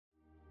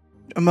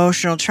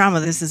emotional trauma,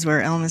 this is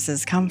where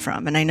illnesses come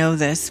from. And I know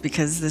this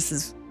because this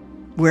is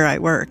where I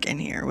work in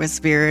here with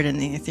spirit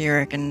and the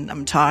etheric, and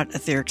I'm taught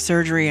etheric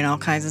surgery and all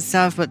kinds of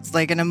stuff. But it's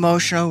like an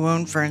emotional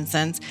wound, for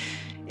instance,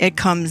 it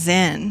comes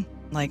in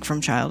like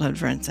from childhood,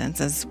 for instance,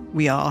 as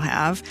we all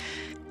have.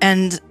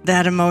 And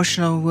that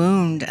emotional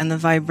wound and the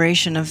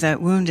vibration of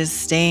that wound is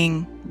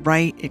staying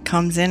right. It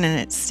comes in and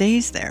it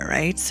stays there,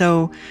 right?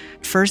 So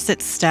first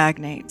it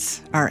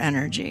stagnates our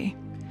energy,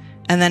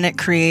 and then it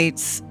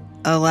creates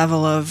a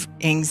level of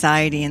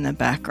anxiety in the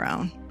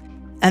background.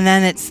 And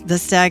then the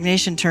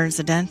stagnation turns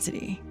to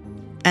density.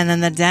 And then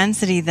the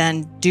density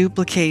then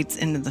duplicates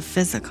into the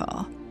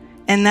physical.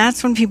 And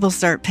that's when people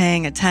start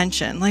paying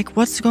attention, like,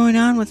 what's going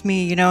on with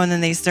me? And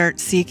then they start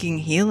seeking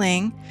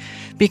healing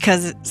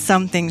because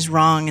something's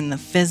wrong in the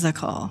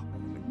physical.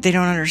 They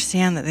don't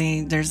understand that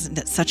there's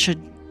such a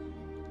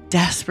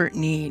desperate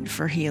need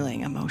for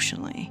healing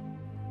emotionally.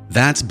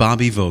 That's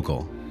Bobby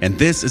Vogel, and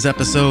this is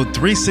episode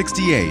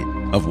 368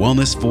 of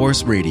Wellness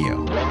Force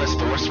Radio. Wellness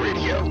Force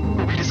Radio,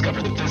 where we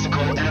discover the physical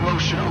and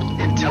emotional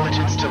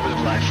intelligence to live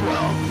life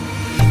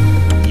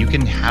well. You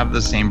can have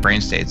the same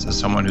brain states as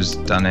someone who's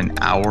done an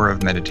hour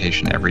of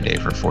meditation every day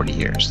for 40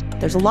 years.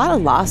 There's a lot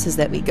of losses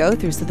that we go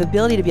through, so the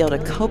ability to be able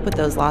to cope with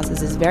those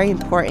losses is very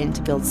important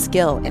to build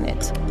skill in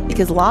it,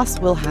 because loss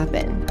will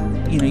happen.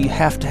 You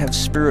have to have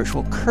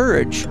spiritual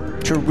courage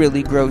to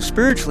really grow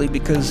spiritually,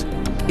 because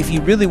if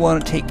you really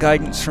want to take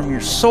guidance from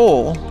your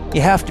soul,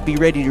 you have to be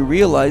ready to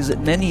realize that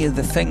many of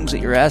the things that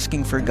you're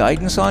asking for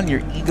guidance on,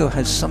 your ego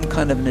has some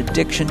kind of an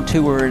addiction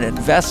to or an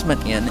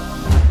investment in.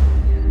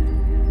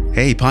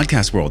 Hey,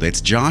 podcast world,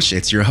 it's Josh.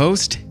 It's your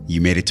host. You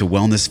made it to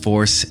Wellness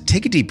Force.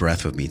 Take a deep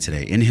breath with me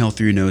today. Inhale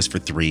through your nose for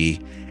 3,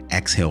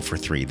 exhale for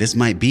 3. This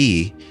might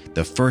be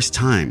the first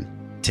time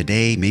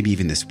today, maybe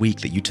even this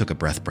week, that you took a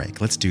breath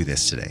break. Let's do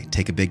this today.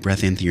 Take a big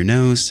breath in through your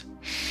nose.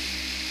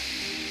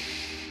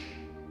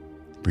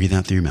 Breathe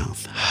out through your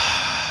mouth.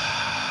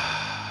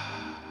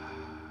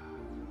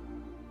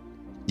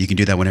 You can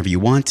do that whenever you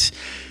want.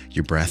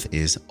 Your breath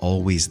is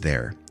always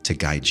there to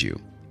guide you.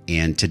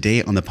 And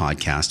today on the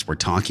podcast, we're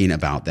talking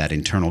about that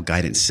internal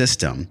guidance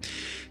system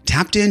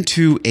tapped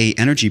into an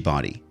energy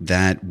body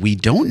that we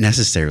don't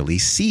necessarily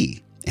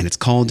see. And it's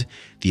called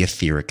the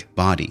etheric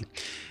body.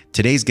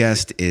 Today's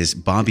guest is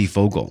Bobby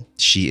Vogel.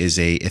 She is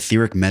an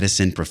etheric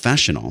medicine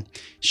professional.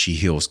 She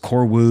heals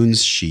core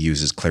wounds. She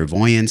uses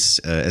clairvoyance,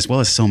 as well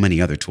as so many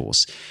other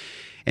tools.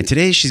 And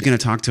today she's going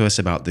to talk to us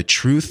about the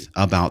truth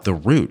about the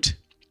root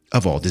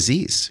of all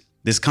disease.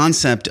 This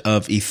concept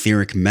of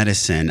etheric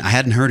medicine, I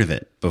hadn't heard of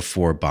it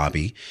before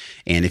Bobby.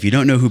 And if you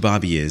don't know who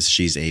Bobby is,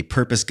 she's a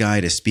purpose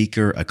guide, a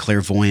speaker, a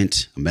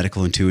clairvoyant, a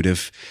medical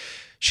intuitive.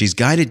 She's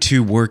guided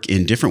to work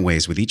in different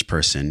ways with each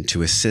person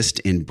to assist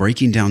in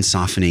breaking down,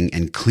 softening,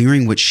 and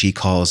clearing what she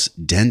calls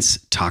dense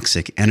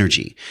toxic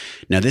energy.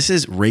 Now, this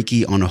is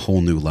Reiki on a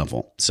whole new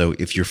level. So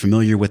if you're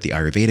familiar with the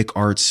Ayurvedic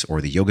arts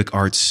or the yogic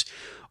arts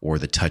or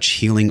the touch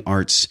healing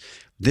arts,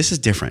 this is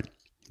different.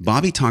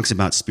 Bobby talks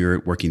about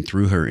spirit working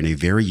through her in a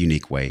very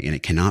unique way, and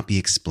it cannot be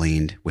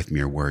explained with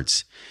mere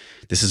words.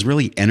 This is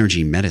really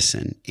energy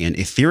medicine. And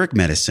etheric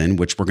medicine,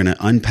 which we're going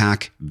to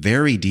unpack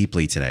very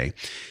deeply today,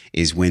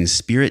 is when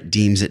spirit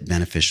deems it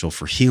beneficial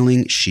for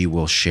healing. She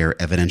will share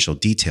evidential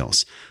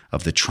details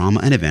of the trauma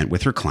and event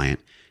with her client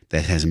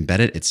that has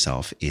embedded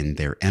itself in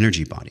their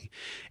energy body.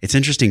 It's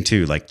interesting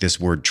too, like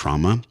this word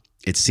trauma,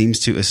 it seems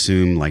to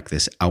assume like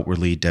this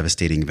outwardly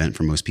devastating event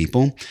for most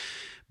people.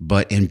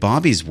 But in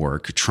Bobby's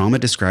work, trauma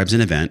describes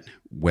an event,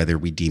 whether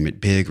we deem it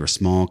big or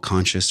small,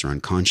 conscious or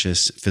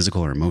unconscious,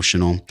 physical or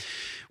emotional,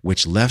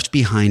 which left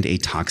behind a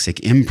toxic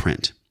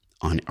imprint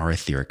on our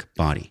etheric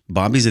body.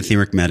 Bobby's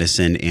etheric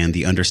medicine and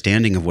the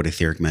understanding of what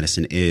etheric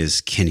medicine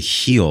is can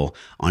heal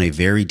on a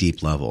very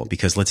deep level,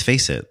 because let's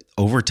face it,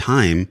 over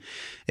time,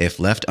 if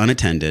left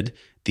unattended,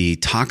 the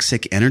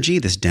toxic energy,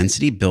 this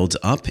density, builds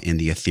up in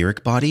the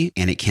etheric body,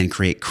 and it can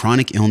create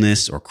chronic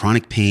illness or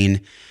chronic pain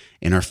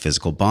in our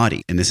physical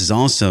body. And this is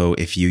also,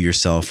 if you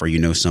yourself or you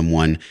know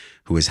someone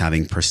who is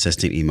having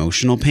persistent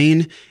emotional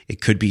pain, it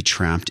could be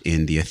trapped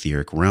in the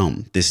etheric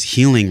realm. This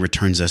healing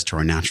returns us to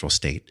our natural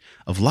state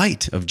of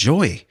light, of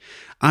joy.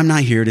 I'm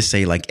not here to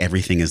say like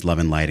everything is love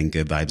and light and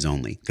good vibes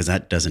only, because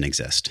that doesn't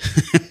exist.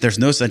 There's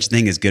no such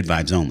thing as good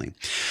vibes only.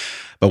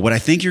 But what I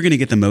think you're going to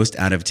get the most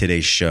out of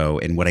today's show,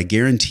 and what I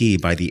guarantee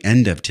by the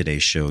end of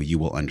today's show you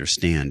will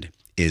understand,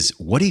 is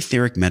what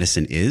etheric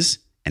medicine is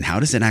and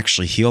how does it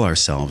actually heal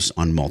ourselves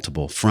on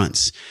multiple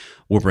fronts.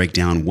 We'll break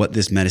down what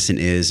this medicine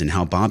is and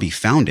how Bobby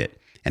found it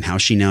and how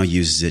she now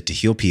uses it to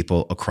heal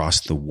people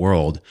across the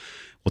world.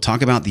 We'll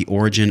talk about the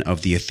origin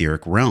of the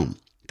etheric realm,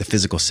 the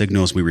physical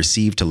signals we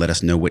receive to let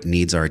us know what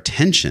needs our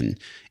attention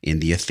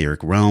in the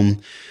etheric realm,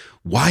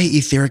 why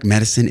etheric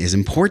medicine is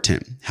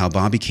important, how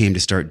Bobby came to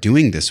start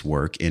doing this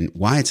work, and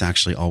why it's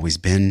actually always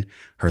been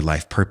her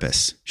life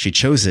purpose. She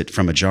chose it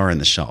from a jar on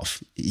the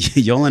shelf.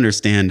 You'll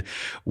understand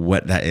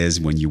what that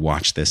is when you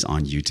watch this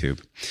on YouTube.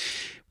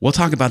 We'll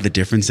talk about the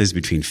differences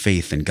between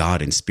faith and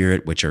God and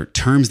spirit, which are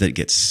terms that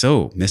get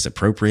so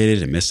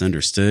misappropriated and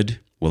misunderstood.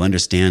 We'll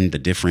understand the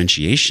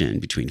differentiation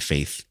between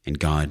faith and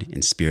God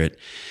and spirit,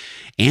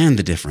 and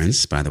the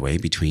difference, by the way,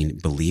 between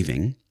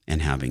believing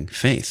and having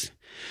faith.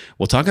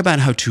 We'll talk about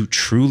how to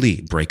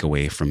truly break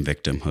away from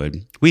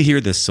victimhood. We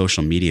hear this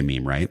social media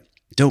meme, right?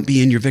 Don't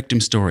be in your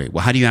victim story.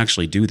 Well, how do you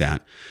actually do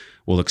that?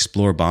 We'll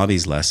explore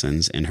Bobby's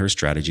lessons and her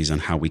strategies on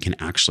how we can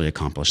actually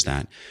accomplish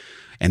that.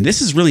 And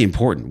this is really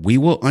important. We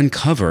will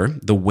uncover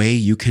the way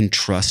you can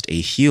trust a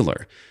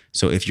healer.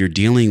 So if you're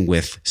dealing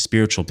with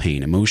spiritual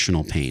pain,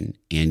 emotional pain,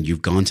 and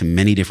you've gone to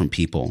many different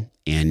people,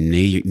 and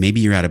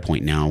maybe you're at a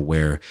point now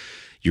where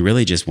you're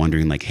really just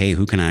wondering like, hey,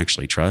 who can I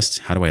actually trust?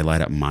 How do I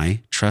light up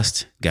my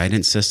trust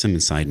guidance system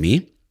inside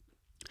me?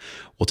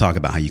 We'll talk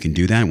about how you can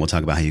do that, and we'll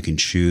talk about how you can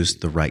choose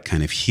the right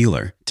kind of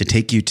healer to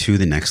take you to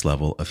the next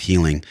level of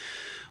healing.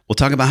 We'll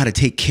talk about how to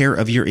take care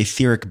of your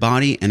etheric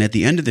body, and at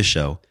the end of the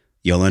show,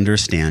 you'll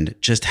understand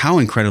just how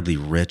incredibly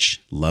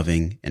rich,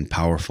 loving, and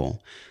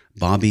powerful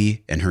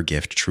Bobby and her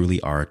gift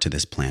truly are to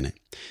this planet.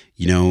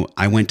 You know,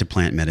 I went to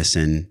plant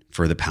medicine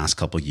for the past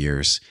couple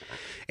years,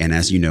 and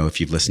as you know,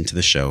 if you've listened to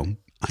the show,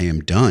 I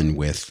am done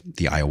with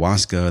the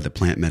ayahuasca, the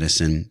plant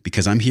medicine,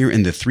 because I'm here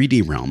in the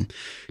 3D realm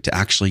to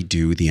actually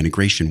do the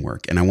integration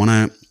work. And I want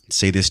to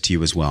say this to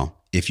you as well.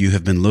 If you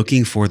have been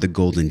looking for the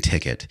golden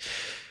ticket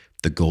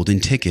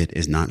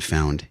is not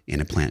found in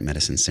a plant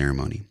medicine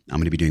ceremony. I'm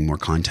going to be doing more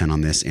content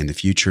on this in the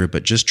future,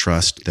 but just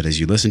trust that as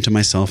you listen to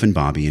myself and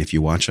Bobby, and if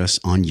you watch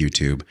us on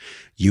YouTube,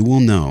 you will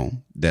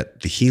know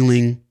that the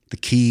healing, the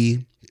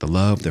key, the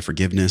love, the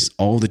forgiveness,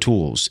 all the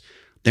tools,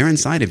 they're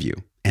inside of you.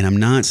 And I'm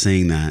not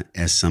saying that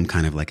as some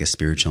kind of like a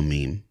spiritual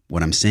meme.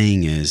 What I'm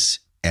saying is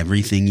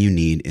everything you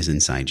need is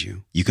inside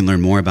you. You can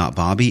learn more about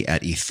Bobby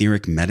at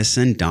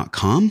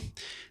ethericmedicine.com.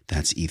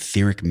 That's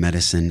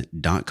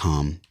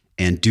ethericmedicine.com.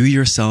 And do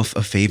yourself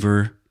a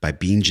favor by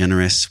being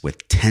generous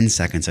with 10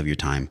 seconds of your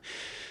time.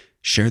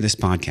 Share this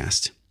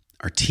podcast.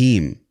 Our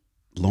team,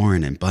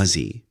 Lauren and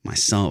Buzzy,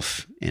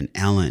 myself and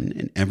Alan,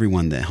 and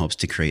everyone that helps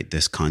to create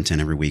this content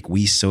every week,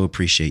 we so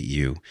appreciate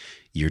you.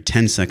 Your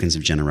 10 seconds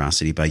of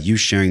generosity by you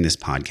sharing this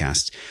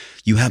podcast.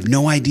 You have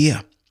no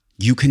idea.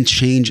 You can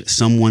change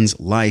someone's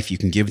life. You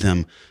can give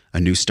them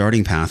a new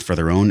starting path for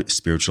their own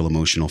spiritual,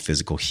 emotional,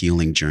 physical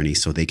healing journey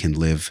so they can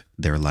live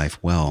their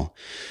life well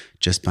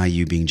just by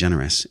you being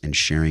generous and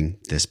sharing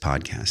this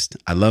podcast.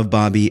 I love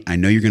Bobby. I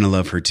know you're going to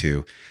love her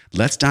too.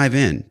 Let's dive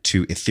in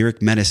to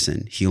etheric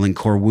medicine, healing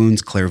core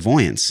wounds,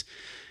 clairvoyance,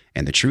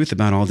 and the truth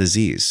about all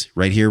disease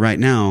right here, right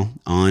now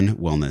on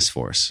Wellness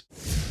Force.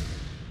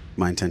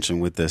 My intention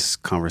with this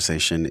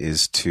conversation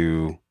is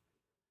to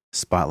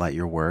spotlight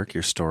your work,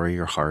 your story,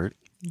 your heart,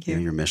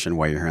 your mission,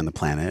 why you're here on the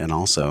planet, and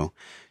also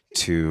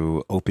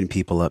to open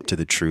people up to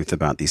the truth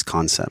about these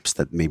concepts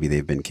that maybe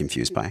they've been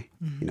confused by.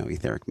 You know,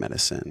 etheric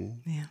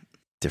medicine,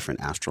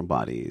 different astral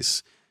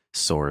bodies,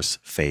 source,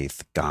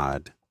 faith,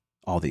 God,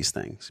 all these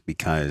things.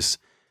 Because,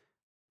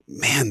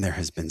 man, there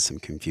has been some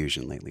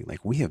confusion lately.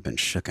 Like, we have been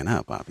shooken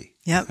up, Bobby.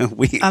 Yep.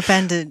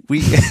 Upended.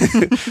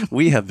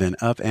 We have been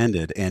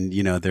upended. And,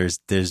 you know, there's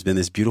been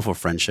this beautiful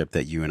friendship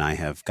that you and I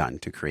have gotten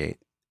to create.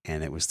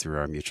 And it was through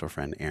our mutual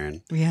friend,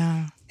 Aaron.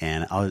 Yeah.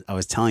 And I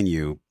was telling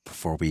you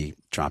before we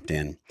dropped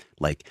in,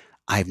 like,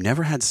 I've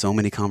never had so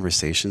many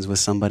conversations with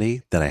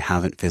somebody that I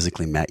haven't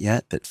physically met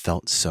yet that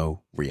felt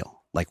so real.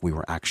 Like we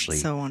were actually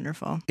so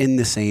wonderful in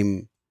the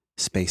same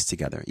space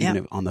together,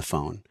 even on the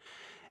phone.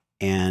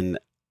 And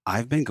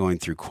I've been going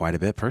through quite a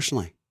bit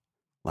personally.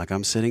 Like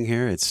I'm sitting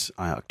here, it's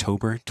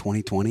October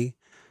 2020,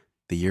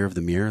 the year of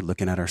the mirror,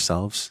 looking at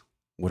ourselves.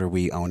 What are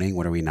we owning?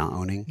 What are we not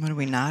owning? What are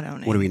we not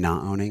owning? What are we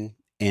not owning?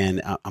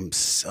 And I'm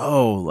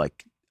so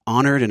like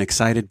honored and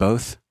excited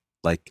both,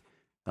 like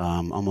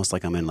almost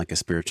like I'm in like a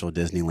spiritual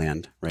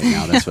Disneyland right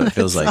now. That's what it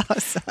feels like.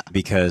 Awesome.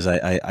 Because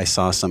I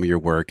saw some of your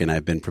work and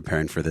I've been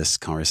preparing for this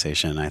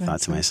conversation. And I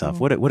thought to myself,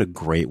 cool. What a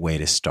great way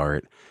to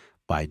start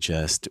by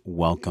just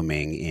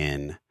welcoming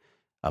in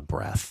a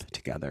breath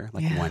together,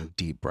 like one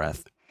deep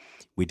breath.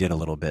 We did a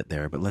little bit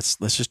there, but let's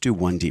just do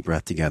one deep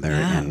breath together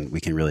and we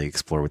can really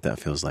explore what that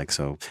feels like.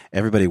 So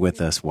everybody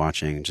with us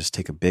watching, just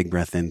take a big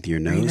breath in through your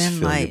nose,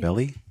 fill your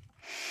belly.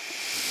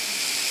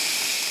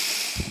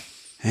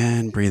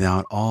 And breathe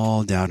out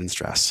all doubt and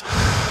stress.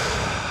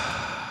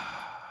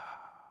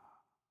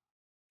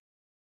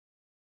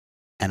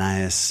 And I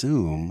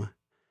assume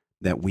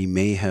that we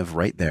may have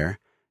right there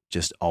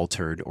just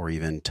altered or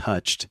even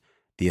touched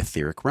the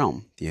etheric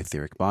realm, the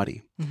etheric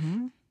body.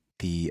 Mm-hmm.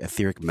 The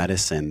etheric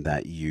medicine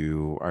that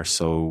you are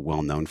so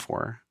well known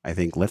for. I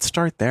think let's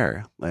start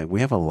there. Like,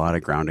 we have a lot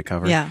of ground to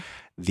cover. Yeah.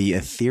 The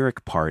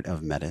etheric part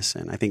of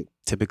medicine. I think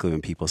typically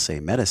when people say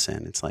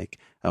medicine, it's like,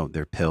 oh,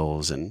 they're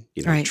pills and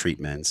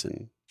treatments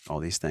and all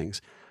these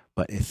things.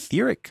 But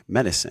etheric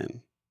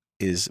medicine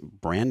is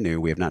brand new.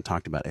 We have not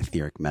talked about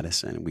etheric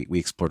medicine. We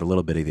explored a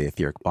little bit of the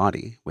etheric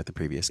body with the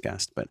previous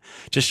guest, but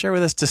just share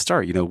with us to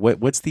start. You know,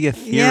 what's the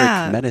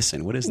etheric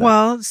medicine? What is that?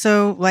 Well,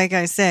 so like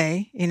I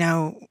say, you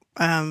know.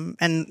 And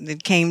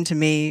it came to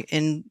me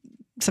in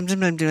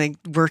sometimes I'm doing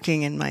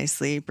working in my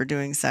sleep or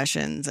doing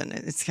sessions, and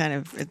it's kind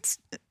of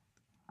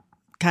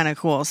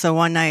cool. So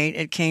one night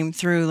it came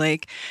through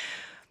like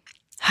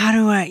how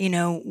do I,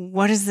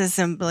 what is this?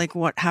 Like,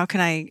 how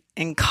can I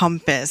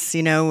encompass,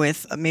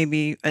 with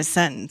maybe a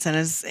sentence? And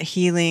as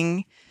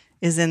healing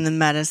is in the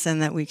medicine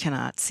that we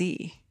cannot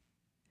see,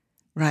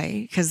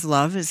 right? Because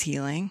love is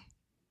healing.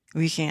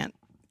 We can't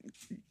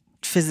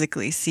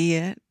physically see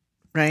it,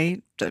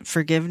 right?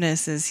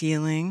 Forgiveness is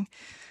healing.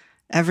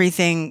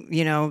 Everything,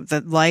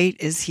 the light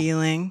is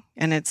healing,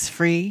 and it's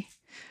free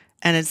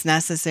and it's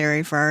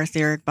necessary for our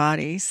etheric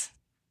bodies,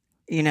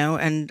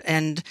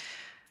 and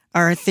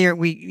our etheric,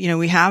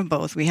 we have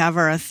both. We have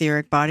our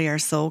etheric body. Our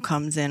soul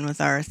comes in with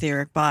our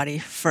etheric body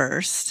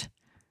first,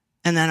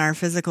 and then our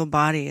physical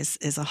body is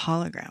a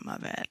hologram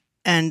of it.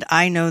 And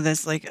I know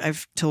this, like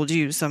I've told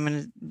you,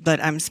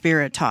 but I'm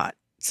spirit taught.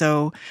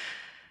 So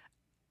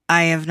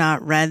I have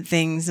not read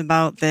things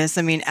about this.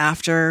 I mean,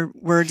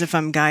 afterwards, if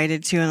I'm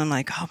guided to, and I'm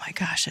like, oh my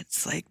gosh,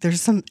 it's like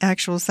there's some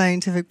actual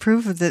scientific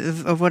proof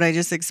of what I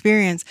just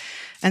experienced.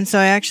 And so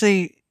I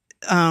actually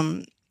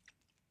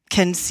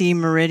can see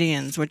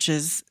meridians, which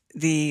is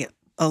the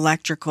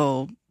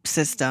electrical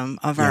system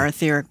of our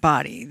etheric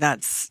body.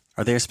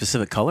 Are they a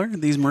specific color,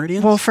 these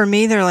meridians? Well, for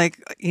me, they're like,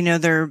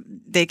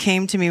 they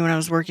came to me when I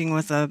was working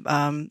with a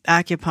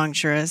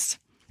acupuncturist.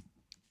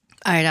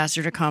 I had asked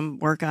her to come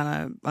work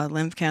on a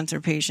lymph cancer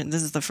patient.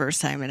 This is the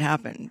first time it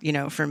happened,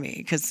 for me,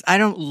 because I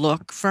don't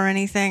look for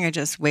anything. I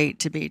just wait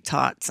to be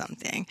taught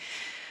something.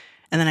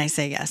 And then I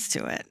say yes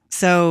to it.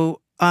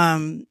 So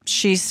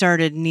she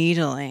started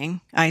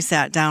needling. I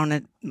sat down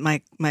at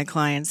my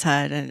client's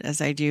head, and as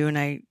I do, and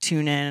I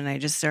tune in and I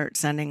just start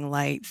sending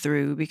light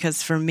through,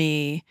 because for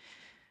me,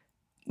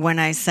 when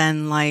I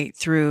send light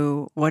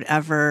through,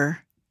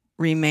 whatever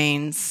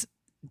remains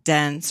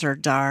dense or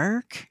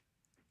dark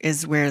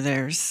is where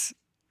there's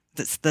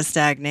the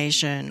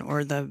stagnation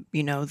or the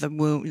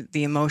wound,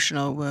 the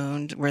emotional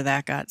wound where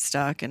that got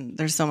stuck. And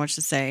there's so much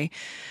to say.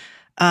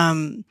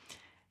 And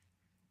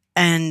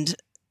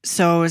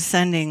so I was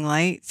sending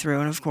light through,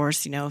 and of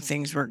course,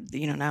 things were,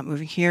 not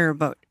moving here.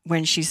 But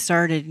when she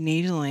started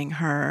needling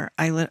her,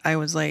 I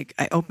was like,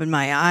 I opened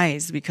my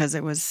eyes, because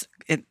it was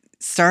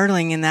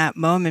startling in that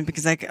moment,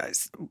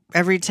 because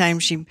every time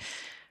she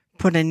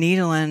put a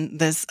needle in,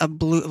 a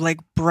blue, like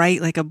bright,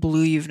 like a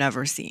blue you've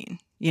never seen,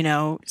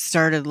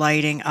 started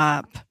lighting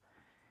up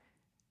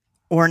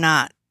or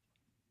not.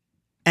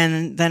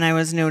 And then I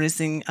was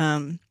noticing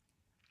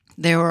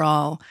they were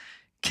all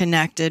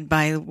connected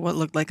by what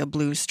looked like a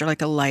blue straw,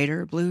 like a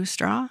lighter blue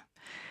straw.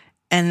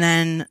 And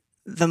then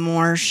the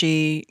more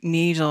she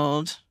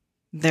needled,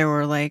 there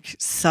were like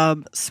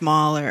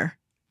smaller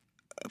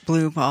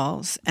blue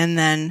balls. And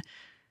then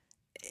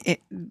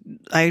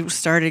I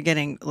started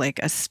getting like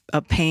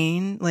a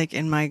pain, like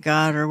in my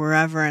gut or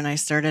wherever. And I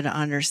started to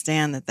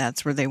understand that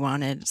that's where they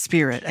wanted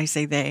spirit. I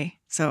say they.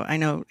 So I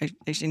know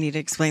I should need to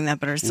explain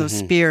that better. So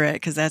spirit,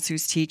 because that's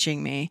who's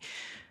teaching me,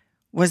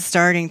 was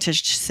starting to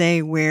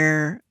say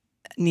where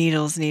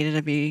needles needed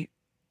to be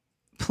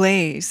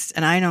placed.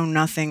 And I know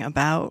nothing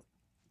about,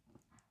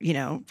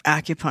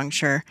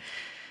 acupuncture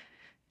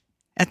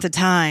at the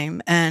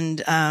time.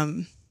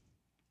 And,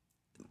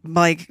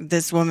 like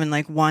this woman,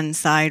 like one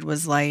side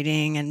was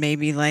lighting, and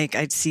maybe like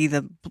I'd see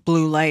the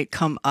blue light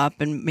come up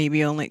and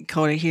maybe only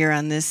go to here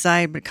on this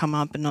side, but come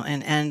up and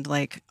end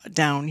like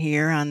down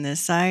here on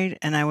this side.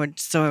 And I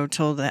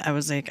told that I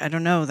was like, I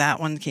don't know, that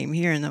one came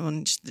here, and that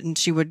one, and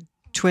she would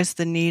twist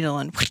the needle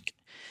and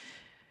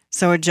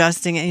so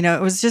adjusting it,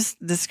 it was just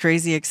this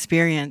crazy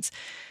experience.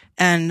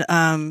 And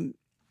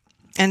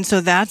so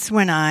that's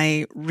when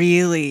I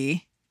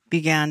really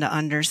began to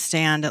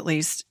understand, at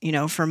least,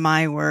 for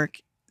my work,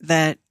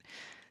 that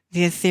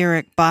the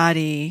etheric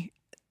body,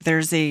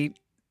 there's a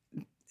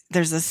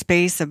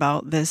space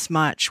about this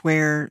much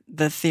where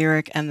the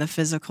etheric and the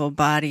physical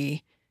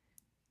body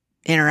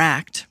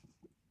interact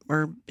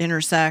or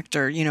intersect,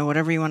 or,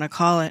 whatever you want to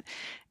call it.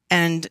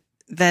 And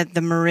that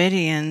the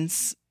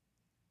meridians,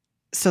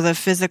 so the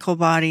physical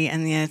body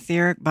and the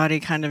etheric body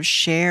kind of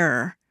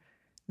share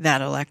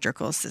that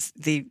electrical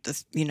system,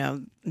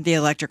 the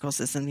electrical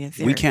system, the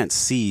etheric. We can't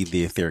see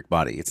the etheric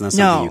body. It's not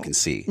something you can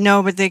see.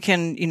 No, but they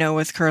can,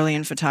 with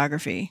Kirlian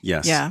photography.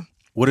 Yes. Yeah.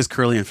 What is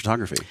Kirlian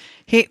photography?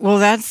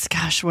 That's,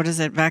 gosh, what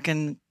is it? Back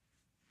in,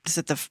 is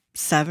it the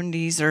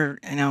 70s or,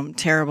 I'm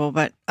terrible,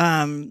 but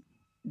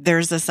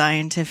there's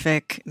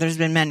there's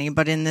been many,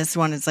 but in this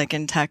one, it's like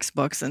in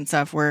textbooks and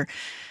stuff where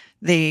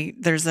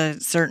there's a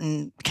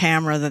certain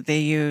camera that they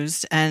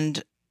used.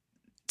 And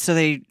so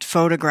they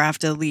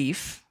photographed a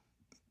leaf,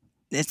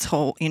 its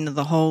whole,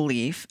 the whole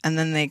leaf, and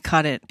then they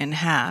cut it in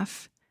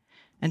half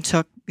and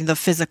took the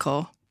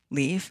physical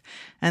leaf,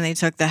 and they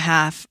took the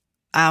half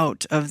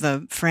out of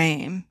the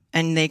frame,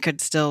 and they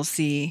could still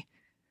see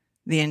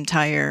the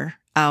entire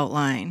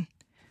outline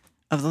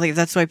of the leaf.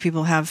 That's why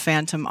people have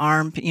phantom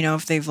arm,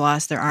 if they've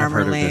lost their arm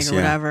or leg or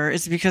whatever.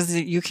 It's because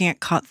you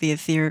can't cut the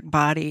etheric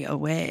body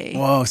away.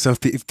 Whoa. So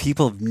if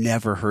people have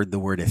never heard the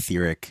word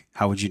etheric,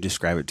 how would you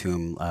describe it to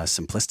them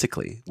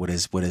simplistically? What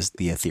is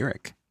the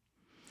etheric?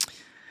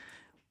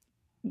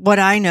 What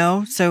I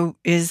know,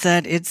 is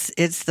that it's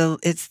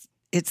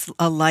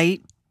a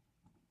light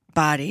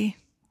body,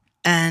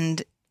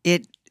 and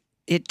it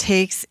it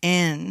takes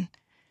in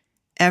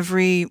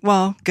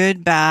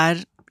good,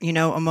 bad,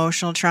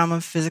 emotional trauma,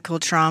 physical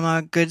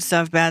trauma, good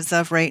stuff, bad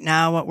stuff right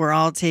now, what we're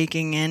all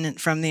taking in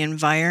from the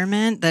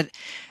environment, that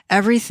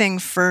everything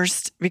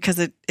first, because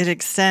it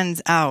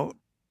extends out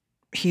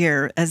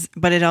here,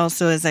 but it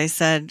also, as I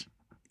said,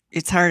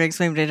 it's hard to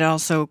explain, but it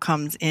also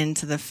comes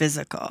into the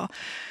physical.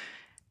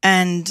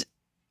 And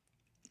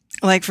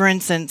like, for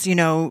instance,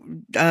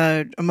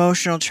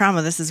 emotional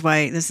trauma, this is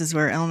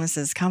where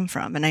illnesses come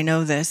from. And I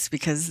know this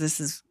because this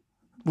is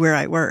where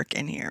I work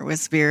in here with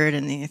spirit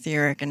and the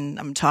etheric, and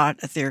I'm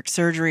taught etheric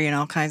surgery and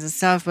all kinds of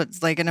stuff. But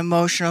it's like an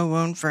emotional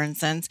wound, for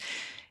instance,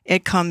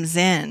 it comes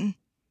in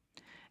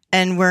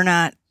and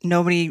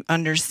nobody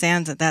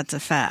understands that that's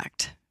a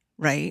fact,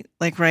 right?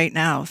 Like right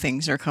now,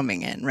 things are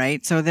coming in,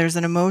 right? So there's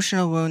an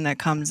emotional wound that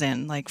comes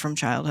in, like from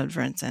childhood,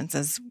 for instance,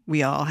 as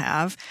we all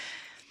have.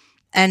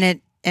 And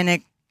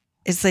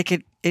it's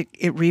like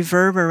it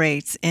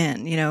reverberates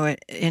in,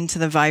 into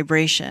the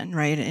vibration,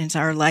 right? Into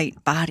our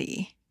light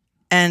body.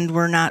 And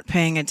we're not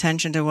paying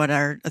attention to what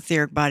our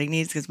etheric body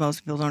needs, because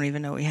most people don't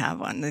even know we have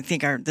one. They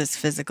think this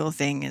physical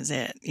thing is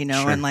it,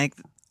 Sure. and like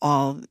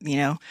all,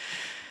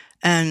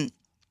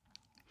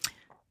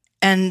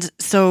 and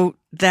so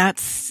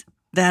that's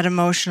that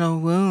emotional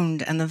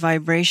wound, and the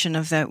vibration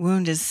of that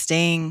wound is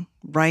staying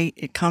right.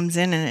 It comes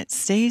in and it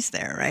stays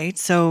there, right?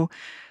 So,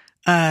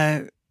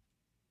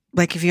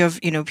 like if you have,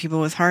 people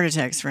with heart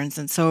attacks, for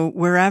instance, so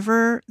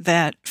wherever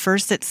that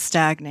first it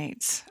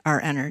stagnates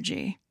our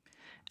energy.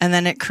 And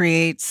then it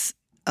creates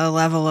a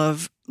level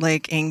of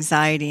like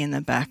anxiety in the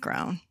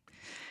background,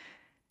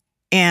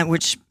 and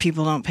which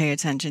people don't pay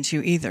attention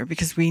to either,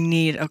 because we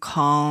need a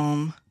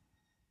calm,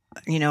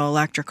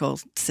 electrical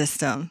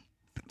system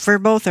for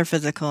both our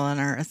physical and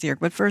our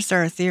etheric, but first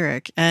our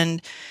etheric.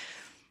 And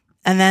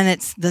then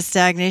it's the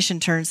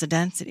stagnation turns to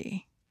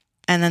density.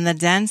 And then the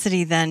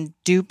density then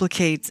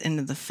duplicates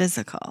into the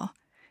physical.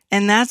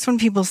 And that's when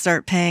people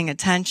start paying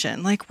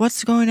attention, like,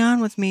 what's going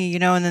on with me,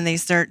 and then they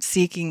start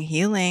seeking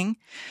healing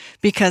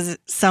because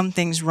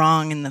something's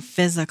wrong in the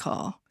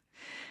physical.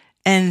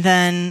 And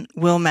then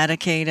we'll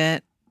medicate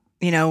it,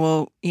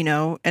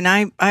 and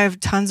I have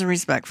tons of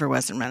respect for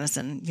Western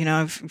medicine.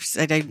 I've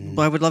said I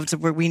would love to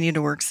work, we need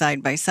to work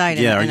side by side.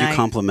 Yeah. Are you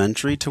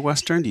complementary to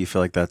Western? Do you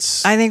feel like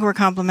that's... I think we're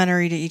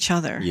complementary to each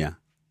other. Yeah.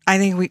 I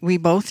think we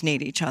both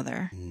need each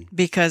other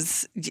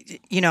because,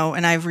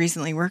 and I've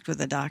recently worked with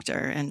a doctor,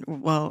 and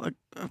a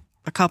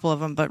couple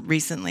of them, but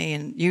recently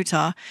in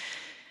Utah,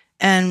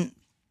 and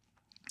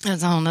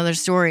that's a whole nother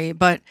story.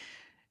 But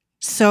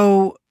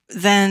so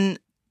then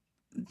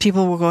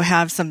people will go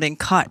have something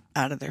cut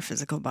out of their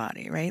physical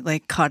body, right?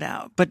 Like cut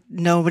out, but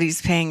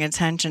nobody's paying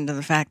attention to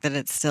the fact that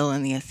it's still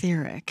in the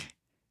etheric.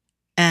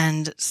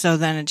 And so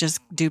then it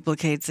just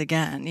duplicates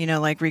again,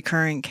 like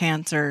recurring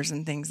cancers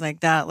and things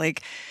like that.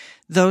 Like,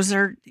 those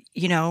are,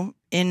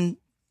 in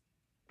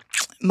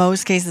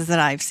most cases that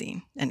I've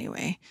seen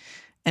anyway.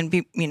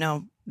 And,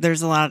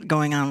 there's a lot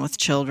going on with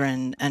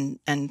children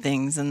and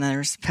things, and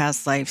there's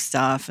past life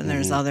stuff, and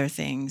there's other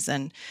things.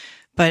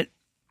 But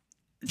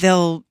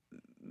they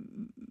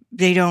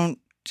don't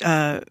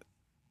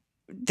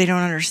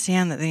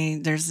understand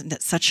that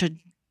there's such a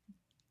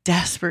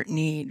desperate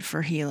need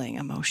for healing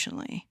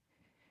emotionally.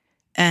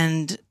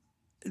 And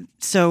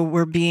so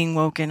we're being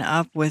woken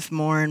up with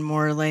more and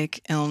more like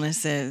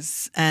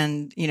illnesses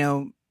and,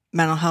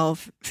 mental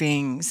health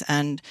things.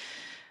 And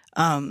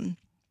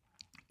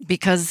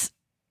because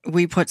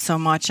we put so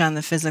much on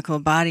the physical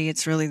body,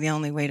 it's really the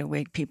only way to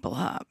wake people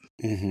up.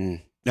 Mm-hmm.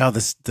 Now,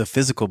 the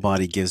physical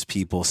body gives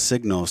people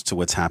signals to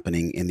what's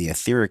happening in the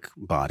etheric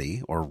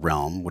body or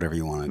realm, whatever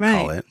you want to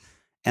call it.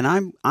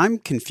 And I'm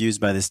confused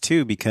by this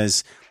too,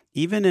 because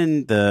even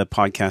in the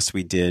podcast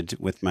we did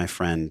with my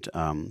friend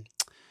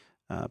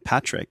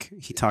Patrick,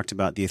 he talked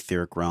about the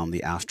etheric realm,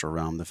 the astral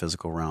realm, the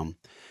physical realm.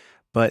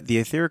 But the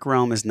etheric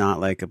realm is not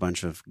like a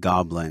bunch of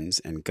goblins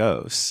and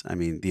ghosts. I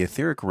mean, the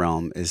etheric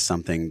realm is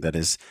something that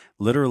is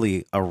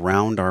literally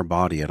around our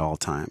body at all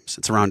times.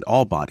 It's around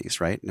all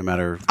bodies, right? No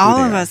matter who all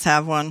they of are. Us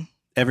have one.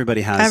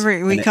 Everybody has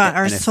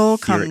our soul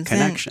comes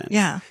connection. In.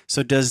 Yeah.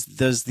 So does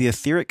the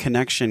etheric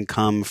connection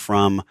come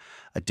from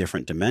a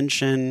different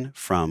dimension,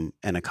 from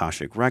an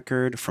Akashic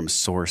record, from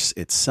source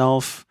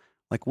itself?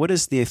 Like, what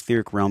is the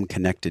etheric realm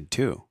connected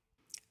to?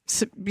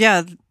 So,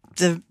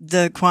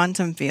 the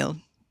quantum field.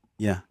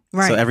 Yeah.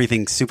 Right. So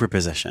everything's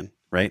superposition,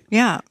 right?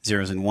 Yeah.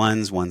 Zeros and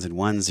ones and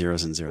ones,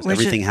 zeros and zeros. Which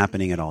Everything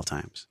happening at all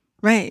times.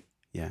 Right.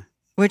 Yeah.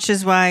 Which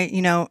is why,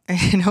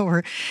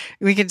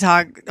 we could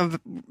talk,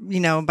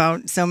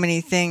 about so many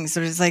things.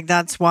 So it's like,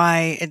 that's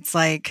why it's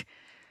like,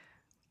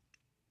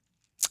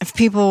 if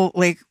people,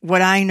 like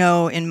what I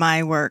know in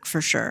my work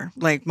for sure,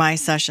 like my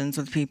sessions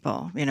with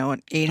people,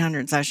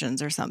 800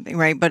 sessions or something,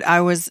 right? But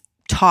I was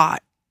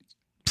taught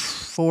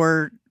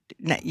 4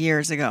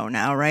 years ago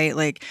now, right?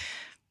 Like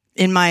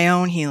in my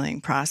own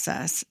healing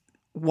process,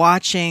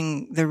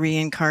 watching the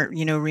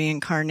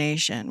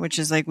reincarnation, which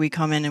is like we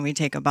come in and we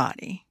take a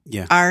body.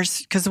 Yeah.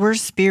 Because we're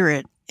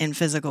spirit in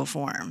physical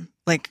form.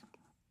 Like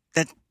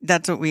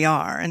that's what we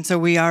are. And so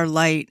we are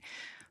light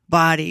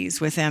bodies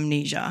with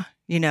amnesia.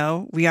 You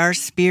know, we are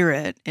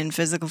spirit in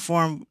physical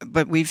form,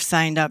 but we've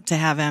signed up to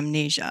have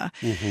amnesia.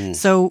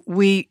 So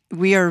we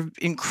are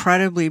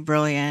incredibly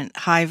brilliant,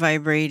 high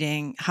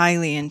vibrating,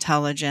 highly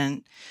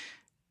intelligent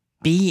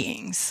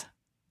beings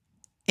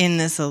in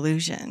this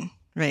illusion,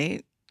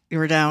 right?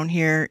 We're down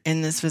here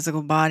in this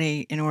physical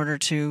body in order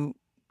to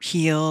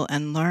heal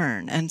and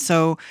learn. And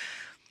so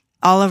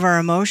all of our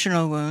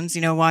emotional wounds,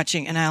 you know,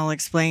 watching, and I'll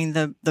explain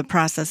the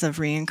process of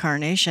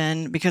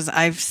reincarnation because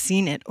I've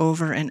seen it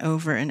over and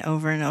over and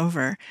over and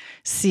over,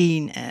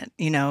 seen it,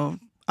 you know,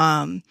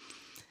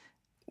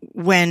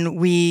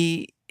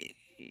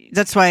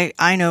 that's why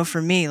I know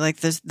for me,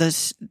 like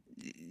this,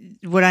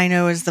 what I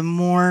know is the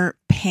more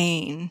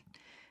pain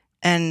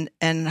and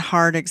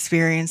hard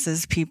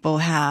experiences people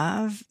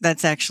have,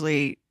 that's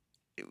actually,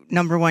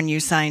 number one,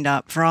 you signed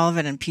up for all of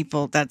it, and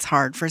people, that's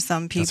hard for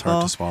some people. That's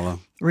hard to swallow.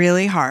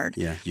 Really hard.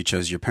 Yeah. You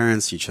chose your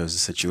parents, you chose the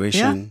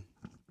situation.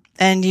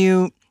 Yeah.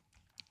 And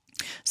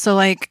so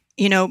like,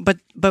 you know, but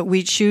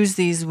we choose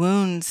these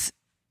wounds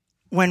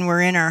when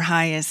we're in our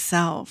highest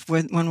self,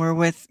 when we're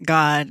with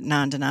God,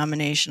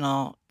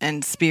 non-denominational,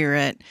 and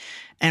spirit,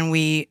 and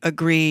we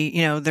agree,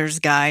 you know, there's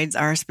guides,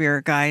 our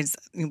spirit guides,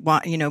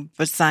 you know,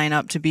 but sign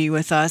up to be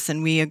with us,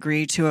 and we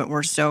agree to it.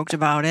 We're stoked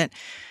about it.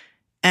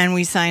 And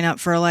we sign up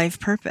for a life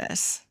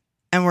purpose.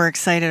 And we're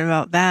excited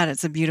about that.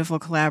 It's a beautiful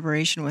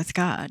collaboration with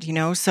God, you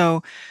know?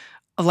 So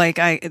like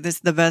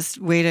the best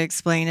way to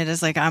explain it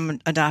is like I'm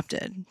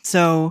adopted.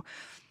 So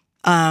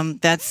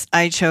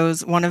I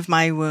chose one of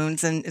my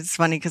wounds, and it's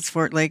funny because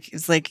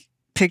it's like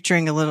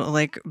picturing a little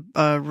like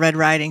a Red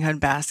Riding Hood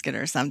basket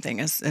or something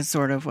is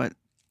sort of what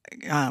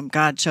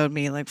God showed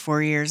me like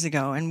 4 years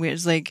ago. And we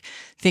was like,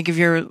 think of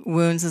your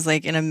wounds as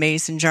like in a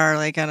mason jar,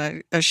 like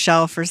on a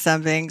shelf or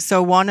something.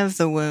 So one of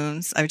the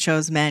wounds, I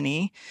chose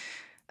many,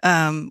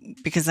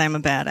 because I'm a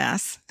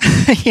badass,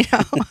 you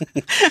know.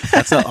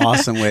 That's an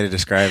awesome way to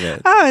describe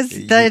it. Oh,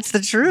 it's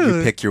the truth.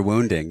 You pick your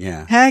wounding,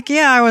 yeah. Heck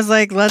yeah. I was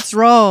like, let's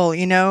roll,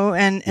 you know,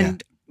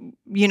 and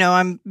you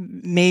know,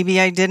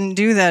 maybe I didn't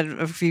do that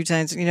a few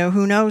times, you know,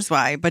 who knows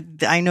why, but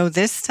I know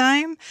this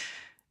time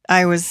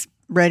I was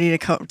ready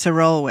to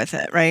roll with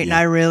it, right? Yeah. And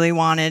I really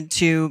wanted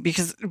to,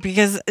 because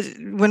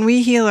when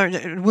we heal, our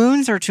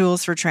wounds are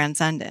tools for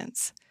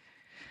transcendence.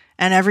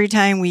 And every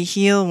time we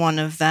heal one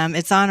of them,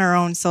 it's on our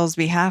own soul's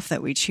behalf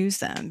that we choose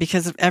them.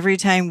 Because every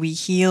time we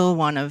heal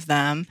one of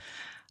them,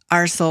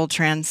 our soul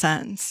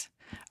transcends.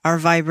 Our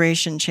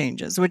vibration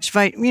changes, which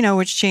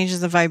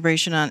changes the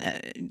vibration on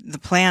the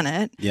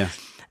planet. Yeah.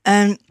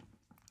 And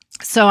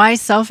so I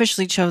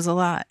selfishly chose a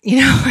lot, you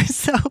know.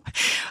 So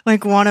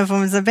like one of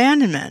them is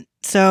abandonment.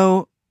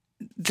 So,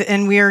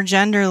 and we are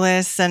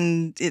genderless,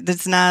 and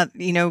it's not,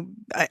 you know,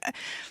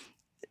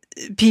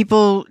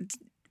 people,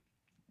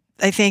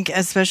 I think,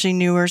 especially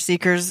newer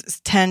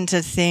seekers, tend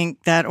to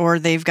think that, or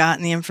they've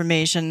gotten the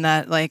information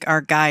that like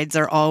our guides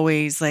are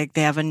always like,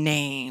 they have a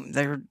name,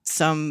 they're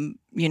some,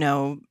 you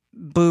know,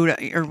 Buddha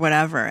or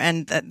whatever.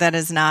 And that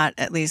is not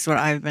at least what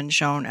I've been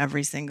shown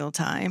every single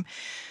time.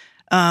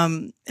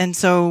 And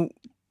so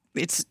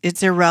it's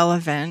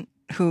irrelevant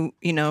who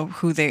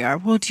they are.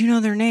 Well, do you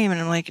know their name?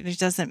 And I'm like, it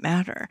doesn't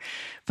matter.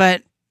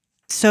 But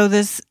so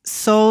this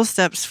soul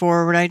steps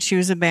forward. I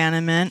choose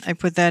abandonment. I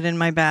put that in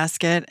my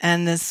basket.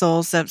 And this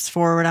soul steps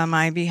forward on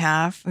my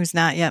behalf, who's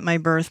not yet my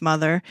birth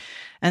mother,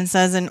 and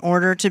says, in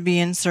order to be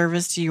in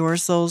service to your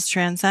soul's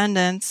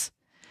transcendence,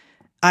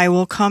 I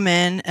will come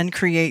in and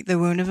create the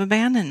wound of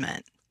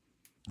abandonment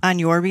on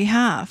your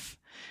behalf.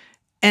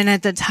 And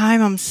at the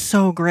time, I'm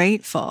so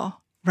grateful.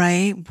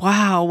 Right?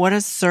 Wow, what a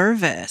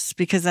service,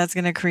 because that's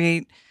going to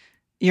create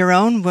your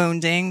own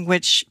wounding,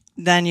 which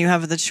then you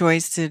have the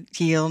choice to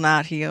heal,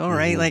 not heal,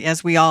 right? Like,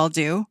 as we all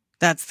do.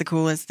 That's the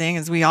coolest thing,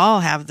 is we all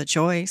have the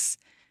choice.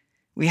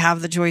 We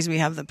have the choice, we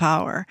have the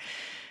power.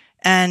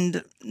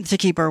 And to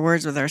keep our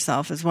words with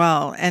ourselves as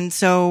well. And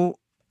so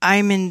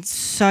I'm in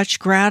such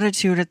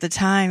gratitude at the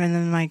time. And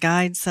then my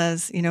guide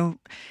says, you know,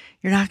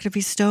 you're not going to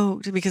be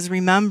stoked, because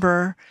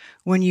remember,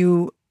 when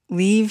you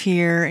leave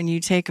here and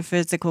you take a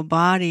physical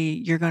body,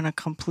 you're going to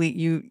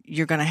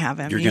you're going to have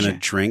amnesia. You're going to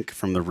drink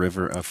from the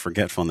river of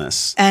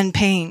forgetfulness and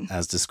pain,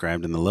 as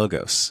described in the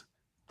Logos.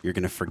 You're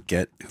going to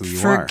forget who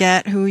you are.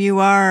 Forget who you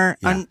are.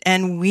 Yeah.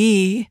 And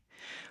we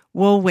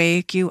will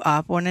wake you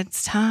up when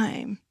it's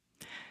time.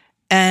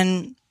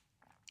 And,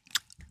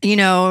 you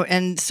know,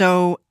 and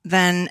so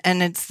then,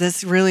 and it's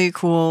this really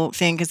cool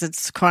thing, because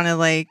it's kind of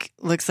like,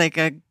 looks like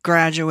a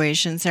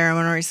graduation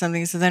ceremony or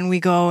something. So then we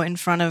go in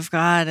front of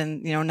God,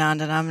 and, you know,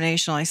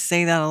 non-denominational. I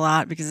say that a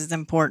lot because it's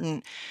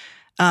important.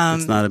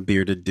 It's not a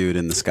bearded dude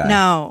in the sky.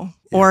 No.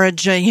 Yeah. Or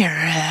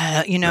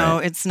you know,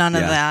 right. It's none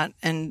of that.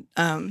 And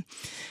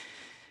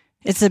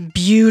it's a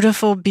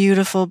beautiful,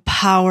 beautiful,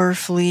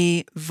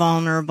 powerfully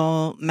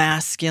vulnerable,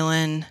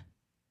 masculine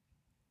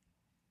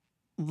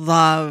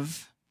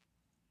love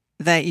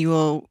that you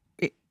will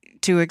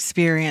to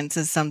experience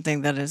is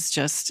something that is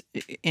just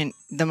in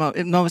the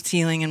most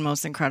healing and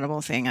most incredible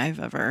thing I've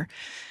ever,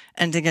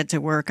 and to get to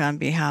work on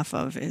behalf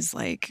of is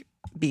like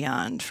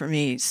beyond for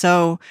me.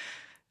 So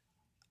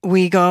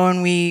we go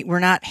and we're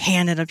not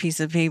handed a piece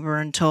of paper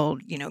and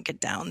told, get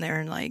down there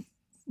and like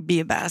be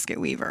a basket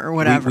weaver or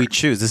whatever. We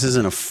choose. This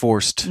isn't a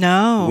forced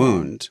No.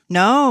 wound.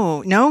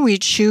 No, we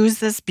choose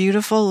this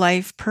beautiful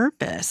life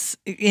purpose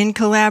in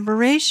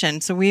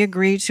collaboration. So we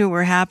agree to it.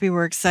 We're happy.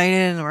 We're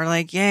excited. And we're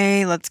like,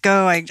 yay, let's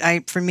go.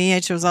 For me, I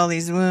chose all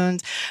these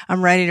wounds.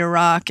 I'm ready to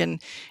rock and,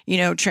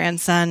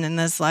 transcend in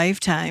this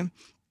lifetime.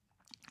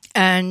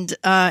 And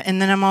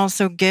then I'm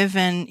also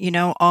given,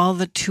 all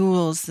the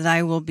tools that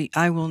I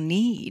will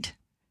need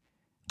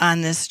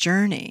on this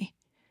journey.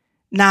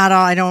 Not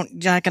all,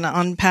 not going to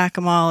unpack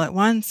them all at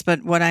once,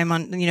 but what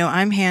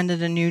I'm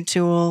handed a new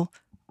tool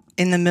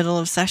in the middle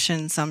of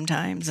session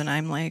sometimes. And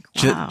I'm like,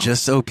 wow.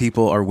 Just so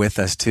people are with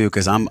us too,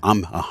 because I'm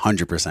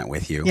 100%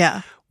 with you.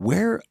 Yeah.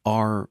 Where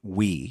are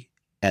we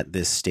at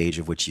this stage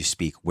of which you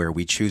speak, where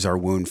we choose our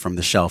wound from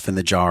the shelf in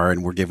the jar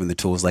and we're given the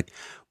tools? Like,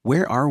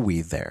 where are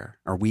we there?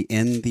 Are we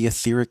in the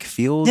etheric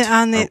field?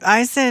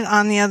 I said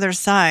on the other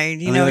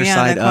side. On the other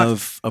side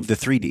of the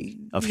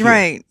 3D of here.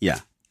 Right. Yeah.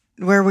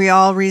 Where we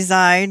all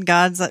reside,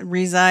 God's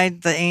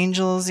reside, the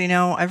angels,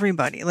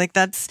 everybody. Like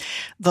that's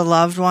the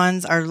loved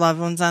ones, our loved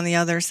ones on the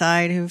other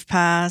side who've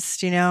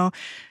passed. Yeah.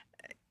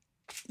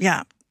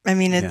 I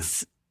mean,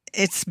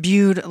 it's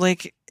beautiful.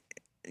 Like,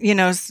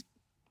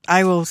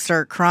 I will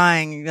start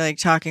crying, like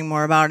talking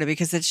more about it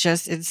because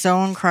it's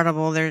so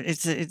incredible.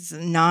 It's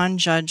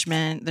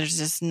non-judgment. There's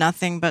just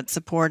nothing but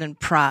support and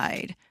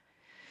pride.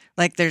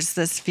 Like there's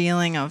this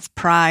feeling of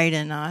pride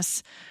in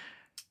us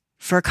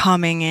for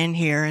coming in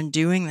here and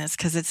doing this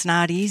because it's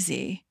not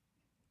easy.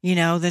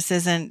 This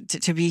isn't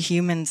to be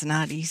human's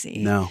not easy.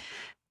 No.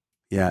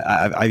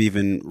 Yeah. I've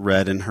even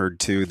read and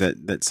heard too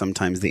that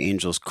sometimes the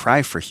angels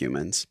cry for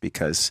humans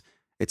because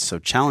it's so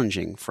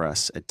challenging for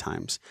us at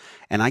times.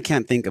 And I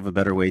can't think of a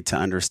better way to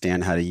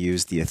understand how to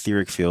use the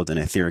etheric field and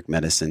etheric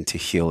medicine to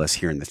heal us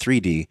here in the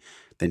 3D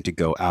than to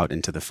go out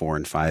into the 4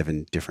 and 5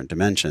 in different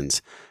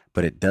dimensions.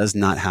 But it does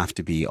not have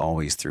to be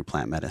always through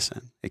plant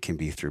medicine. It can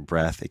be through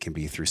breath. It can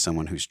be through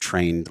someone who's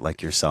trained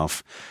like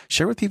yourself.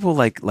 Share with people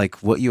like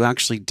what you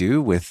actually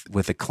do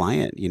with a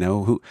client,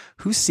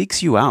 who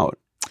seeks you out.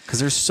 Because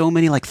there's so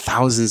many, like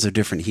thousands of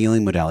different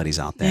healing modalities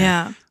out there.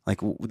 Yeah. Like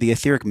the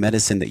etheric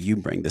medicine that you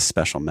bring, this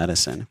special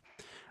medicine.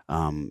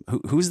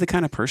 Who's the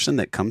kind of person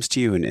that comes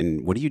to you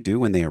and what do you do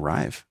when they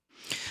arrive?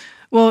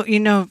 Well,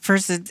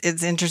 first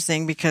it's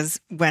interesting because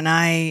when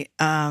I,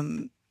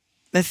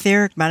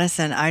 etheric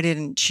medicine, I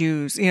didn't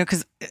choose,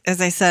 because as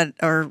I said,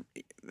 or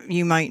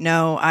you might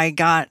know, I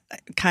got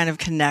kind of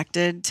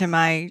connected to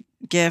my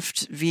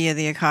gift via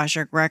the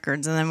Akashic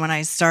Records. And then when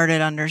I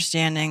started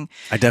understanding...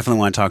 I definitely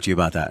want to talk to you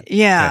about that.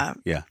 Yeah. Okay.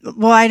 Yeah.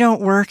 Well, I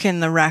don't work in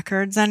the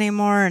records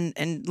anymore. And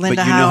Linda,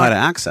 but you know how to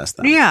access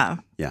them. Yeah.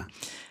 Yeah.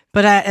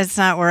 But it's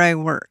not where I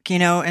work,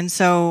 And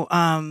so,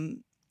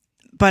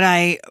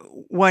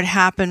 what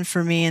happened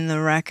for me in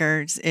the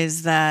records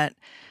is that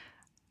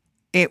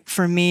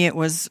for me, it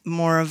was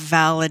more of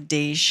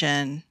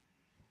validation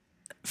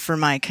for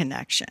my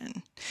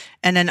connection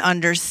and an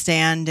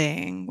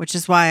understanding, which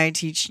is why I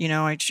teach,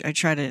 I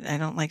try to, I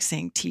don't like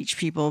saying teach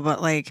people,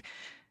 but like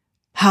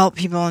help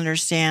people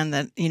understand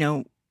that,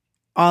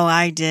 all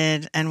I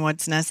did and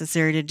what's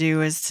necessary to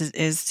do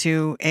is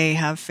to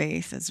have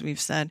faith, as we've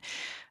said.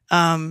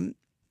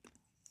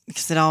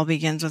 Because it all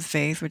begins with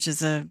faith, which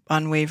is a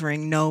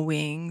unwavering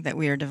knowing that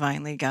we are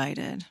divinely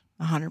guided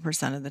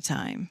 100% of the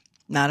time.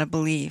 Not a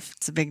belief.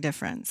 It's a big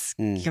difference.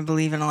 You can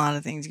believe in a lot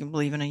of things. You can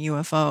believe in a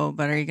UFO,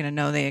 but are you going to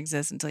know they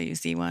exist until you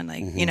see one?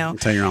 Like,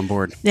 Until you're on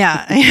board.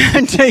 Yeah.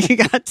 Until you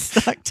got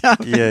sucked up.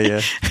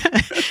 Yeah.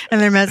 And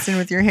they're messing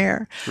with your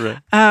hair. Right.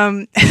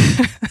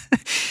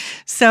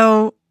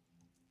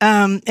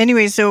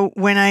 Anyway, so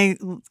when I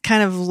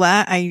kind of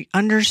I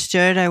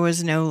understood I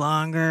was no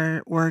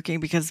longer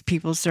working because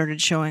people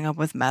started showing up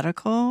with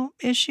medical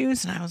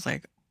issues. And I was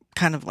like,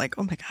 kind of like,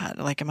 oh my God,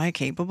 like, am I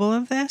capable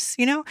of this?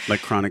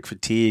 Like chronic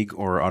fatigue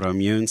or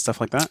autoimmune,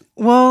 stuff like that?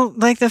 Well,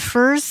 like the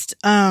first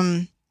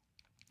person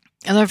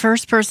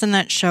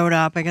that showed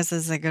up, I guess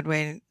is a good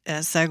way to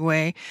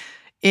segue,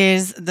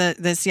 is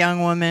this young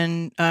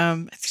woman.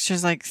 She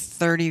was like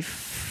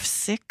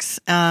 36,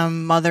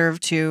 mother of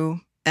 2.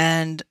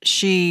 And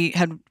she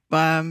had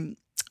won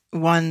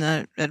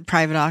a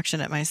private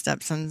auction at my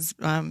stepson's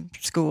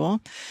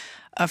school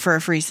for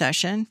a free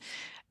session.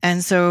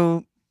 And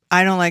so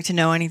I don't like to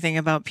know anything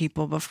about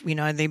people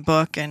before, they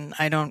book and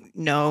I don't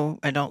know,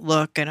 I don't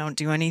look, I don't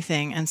do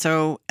anything. And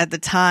so at the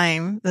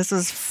time, this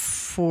was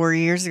 4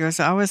 years ago,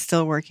 so I was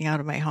still working out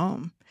of my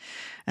home.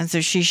 And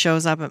so she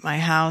shows up at my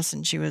house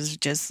and she was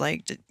just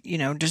like,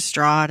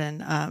 distraught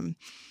and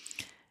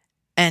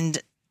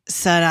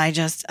said,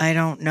 I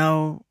don't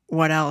know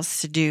what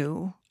else to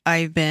do.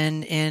 I've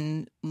been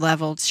in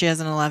she has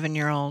an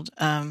 11-year-old.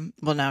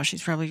 Well, now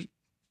she's probably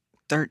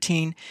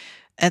 13.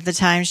 At the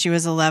time she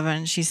was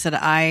 11, she said,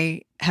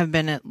 I have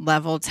been at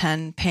level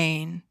 10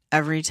 pain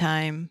every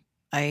time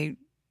I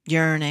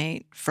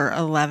urinate for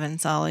 11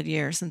 solid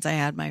years since I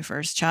had my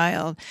first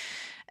child.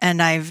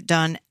 And I've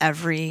done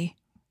every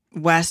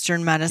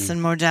Western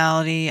medicine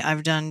modality.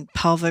 I've done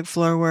pelvic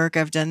floor work.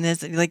 I've done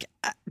this, like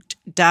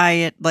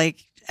diet,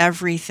 like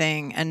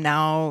everything. And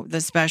now the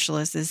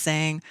specialist is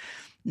saying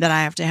that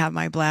I have to have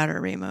my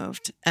bladder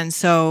removed. And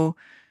so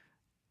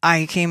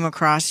I came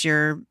across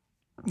your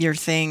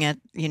thing at,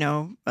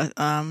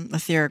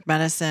 etheric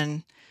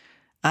medicine.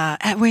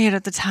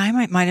 At the time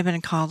it might have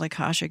been called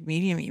Akashic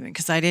Medium even,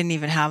 because I didn't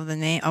even have the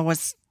name.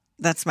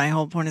 That's my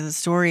whole point of the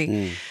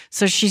story.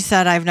 So she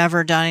said, I've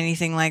never done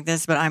anything like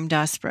this, but I'm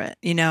desperate,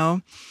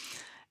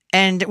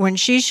 And when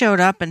she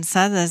showed up and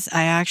said this,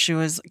 I actually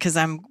was, because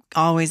I'm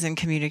always in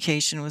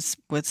communication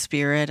with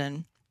spirit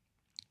and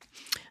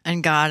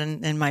God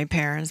and my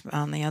parents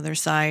on the other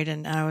side.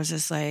 And I was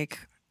just like,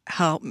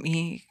 help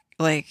me,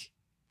 like,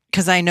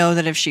 because I know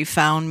that if she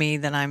found me,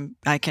 then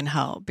I can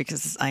help,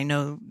 because I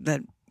know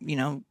that,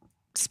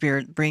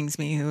 spirit brings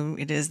me who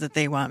it is that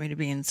they want me to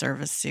be in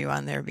service to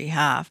on their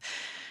behalf.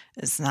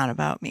 It's not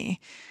about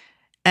me.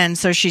 And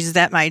so she's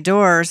at my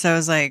door. So I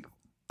was like,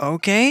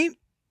 okay,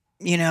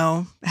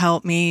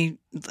 help me,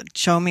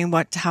 show me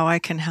how I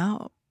can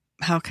help.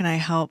 How can I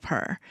help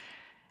her?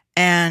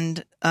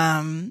 And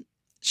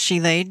she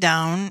laid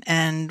down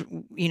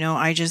and,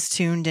 I just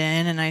tuned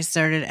in and I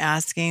started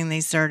asking.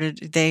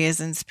 They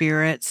as in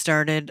spirit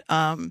started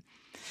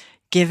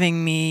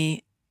giving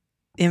me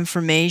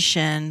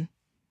information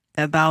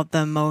about the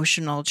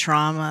emotional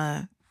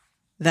trauma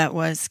that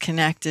was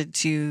connected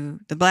to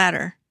the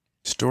bladder.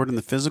 Stored in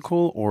the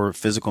physical or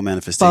physical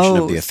manifestation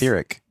of the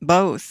etheric?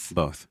 Both.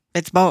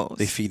 It's both.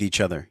 They feed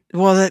each other.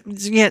 Well,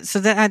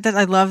 so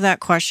I love that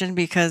question,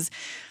 because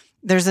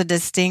there's a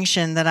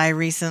distinction that I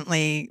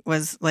recently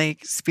was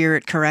like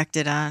spirit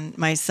corrected on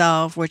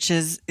myself, which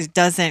is it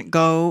doesn't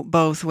go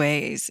both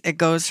ways. It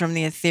goes from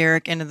the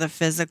etheric into the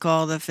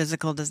physical. The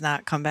physical does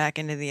not come back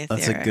into the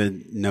etheric. That's a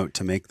good note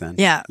to make then.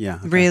 Yeah. Okay.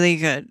 Really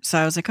good. So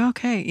I was like,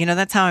 okay,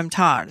 that's how I'm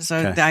taught. So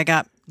okay. I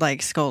got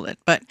like scolded,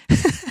 but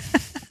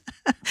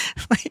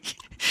like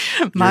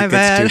my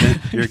bad.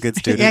 You're a good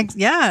student.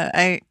 Yeah.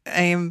 I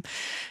am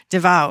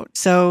devout.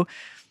 So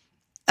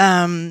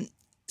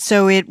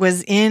it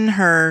was in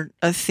her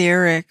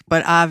etheric,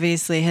 but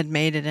obviously had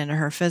made it into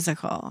her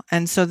physical.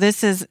 And so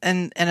this is,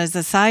 and as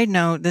a side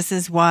note, this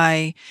is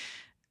why,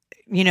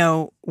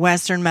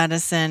 Western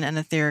medicine and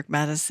etheric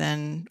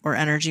medicine or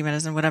energy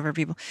medicine, whatever,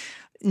 people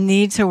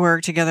need to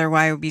work together.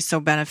 Why it would be so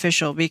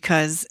beneficial,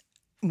 because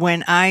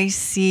when I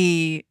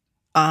see,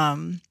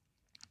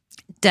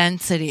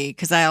 density,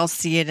 because I'll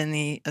see it in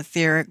the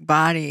etheric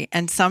body,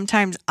 and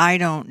sometimes I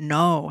don't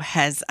know,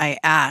 has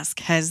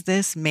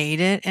this made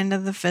it into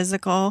the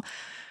physical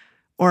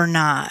or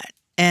not?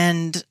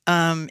 And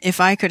if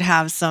I could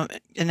have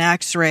an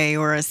X-ray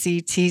or a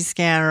CT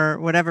scan or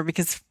whatever,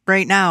 because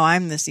right now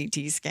I'm the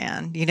CT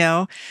scan,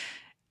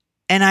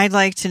 and I'd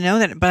like to know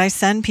that, but I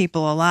send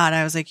people a lot.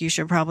 I was like, you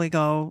should probably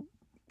go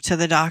to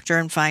the doctor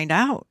and find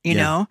out, you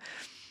know?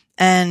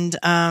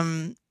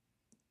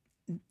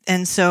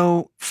 And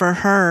so for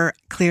her,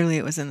 clearly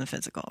it was in the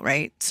physical,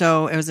 right?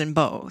 So it was in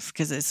both,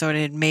 because it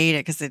had made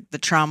it, because the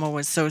trauma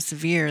was so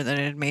severe that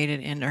it had made it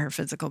into her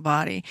physical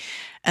body.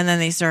 And then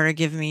they started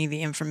giving me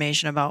the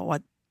information about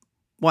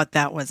what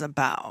that was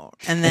about.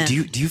 And then, do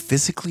you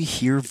physically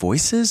hear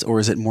voices, or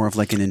is it more of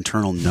like an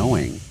internal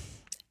knowing?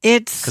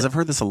 It's because I've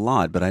heard this a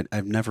lot, but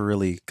I've never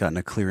really gotten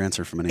a clear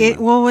answer from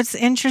anyone. Well, what's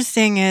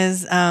interesting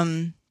is,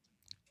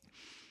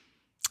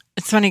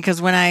 it's funny because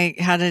when I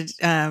had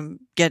to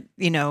get,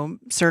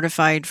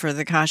 certified for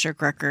the Akashic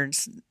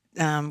Records,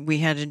 we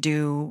had to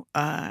do,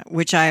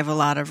 which I have a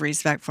lot of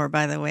respect for,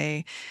 by the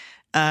way.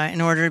 In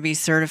order to be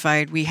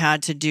certified, we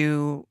had to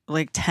do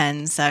like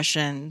 10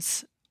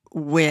 sessions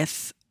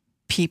with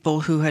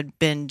people who had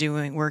been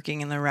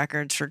working in the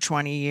records for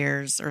 20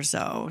 years or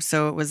so.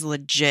 So it was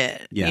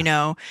legit,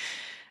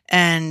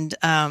 And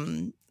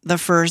the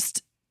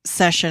first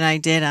session I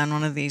did on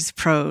one of these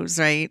pros,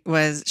 right,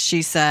 was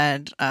she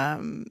said,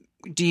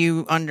 do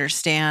you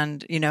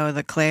understand,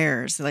 the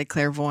clairs, like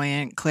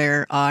clairvoyant,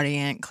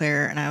 clairaudient,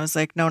 clair? And I was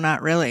like, no,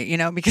 not really,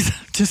 because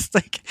I'm just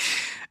like,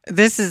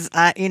 this is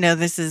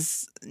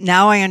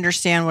now I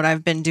understand what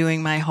I've been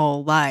doing my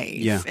whole life.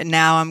 Yeah. And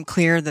now I'm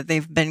clear that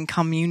they've been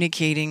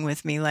communicating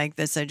with me like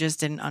this. I just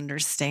didn't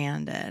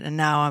understand it. And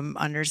now I'm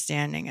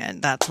understanding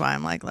it. That's why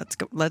I'm like, let's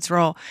go, let's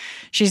roll.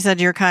 She said,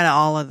 you're kind of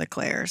all of the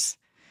clairs.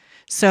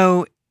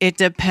 So it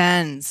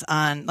depends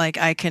on, like,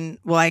 I can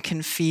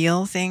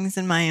feel things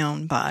in my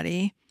own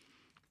body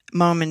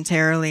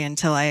momentarily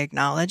until I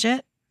acknowledge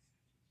it.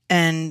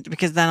 And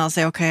because then I'll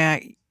say,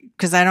 okay,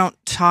 because I don't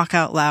talk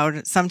out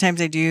loud.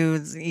 Sometimes I do,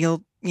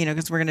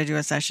 because we're going to do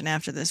a session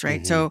after this, right?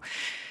 Mm-hmm. So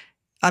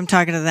I'm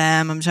talking to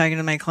them, I'm talking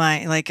to my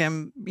client, like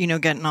I'm,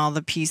 getting all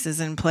the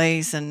pieces in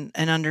place and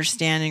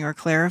understanding or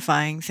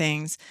clarifying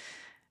things.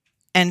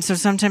 And so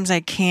sometimes I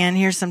can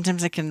hear,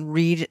 sometimes I can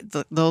read,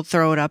 they'll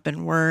throw it up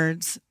in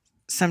words.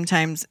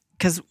 Sometimes,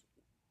 because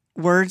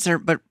words are,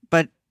 but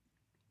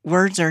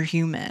words are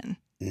human.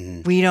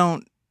 Mm-hmm.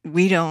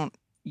 We don't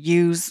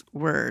use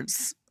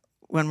words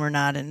when we're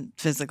not in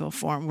physical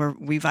form, where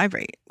we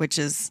vibrate, which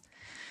is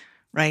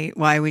right?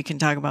 Why we can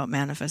talk about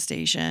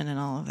manifestation and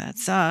all of that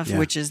stuff, Yeah.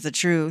 which is the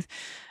truth.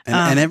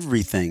 And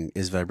everything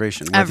is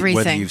vibration. Whether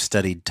Everything. you've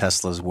studied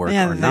Tesla's work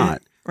Yeah, or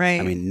not.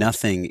 Right. I mean,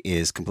 nothing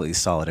is completely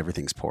solid.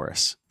 Everything's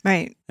porous.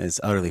 Right. It's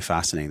utterly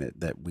fascinating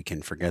that we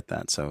can forget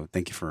that. So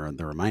thank you for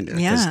the reminder.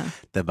 Yeah.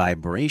 The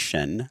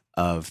vibration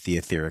of the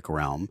etheric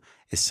realm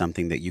is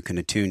something that you can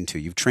attune to.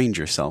 You've trained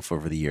yourself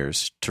over the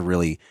years to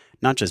really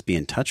not just be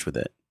in touch with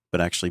it,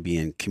 but actually be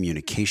in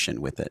communication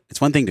with it.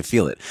 It's one thing to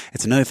feel it.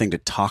 It's another thing to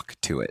talk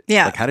to it.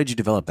 Yeah. Like, how did you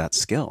develop that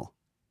skill?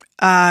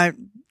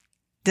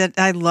 That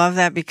I love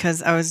that,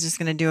 because I was just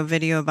going to do a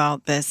video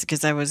about this,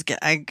 because I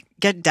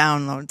get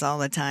downloads all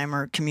the time,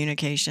 or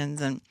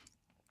communications, and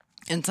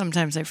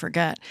sometimes I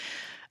forget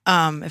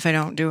if I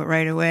don't do it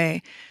right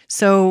away.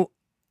 So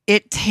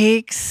it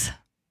takes,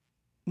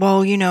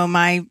 well,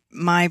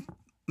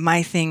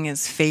 my thing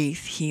is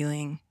faith,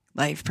 healing,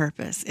 life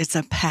purpose. It's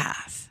a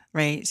path,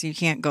 right? So you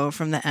can't go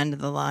from the end of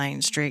the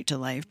line straight to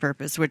life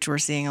purpose, which we're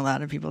seeing a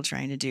lot of people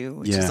trying to do,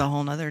 which is a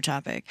whole nother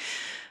topic.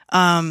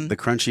 The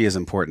crunchy is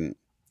important.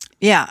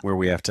 Yeah. Where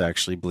we have to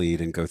actually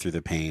bleed and go through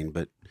the pain.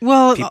 But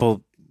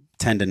people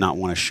tend to not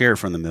want to share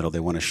from the middle.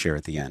 They want to share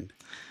at the end.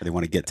 Or they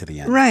want to get to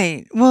the end.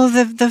 Right. Well,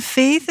 the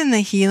faith and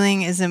the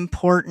healing is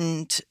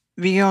important.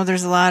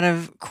 There's a lot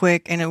of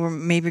quick, and we're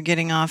maybe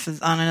getting off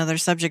on another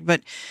subject,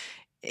 but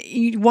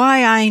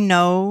why I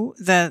know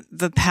that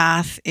the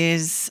path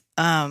is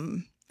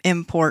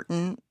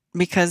important,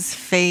 because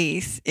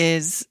faith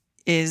is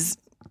the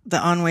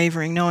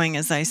unwavering knowing,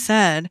 as I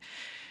said,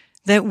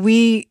 that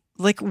we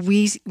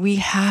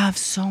have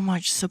so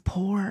much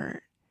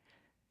support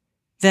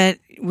that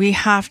we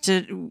have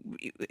to,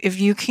 if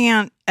you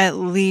can't at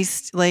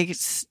least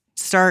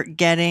start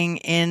getting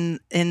in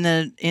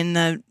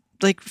the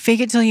fake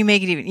it till you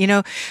make it,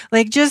 even,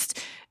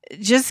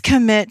 just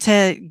commit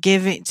to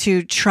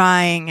to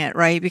trying it,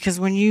 right? Because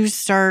when you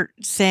start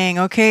saying,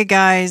 okay,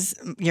 guys,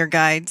 your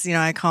guides,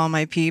 I call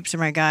my peeps or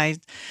my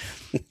guides.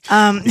 You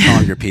call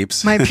them your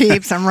peeps. My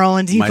peeps. I'm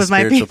rolling deep with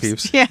my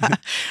peeps. Yeah.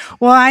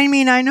 Well, I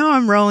know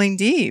I'm rolling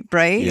deep,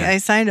 right? Yeah. I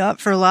signed up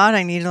for a lot.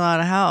 I need a lot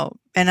of help.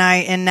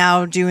 And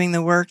now doing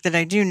the work that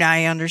I do now,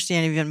 I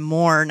understand even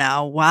more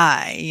now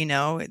why,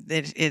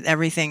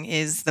 everything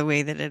is the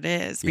way that it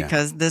is,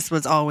 because this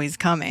was always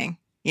coming,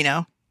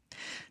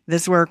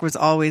 This work was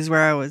always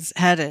where I was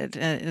headed,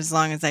 as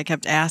long as I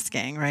kept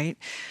asking, right?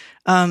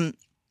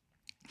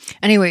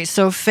 Anyway,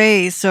 so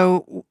faith,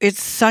 so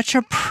it's such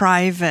a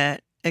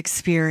private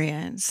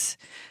experience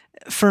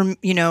for,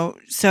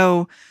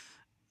 so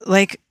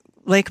like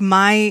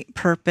my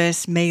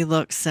purpose may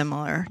look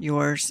similar,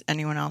 yours,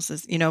 anyone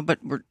else's,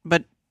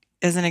 but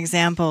as an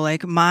example,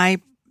 like my,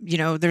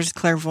 there's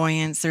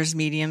clairvoyance, there's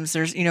mediums,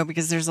 there's,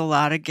 because there's a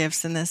lot of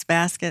gifts in this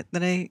basket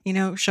that I,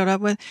 showed up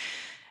with.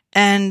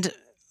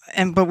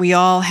 But we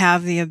all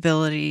have the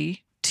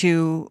ability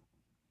to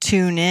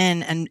tune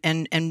in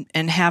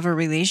and have a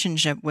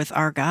relationship with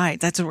our guide.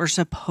 That's what we're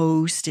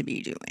supposed to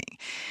be doing.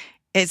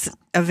 It's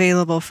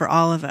available for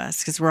all of us,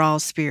 because we're all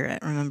spirit,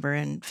 remember,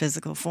 in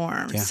physical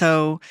form. Yeah.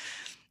 So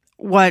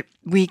what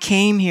we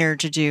came here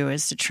to do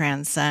is to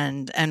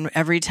transcend. And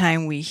every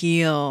time we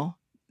heal,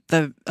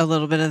 a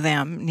little bit of the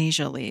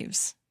amnesia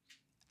leaves.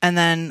 And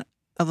then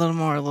a little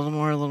more.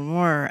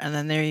 And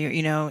then there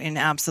in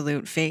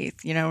absolute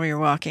faith, where you're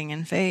walking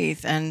in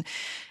faith, and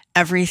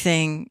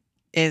everything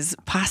is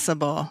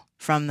possible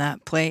from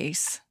that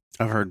place.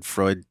 I've heard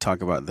Freud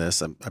talk about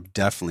this. I've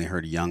definitely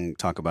heard Jung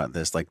talk about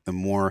this. Like, the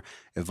more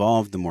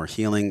evolved, the more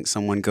healing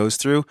someone goes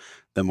through,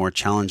 the more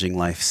challenging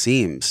life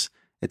seems.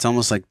 It's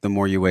almost like the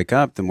more you wake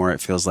up, the more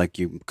it feels like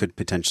you could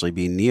potentially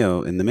be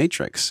Neo in the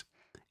Matrix.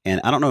 And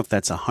I don't know if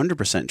that's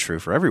 100% true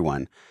for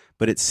everyone,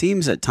 but it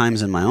seems at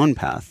times in my own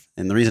path.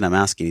 And the reason I'm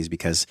asking is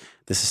because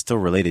this is still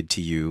related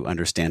to you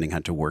understanding how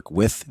to work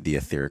with the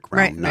etheric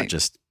realm, not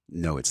just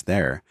know it's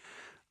there.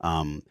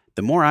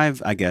 The more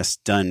I've, I guess,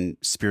 done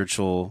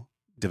spiritual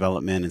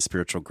development and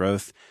spiritual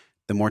growth,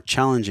 the more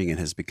challenging it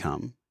has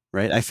become,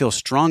 right? I feel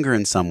stronger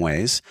in some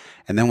ways.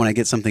 And then when I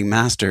get something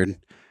mastered,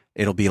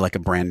 it'll be like a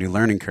brand new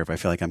learning curve. I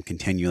feel like I'm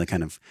continually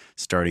kind of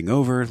starting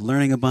over,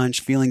 learning a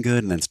bunch, feeling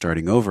good, and then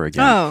starting over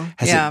again.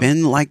 Has it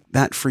been like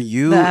that for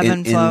you? The ebb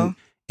and flow.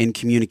 In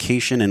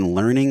communication and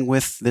learning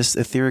with this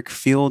etheric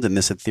field and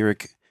this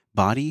etheric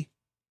body?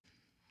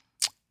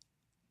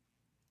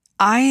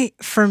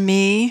 For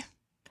me,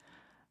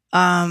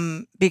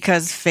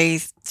 because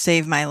faith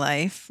saved my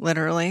life,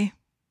 literally,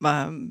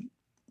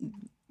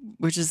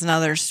 which is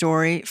another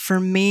story. For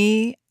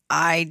me,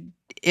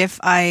 if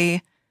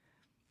I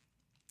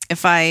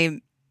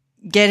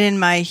get in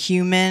my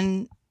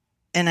human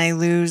and I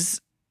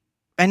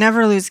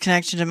never lose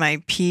connection to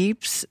my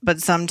peeps,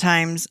 but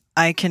sometimes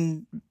I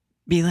can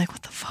be like,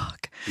 what the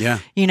fuck? Yeah.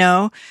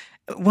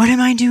 What am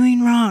I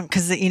doing wrong?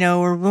 Because,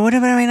 or what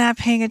am I not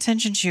paying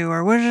attention to?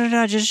 Or what?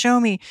 Just show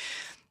me.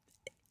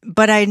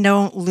 But I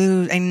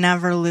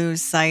never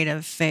lose sight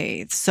of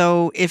faith.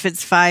 So if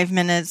it's 5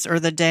 minutes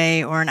or the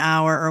day or an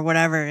hour or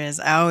whatever it is,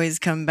 I always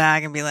come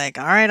back and be like,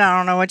 all right, I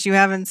don't know what you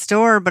have in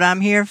store, but I'm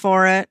here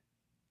for it.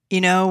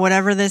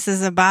 whatever this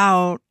is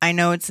about, I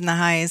know it's in the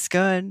highest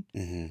good.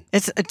 Mm-hmm.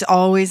 It's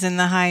always in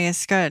the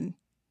highest good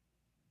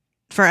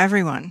for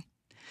everyone.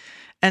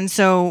 And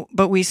so,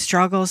 but we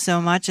struggle so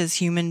much as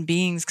human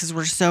beings because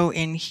we're so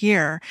in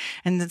here.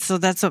 And so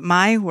that's what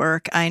my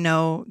work, I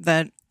know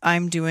that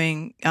I'm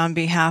doing on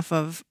behalf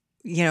of,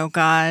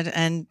 God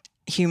and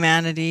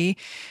humanity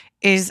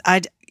is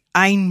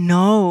I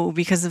know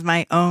because of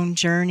my own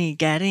journey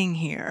getting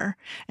here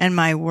and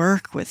my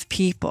work with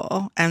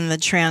people and the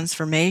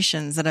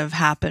transformations that have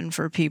happened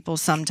for people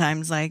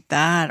sometimes like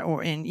that,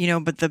 or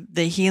but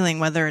the healing,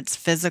 whether it's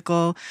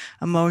physical,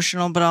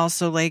 emotional, but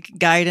also like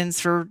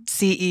guidance for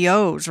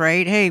CEOs,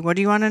 right? Hey, what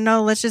do you want to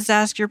know? Let's just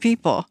ask your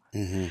people.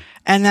 Mm-hmm.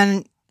 And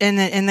then,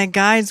 and the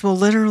guides will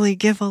literally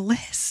give a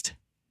list.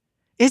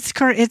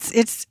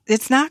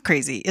 It's not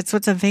crazy. It's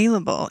what's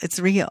available. It's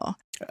real.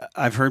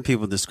 I've heard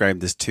people describe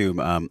this too.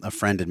 A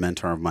friend and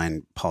mentor of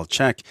mine, Paul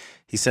Chek,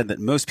 he said that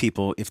most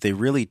people, if they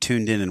really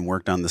tuned in and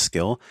worked on the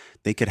skill,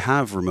 they could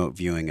have remote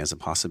viewing as a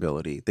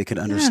possibility. They could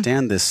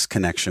understand this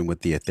connection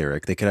with the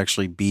etheric. They could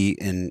actually be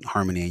in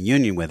harmony and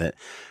union with it.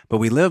 But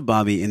we live,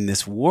 Bobby, in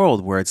this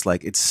world where it's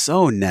like, it's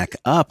so neck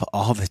up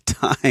all the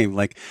time.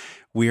 Like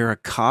we are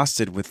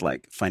accosted with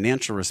like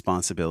financial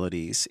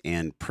responsibilities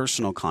and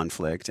personal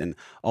conflict and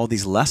all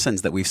these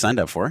lessons that we've signed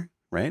up for,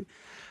 right?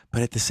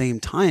 But at the same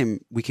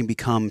time, we can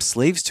become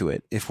slaves to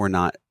it if we're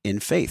not in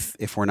faith,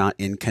 if we're not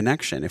in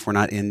connection, if we're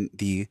not in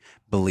the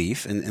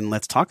belief. And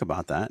let's talk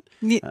about that.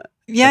 That's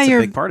a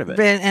big part of it.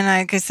 And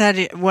like I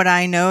said, what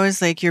I know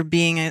is like we're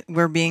being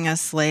a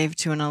slave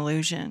to an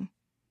illusion.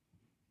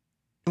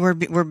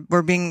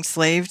 We're being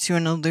slave to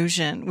an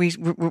illusion.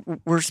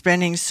 We're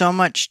spending so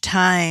much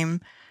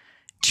time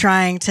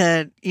trying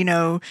to,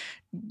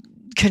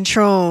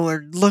 control or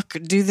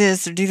do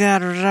this or do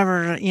that or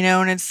whatever,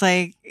 and it's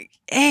like,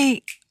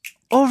 hey,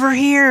 over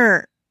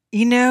here,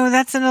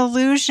 that's an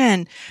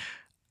illusion.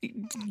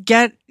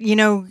 Get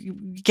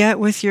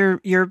with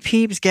your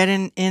peeps, get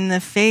in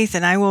the faith.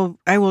 And I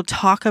will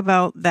talk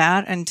about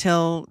that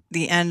until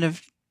the end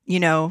of,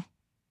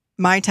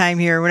 my time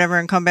here or whatever,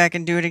 and come back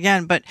and do it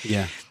again. But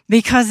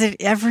because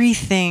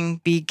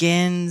everything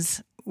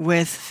begins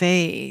with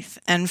faith.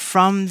 And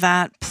from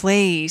that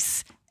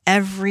place,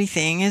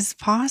 everything is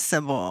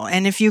possible.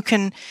 And if you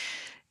can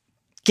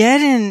get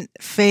in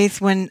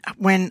faith when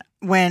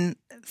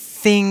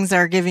things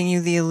are giving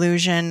you the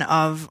illusion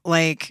of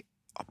like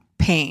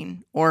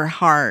pain or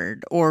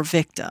hard or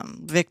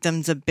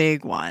victim's a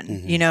big one.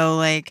 Mm-hmm.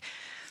 Like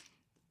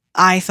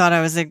I thought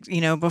I was,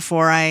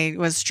 before I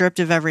was stripped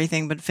of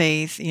everything but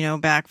faith,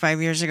 back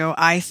 5 years ago,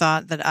 I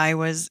thought that I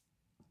was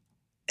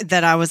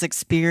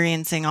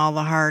experiencing all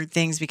the hard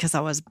things because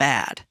I was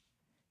bad,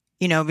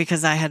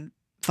 because I had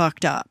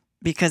fucked up,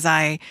 because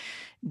I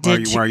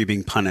did. Why are you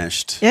being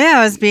punished? Yeah,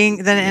 I was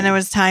being that, and it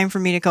was time for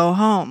me to go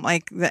home.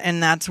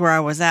 And that's where I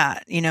was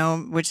at,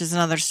 which is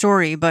another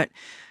story. But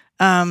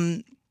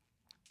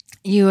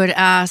you had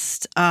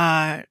asked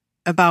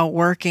about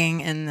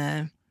working in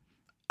the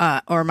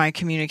or my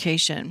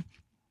communication.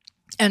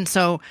 And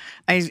so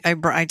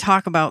I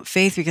talk about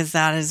faith because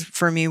that is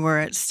for me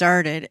where it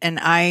started. And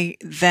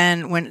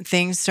then when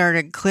things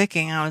started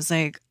clicking, I was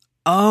like,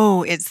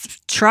 oh,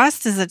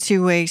 trust is a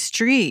two-way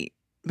street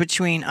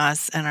between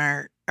us and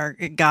our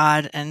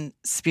God and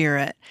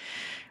spirit.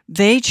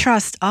 They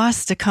trust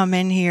us to come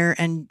in here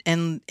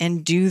and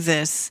do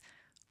this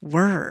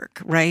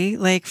work, right?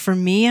 Like for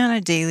me on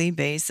a daily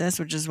basis,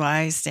 which is why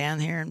I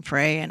stand here and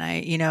pray and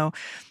I,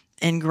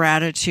 in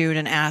gratitude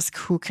and ask,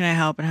 who can I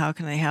help and how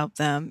can I help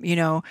them?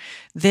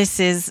 This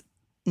is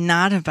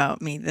not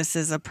about me. This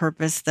is a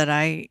purpose that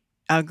I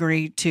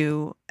agreed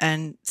to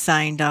and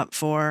signed up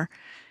for.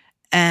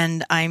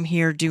 And I'm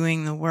here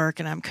doing the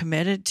work and I'm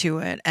committed to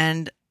it.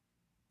 And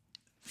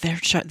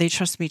they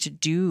trust me to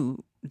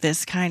do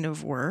this kind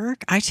of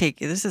work.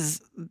 This is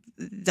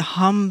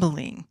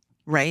humbling,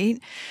 right?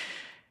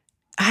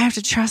 I have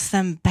to trust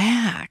them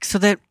back so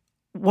that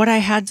what I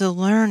had to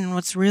learn and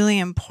what's really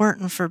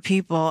important for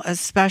people,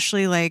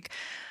 especially like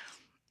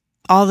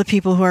all the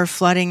people who are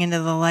flooding into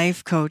the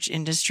life coach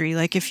industry,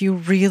 like if you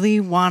really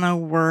want to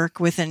work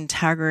with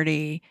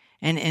integrity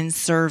and in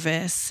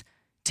service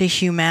to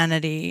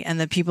humanity and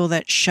the people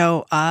that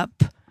show up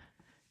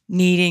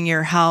needing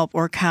your help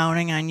or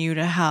counting on you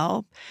to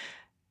help,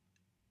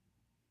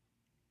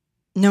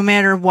 no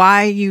matter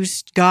why you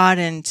got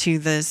into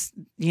this,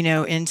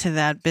 into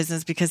that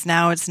business, because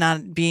now it's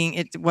not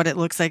what it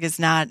looks like is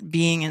not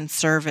being in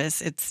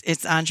service. It's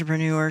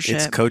entrepreneurship.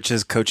 It's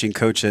coaches coaching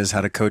coaches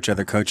how to coach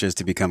other coaches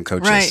to become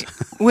coaches. Right.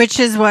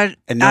 Which is what.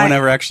 And no one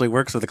ever actually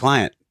works with a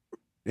client.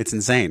 It's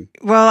insane.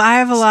 Well, I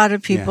have a lot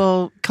of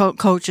people,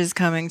 coaches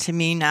coming to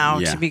me now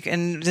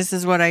and this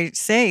is what I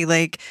say,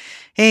 like,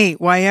 hey,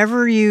 why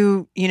ever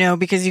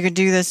because you could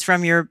do this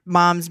from your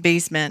mom's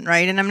basement,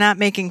 right? And I'm not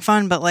making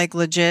fun, but like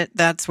legit,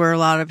 that's where a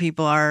lot of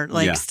people are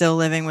still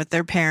living with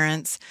their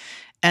parents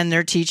and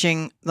they're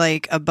teaching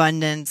like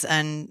abundance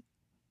and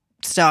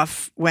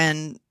stuff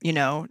when,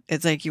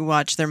 it's like you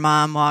watch their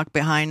mom walk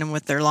behind them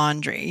with their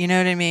laundry. You know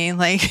what I mean?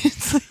 Like,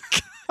 it's like,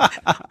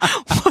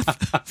 what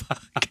the fuck?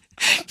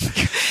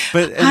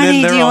 But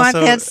honey, do you want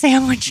that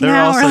sandwich they're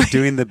now? also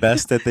doing the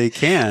best that they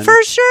can.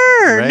 For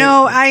sure. Right?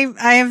 No, I'm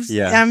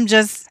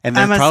And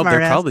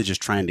they're probably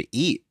just trying to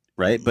eat,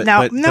 right?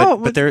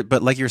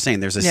 But like you're saying,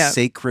 there's a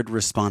sacred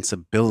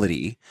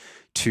responsibility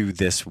to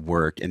this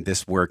work, and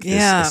this work,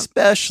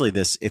 especially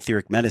this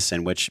etheric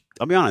medicine, which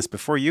I'll be honest,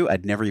 before you,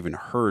 I'd never even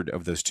heard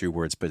of those two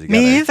words put together.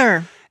 Me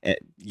either.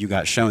 You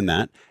got shown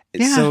that.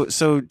 Yeah.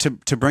 So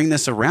to bring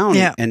this around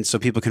and so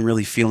people can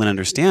really feel and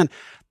understand,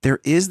 there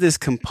is this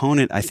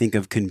component, I think,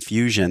 of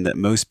confusion that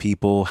most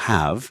people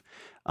have.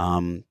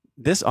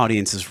 This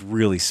audience is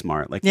really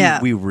smart. Like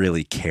we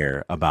really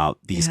care about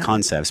these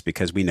concepts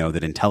because we know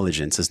that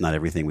intelligence is not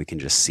everything we can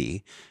just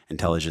see.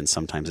 Intelligence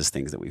sometimes is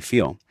things that we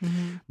feel.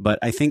 Mm-hmm. But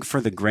I think for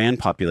the grand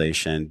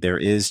population, there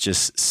is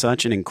just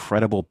such an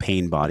incredible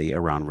pain body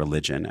around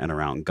religion and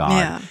around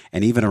God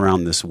and even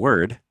around this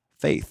word,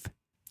 faith.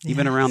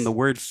 Even around the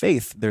word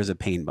faith, there's a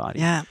pain body.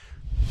 Yeah.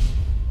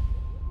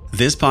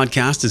 This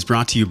podcast is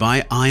brought to you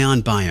by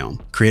Ion Biome,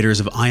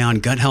 creators of Ion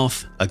Gut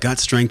Health, a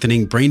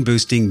gut-strengthening,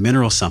 brain-boosting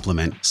mineral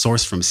supplement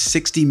sourced from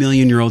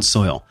 60-million-year-old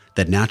soil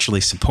that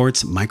naturally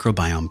supports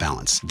microbiome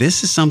balance.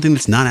 This is something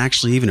that's not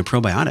actually even a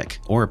probiotic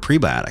or a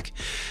prebiotic.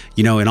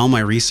 You know, in all my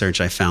research,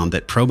 I found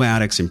that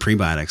probiotics and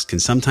prebiotics can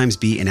sometimes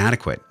be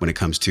inadequate when it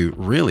comes to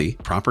really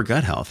proper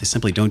gut health. They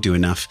simply don't do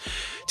enough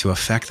to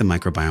affect the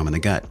microbiome in the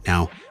gut.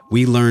 Now,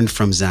 we learned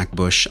from Zach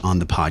Bush on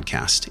the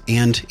podcast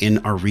and in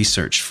our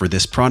research for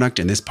this product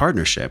and this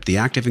partnership. The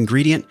active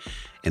ingredient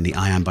in the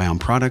Ion Biome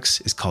products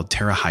is called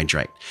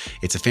TerraHydrite.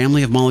 It's a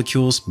family of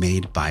molecules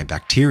made by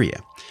bacteria,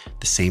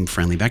 the same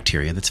friendly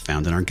bacteria that's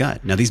found in our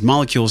gut. Now, these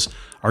molecules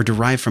are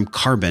derived from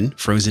carbon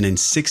frozen in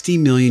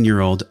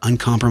 60-million-year-old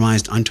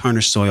uncompromised,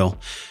 untarnished soil,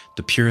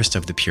 the purest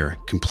of the pure,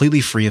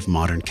 completely free of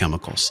modern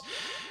chemicals.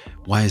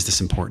 Why is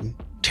this important?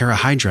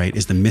 TerraHydrite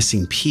is the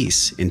missing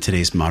piece in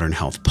today's modern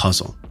health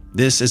puzzle.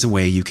 This is a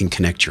way you can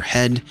connect your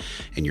head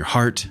and your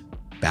heart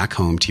back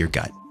home to your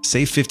gut.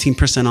 Save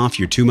 15% off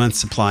your 2-month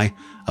supply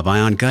of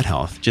Ion Gut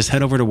Health. Just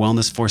head over to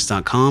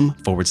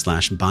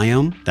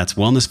wellnessforce.com/biome. That's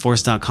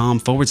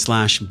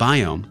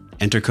wellnessforce.com/biome.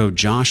 Enter code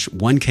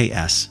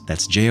JOSH1KS.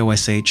 That's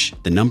JOSH,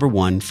 the number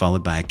 1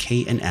 followed by a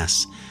K and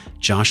S,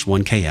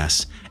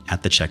 JOSH1KS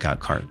at the checkout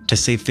cart to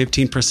save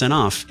 15%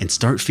 off and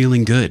start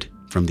feeling good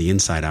from the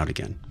inside out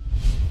again.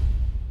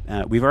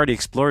 We've already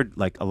explored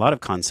like a lot of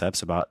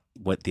concepts about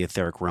what the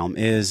etheric realm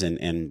is,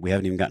 and we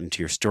haven't even gotten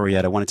to your story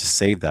yet. I wanted to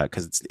save that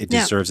because it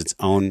deserves its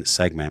own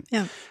segment.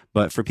 Yeah.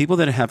 But for people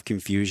that have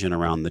confusion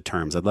around the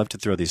terms, I'd love to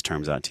throw these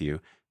terms out to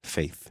you.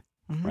 Faith,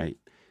 right?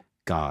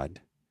 God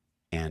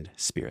and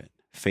spirit.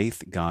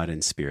 Faith, God,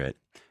 and spirit.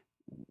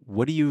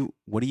 What do you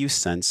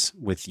sense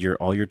with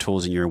all your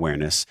tools and your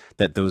awareness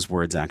that those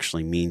words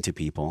actually mean to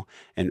people?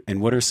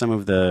 And what are some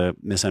of the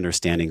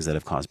misunderstandings that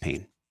have caused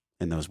pain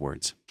in those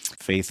words?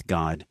 Faith,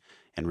 God,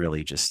 and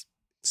really just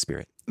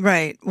spirit.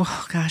 Right.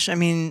 Well, gosh, I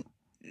mean,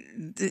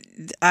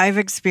 I've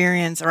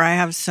experienced, or I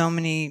have so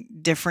many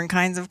different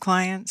kinds of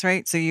clients,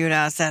 right? So you would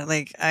ask that,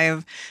 like, I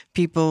have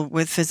people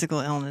with physical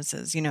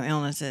illnesses,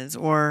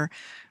 or,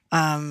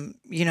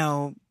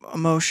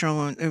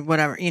 emotional,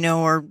 whatever,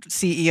 or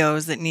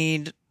CEOs that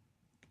need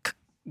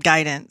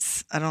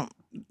guidance. And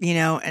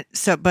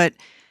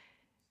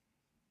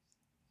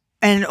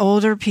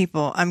older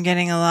people, I'm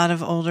getting a lot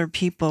of older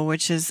people,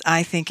 which is,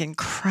 I think,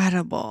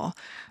 incredible.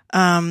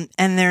 And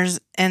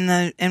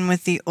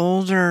with the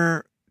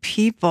older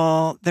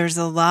people, there's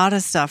a lot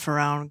of stuff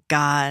around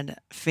God,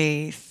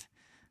 faith,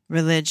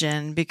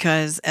 religion,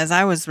 because as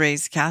I was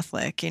raised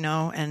Catholic,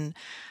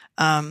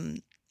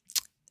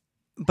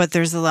 but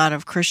there's a lot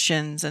of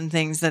Christians and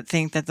things that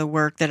think that the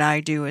work that I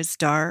do is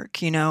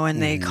dark,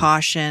 and they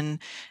caution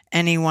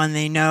anyone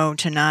they know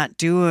to not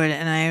do it.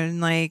 And I'm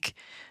like,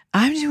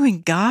 I'm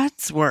doing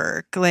God's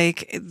work.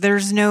 Like,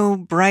 there's no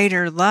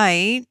brighter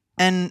light,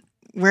 and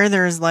where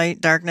there is light,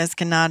 darkness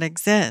cannot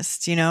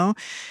exist,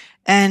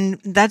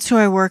 And that's who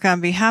I work on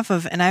behalf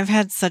of. And I've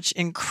had such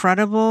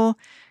incredible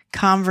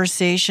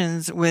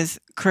conversations with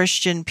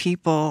Christian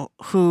people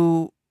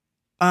who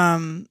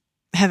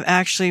have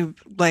actually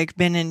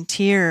been in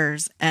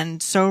tears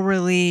and so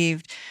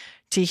relieved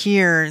to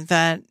hear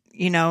that,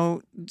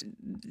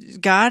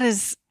 God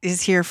is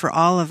here for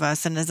all of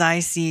us. And as I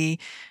see,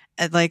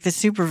 like the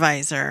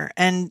supervisor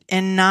and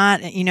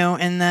not,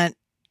 and that,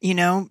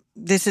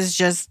 this is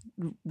just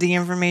the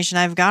information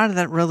I've got,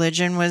 that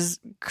religion was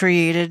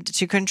created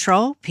to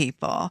control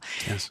people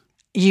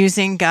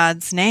using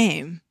God's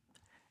name.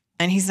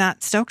 And he's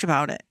not stoked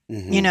about it,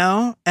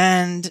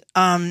 and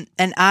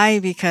I,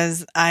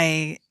 because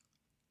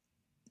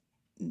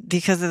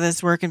of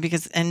this work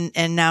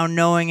and now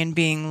knowing and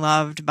being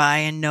loved by,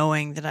 and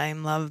knowing that I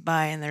am loved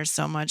by, and there's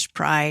so much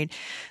pride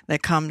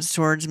that comes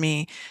towards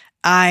me.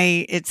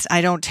 I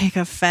don't take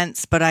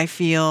offense, but I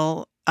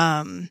feel,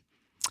 not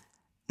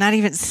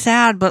even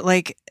sad, but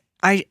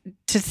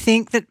to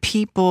think that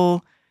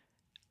people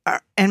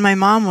are, and my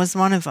mom was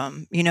one of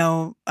them,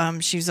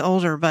 she was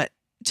older, but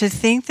to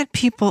think that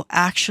people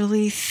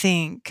actually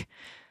think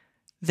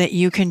that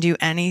you can do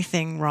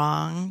anything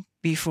wrong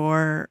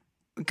before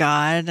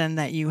God, and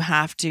that you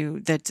have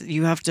to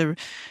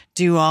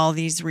do all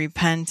these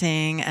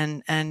repenting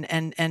and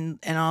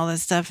all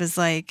this stuff, is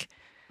like,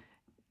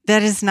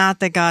 that is not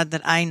the God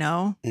that I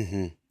know.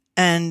 Mm-hmm.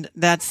 And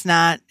that's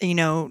not,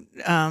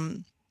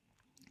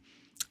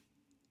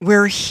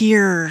 we're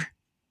here.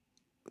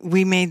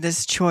 We made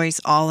this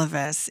choice, all of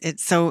us.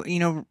 It's so,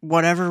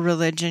 whatever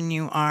religion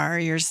you are,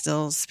 you're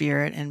still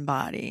spirit and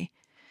body.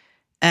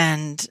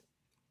 And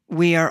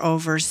we are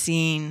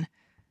overseen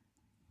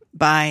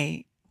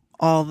by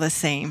all the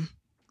same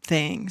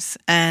things.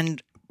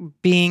 And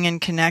being in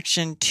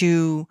connection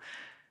to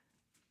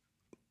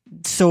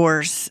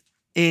Source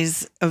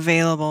is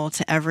available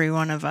to every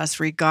one of us,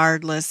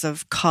 regardless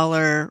of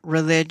color,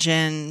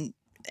 religion,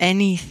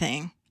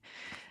 anything.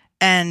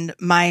 And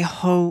my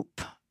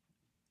hope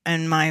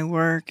and my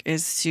work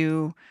is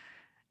to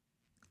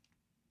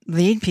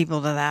lead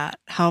people to that,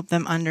 help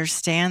them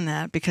understand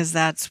that, because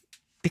that's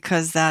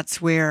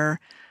where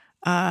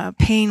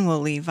pain will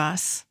leave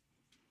us,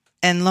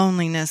 and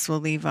loneliness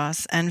will leave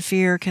us, and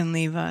fear can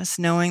leave us,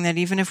 knowing that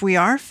even if we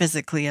are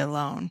physically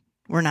alone,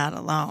 we're not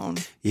alone.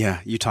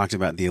 Yeah, you talked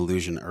about the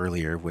illusion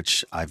earlier,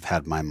 which I've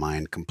had my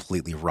mind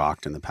completely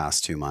rocked in the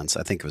past 2 months.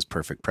 I think it was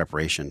perfect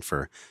preparation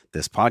for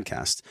this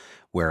podcast,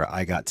 where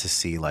I got to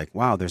see like,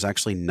 wow, there's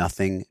actually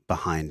nothing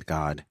behind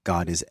God.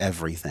 God is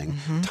everything.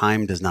 Mm-hmm.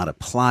 Time does not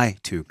apply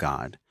to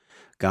God.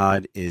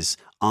 God is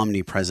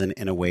omnipresent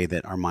in a way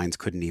that our minds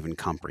couldn't even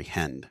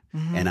comprehend.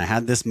 Mm-hmm. And I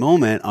had this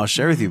moment, I'll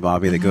share with you,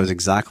 Bobby, that goes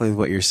exactly with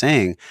what you're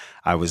saying.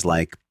 I was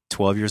like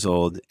 12 years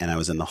old, and I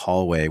was in the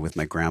hallway with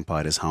my grandpa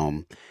at his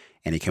home.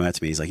 And he came up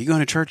to me. He's like, "You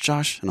going to church,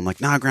 Josh?" And I'm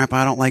like, "Nah, Grandpa,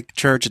 I don't like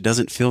church. It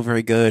doesn't feel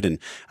very good. And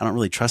I don't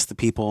really trust the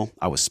people."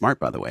 I was smart,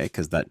 by the way,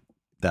 because that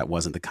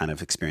wasn't the kind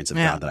of experience of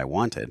God that I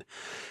wanted.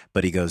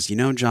 But he goes,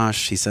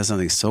 Josh, he says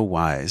something so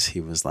wise. He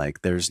was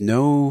like, there's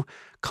no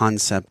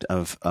concept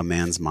of a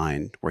man's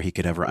mind where he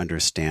could ever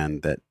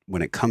understand that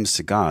when it comes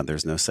to God,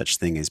 there's no such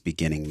thing as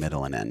beginning,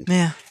 middle, and end.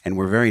 Yeah. And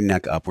we're very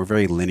neck up. We're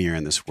very linear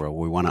in this world.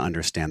 We want to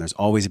understand there's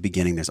always a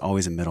beginning, there's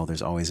always a middle,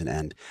 there's always an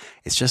end.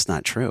 It's just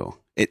not true.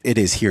 It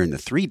is here in the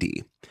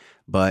 3D.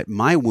 But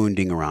my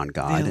wounding around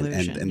God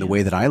and the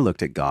way that I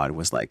looked at God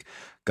was like,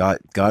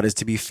 God is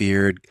to be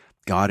feared.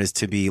 God is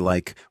to be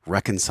like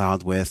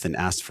reconciled with and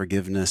asked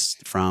forgiveness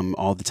from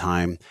all the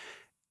time.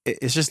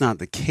 It's just not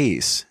the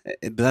case.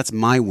 But that's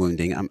my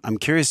wounding. I'm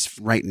curious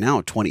right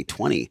now,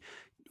 2020,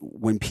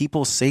 when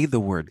people say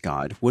the word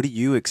God, what do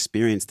you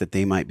experience that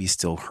they might be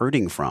still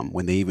hurting from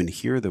when they even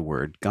hear the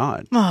word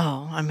God?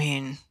 Well, I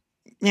mean,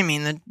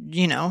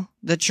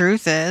 the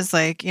truth is,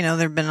 like,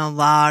 there've been a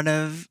lot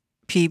of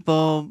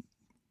people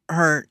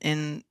hurt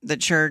in the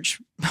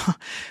church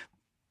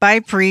by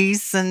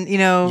priests and,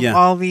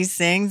 all these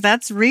things.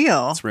 That's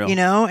real. It's real.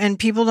 And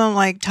people don't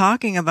like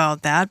talking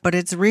about that, but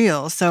it's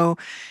real. So,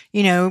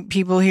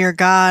 people hear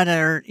God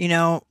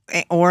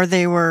or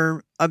they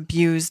were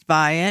abused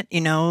by it,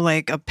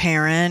 like a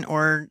parent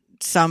or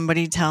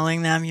somebody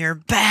telling them you're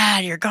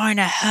bad, you're going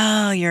to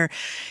hell, you're,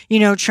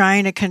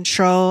 trying to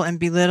control and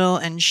belittle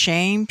and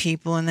shame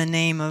people in the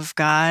name of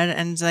God.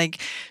 And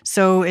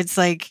it's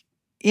like,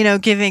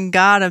 giving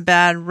God a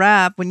bad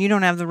rap when you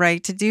don't have the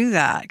right to do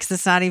that, because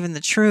it's not even the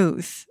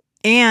truth.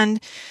 And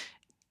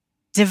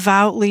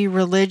devoutly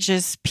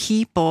religious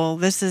people,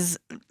 this is,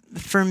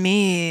 for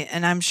me,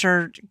 and I'm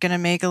sure going to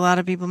make a lot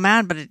of people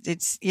mad, but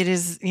it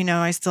is,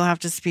 I still have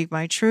to speak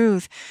my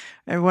truth,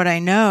 or what I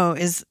know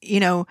is,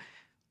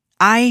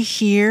 I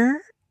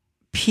hear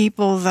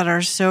people that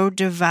are so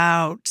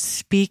devout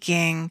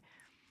speaking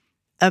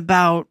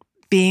about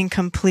being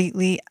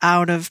completely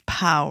out of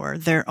power,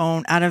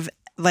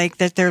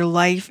 that their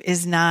life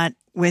is not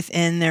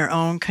within their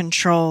own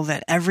control,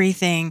 that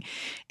everything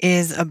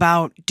is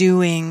about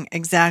doing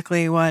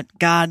exactly what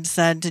God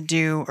said to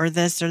do, or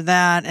this or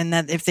that, and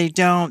that if they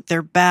don't,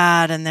 they're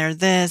bad and they're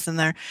this and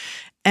they're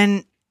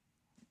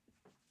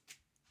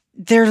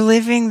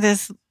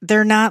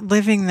not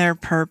living their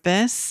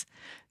purpose.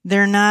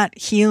 They're not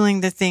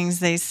healing the things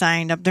they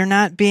signed up. They're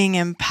not being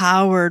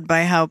empowered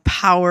by how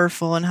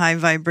powerful and high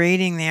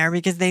vibrating they are,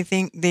 because they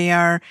think they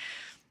are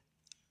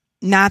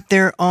not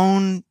their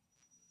own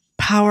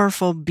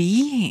powerful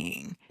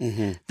being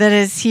that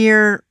is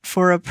here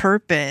for a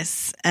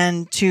purpose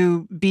and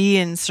to be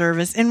in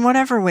service in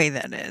whatever way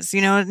that is.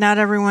 Not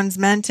everyone's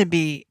meant to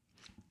be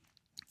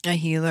a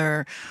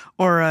healer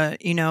or a,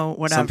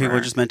 whatever. Some people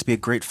are just meant to be a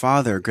great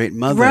father, a great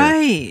mother,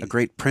 right, a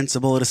great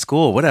principal at a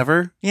school,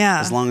 whatever. Yeah.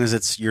 As long as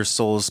it's your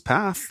soul's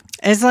path.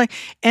 It's like,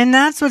 and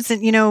that's what's,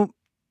 and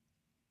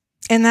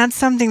that's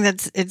something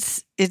that's,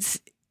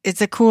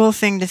 it's a cool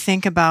thing to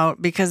think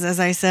about, because as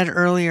I said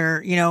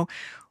earlier,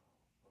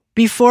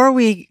 before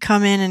we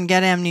come in and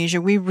get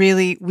amnesia, we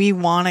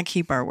want to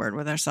keep our word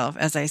with ourselves.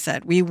 As I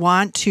said, we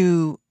want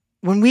to,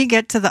 when we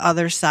get to the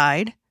other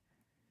side,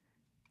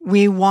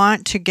 we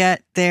want to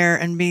get there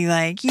and be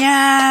like,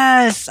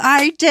 yes,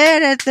 I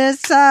did it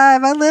this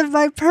time. I lived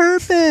my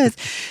purpose.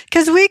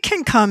 Because we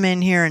can come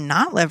in here and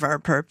not live our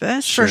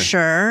purpose, for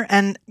sure.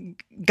 And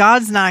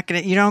God's not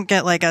going to, you don't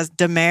get like a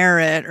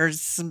demerit or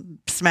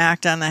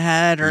smacked on the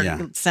head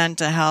or sent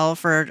to hell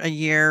for a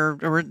year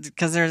or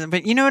because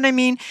but you know what I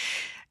mean?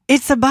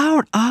 It's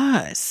about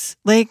us.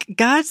 Like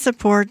God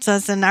supports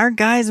us and our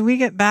guys, we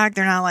get back,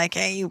 they're not like,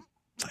 hey, you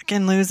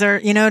fucking loser.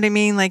 You know what I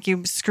mean? Like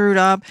you screwed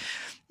up.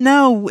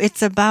 No,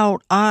 it's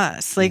about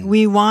us. Like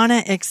we want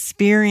to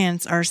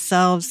experience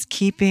ourselves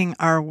keeping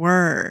our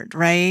word,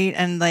 right?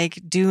 And like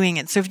doing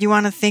it. So if you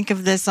want to think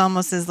of this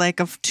almost as like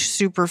a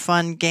super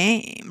fun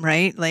game,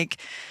 right? Like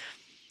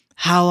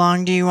how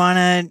long do you want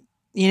to,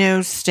 you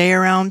know, stay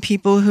around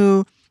people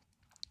who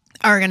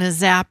are going to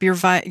zap your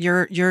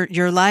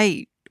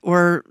light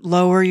or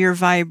lower your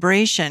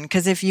vibration?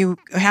 Because if you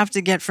have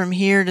to get from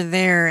here to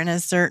there in a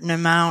certain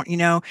amount, you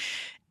know,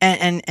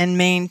 and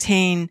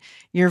maintain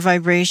your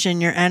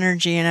vibration, your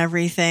energy and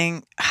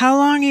everything, how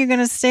long are you going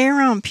to stay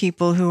around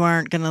people who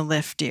aren't going to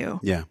lift you?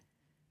 Yeah.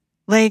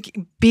 Like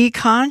be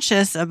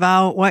conscious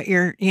about what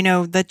you're, you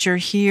know, that you're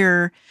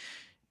here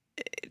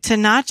to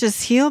not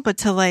just heal, but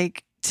to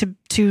like,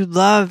 to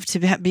love,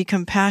 to be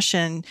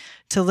compassion,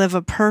 to live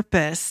a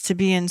purpose, to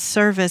be in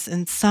service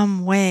in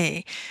some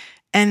way.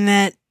 And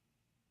that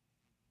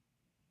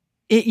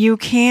you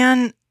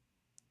can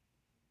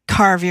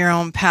carve your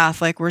own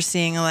path, like we're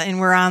seeing, and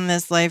we're on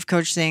this life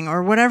coach thing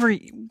or whatever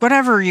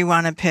you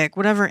want to pick,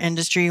 whatever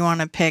industry you want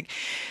to pick.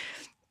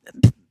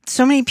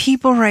 So many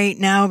people right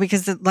now,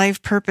 because the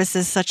life purpose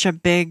is such a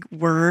big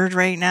word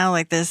right now,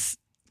 like this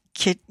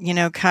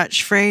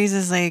catchphrase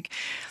is like,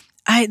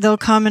 they'll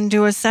come and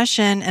do a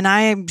session and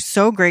I am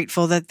so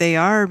grateful that they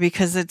are,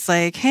 because it's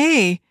like,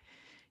 hey,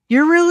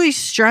 you're really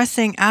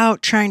stressing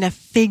out trying to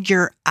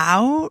figure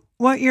out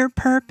what your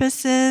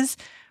purpose is.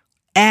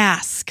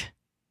 Ask,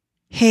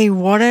 hey,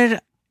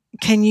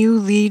 can you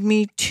lead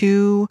me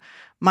to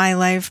my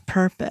life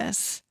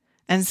purpose?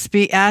 And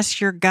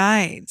ask your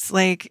guides.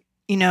 Like,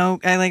 you know,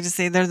 I like to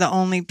say they're the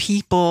only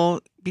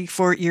people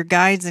before your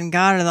guides and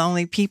God are the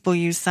only people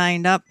you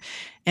signed up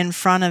in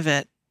front of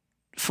it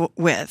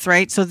with,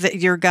 right? So that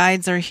your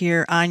guides are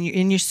here on you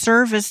in your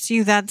service to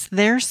you. That's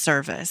their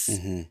service.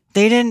 Mm-hmm.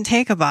 They didn't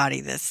take a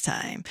body this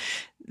time.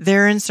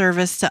 They're in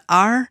service to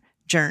our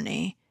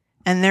journey.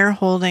 And they're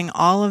holding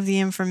all of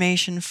the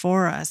information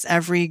for us.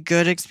 Every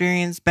good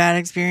experience, bad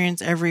experience,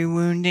 every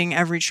wounding,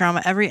 every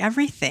trauma,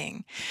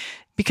 everything.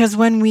 Because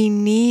when we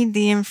need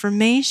the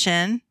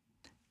information,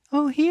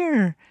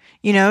 here.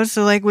 You know,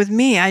 so like with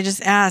me, I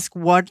just ask,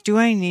 what do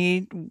I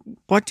need?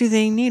 What do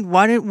they need?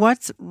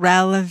 What's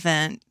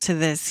relevant to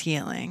this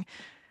healing?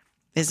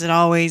 Is it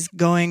always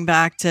going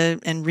back to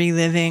and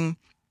reliving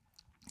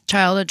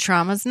childhood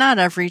traumas? Not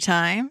every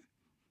time.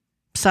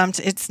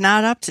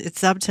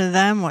 It's up to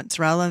them what's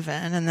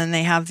relevant, and then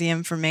they have the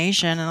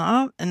information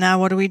and now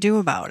what do we do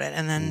about it?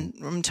 And then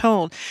I'm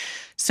told.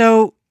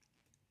 So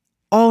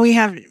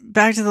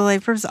back to the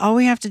life purpose, all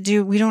we have to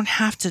do, we don't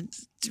have to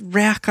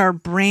rack our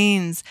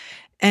brains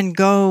and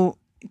go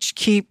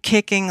keep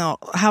kicking. How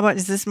about,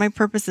 is this my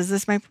purpose? Is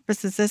this my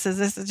purpose? Is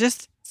this?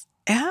 Just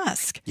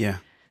ask. Yeah.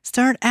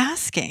 Start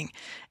asking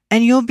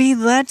and you'll be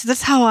led to,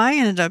 that's how I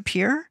ended up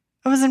here.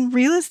 I was in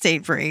real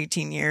estate for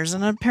 18 years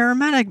and a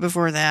paramedic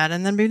before that.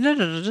 And then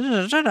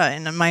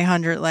in my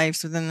 100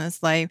 lives within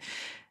this life,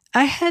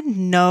 I had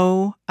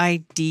no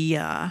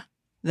idea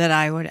that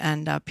I would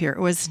end up here.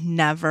 It was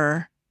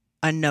never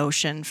a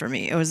notion for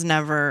me. It was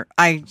never,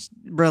 I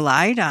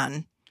relied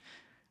on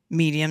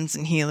mediums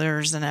and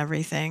healers and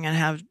everything and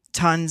have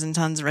tons and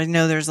tons of, I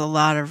know there's a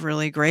lot of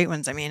really great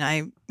ones. I mean,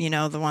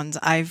 the ones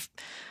I've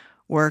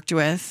worked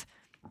with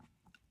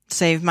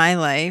saved my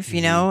life,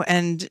 you know,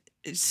 and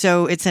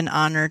so it's an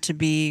honor to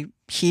be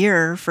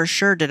here for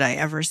sure. Did I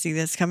ever see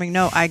this coming?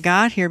 No, I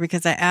got here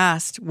because I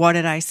asked, what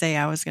did I say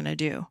I was going to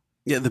do?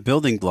 Yeah, the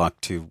building block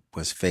too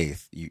was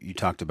faith. You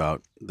talked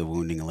about the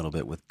wounding a little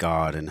bit with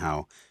God and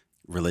how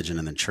religion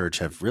and the church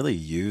have really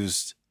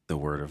used the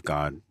word of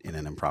God in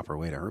an improper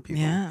way to hurt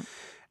people. Yeah.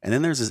 And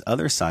then there's this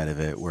other side of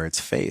it where it's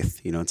faith.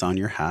 You know, it's on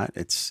your hat.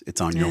 It's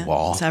on your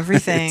wall. It's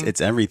everything.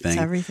 it's everything.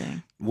 It's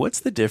everything.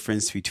 What's the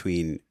difference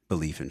between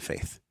belief and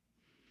faith?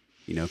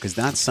 You know, because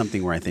that's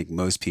something where I think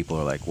most people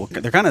are like, well,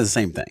 they're kind of the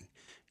same thing.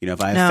 You know,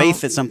 if I have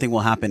faith that something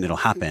will happen, it'll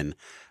happen.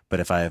 But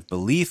if I have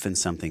belief in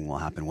something will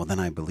happen, well, then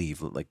I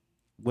believe. Like,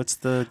 what's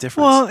the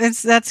difference? Well,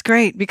 that's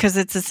great because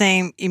it's the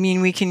same. I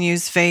mean, we can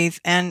use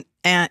faith and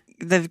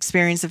the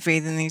experience of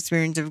faith and the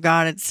experience of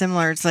God. It's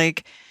similar. It's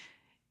like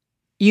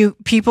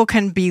people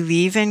can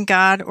believe in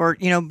God or,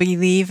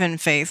 believe in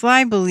faith. Well,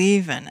 I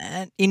believe in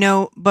it,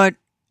 but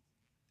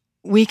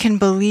we can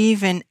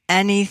believe in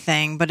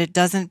anything, but it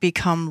doesn't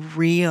become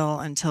real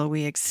until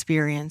we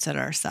experience it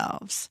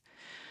ourselves.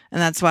 And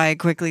that's why I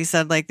quickly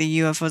said, like, the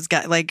UFOs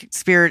got, like,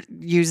 Spirit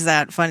use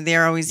that funny.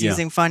 They're always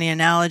using funny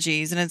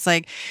analogies. And it's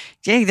like,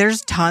 hey,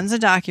 there's tons of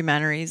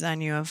documentaries on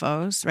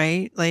UFOs,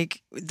 right?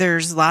 Like,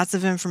 there's lots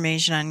of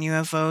information on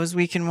UFOs.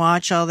 We can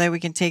watch all that. We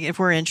can take it if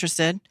we're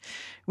interested.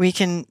 We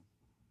can,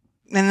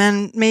 and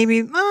then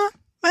maybe,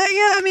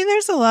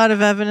 there's a lot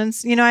of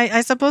evidence.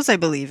 I suppose I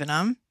believe in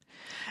them.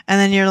 And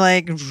then you're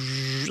like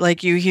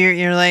you hear,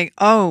 you're like,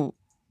 oh,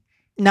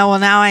 No, well,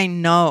 now I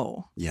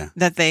know Yeah.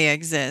 that they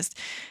exist.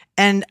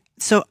 And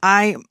so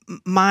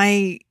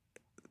my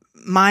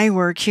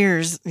work here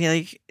is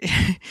like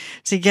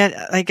to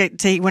get like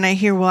when I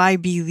hear, well, I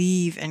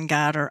believe in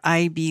God, or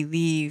I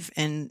believe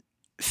in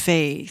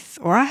faith,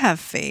 or I have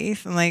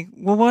faith. I'm like,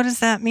 well, what does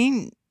that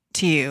mean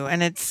to you?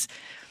 And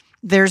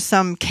there's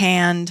some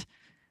canned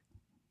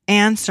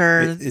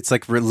answer. It's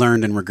like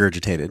learned and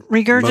regurgitated.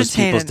 Most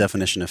people's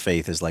definition of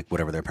faith is like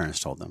whatever their parents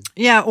told them.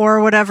 Yeah, or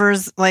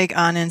whatever's like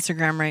on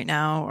Instagram right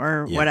now,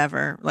 or Yeah.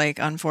 whatever, like,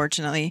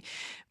 unfortunately.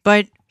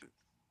 But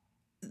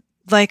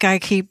like I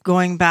keep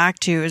going back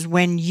to is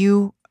when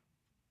you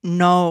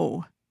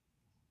know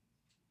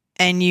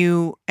and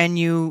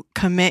you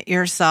commit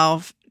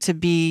yourself to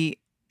be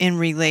in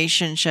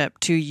relationship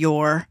to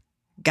your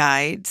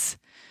guides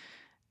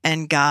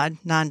and God,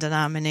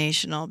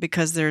 non-denominational,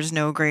 because there's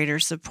no greater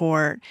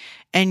support.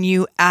 And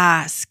you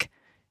ask,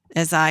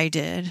 as I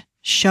did,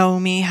 show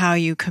me how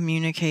you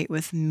communicate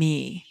with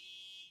me.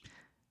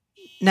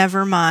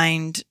 Never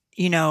mind,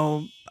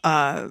 you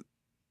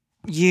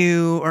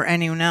or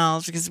anyone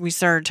else, because we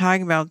started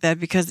talking about that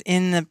because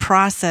in the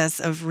process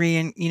of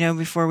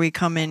before we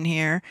come in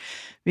here,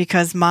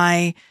 because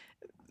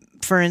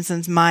for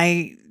instance,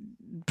 my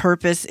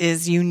purpose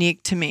is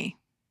unique to me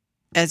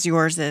as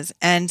yours is.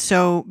 And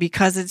so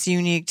because it's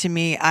unique to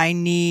me, I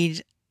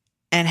need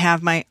and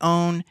have my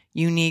own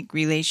unique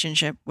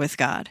relationship with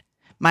God,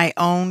 my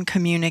own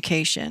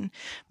communication,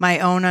 my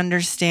own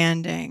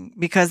understanding,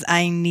 because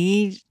I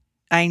need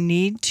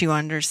to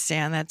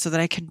understand that so that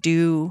I could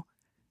do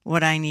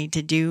what I need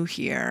to do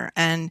here.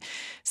 And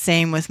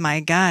same with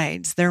my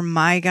guides. They're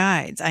my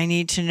guides. I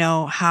need to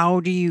know, how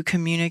do you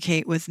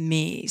communicate with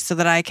me so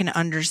that I can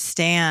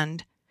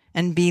understand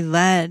and be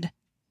led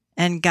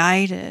and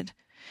guided.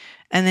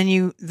 And then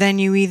you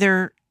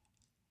either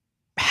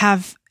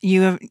have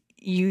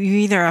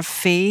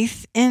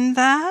faith in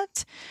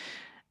that.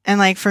 And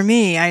like for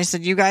me, I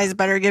said, you guys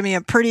better give me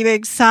a pretty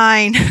big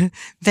sign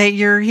that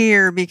you're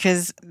here,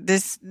 because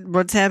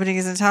what's happening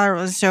is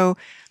intolerable. So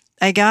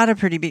I got a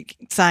pretty big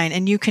sign,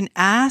 and you can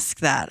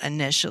ask that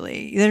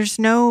initially. There's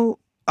no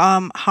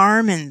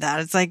harm in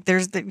that. It's like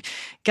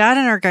God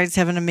and our guides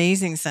have an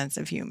amazing sense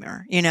of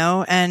humor,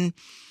 and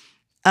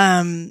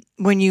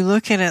when you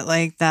look at it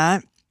like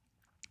that,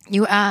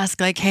 you ask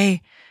like,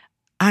 hey,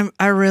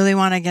 I really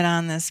want to get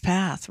on this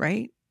path,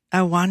 right?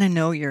 I want to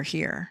know you're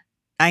here.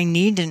 I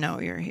need to know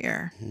you're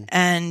here. Mm-hmm.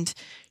 And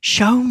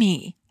show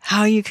me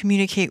how you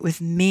communicate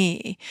with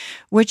me,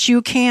 which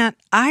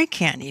I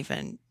can't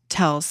even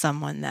tell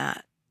someone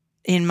that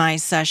in my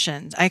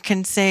sessions. I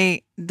can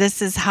say,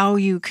 this is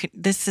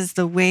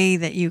the way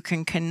that you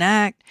can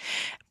connect,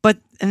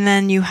 and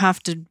then you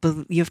have to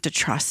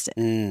trust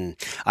it.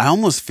 I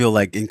almost feel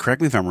like, and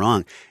correct me if I'm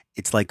wrong,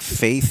 it's like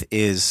faith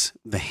is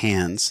the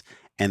hands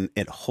and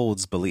it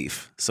holds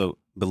belief. So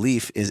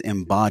belief is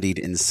embodied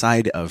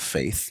inside of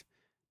faith.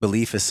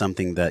 Belief is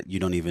something that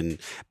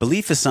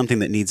belief is something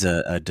that needs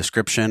a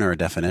description or a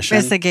definition.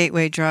 It's the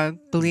gateway drug,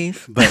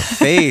 belief. But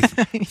faith,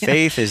 Yeah.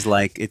 faith is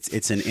like,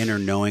 it's an inner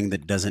knowing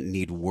that doesn't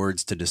need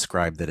words to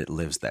describe that it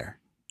lives there.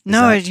 Is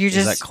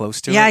that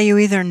close to it? Yeah, you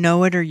either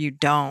know it or you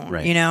don't,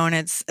 right. And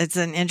it's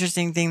an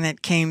interesting thing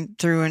that came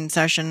through in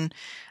session,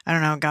 I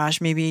don't know,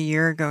 maybe a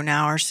year ago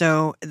now or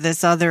so.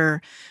 This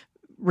other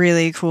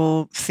really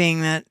cool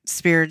thing that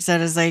Spirit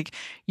said is like,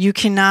 you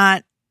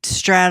cannot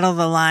straddle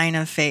the line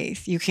of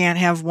faith. You can't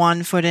have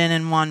one foot in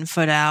and one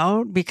foot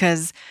out,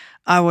 because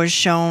I was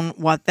shown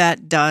what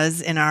that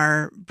does in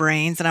our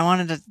brains. And I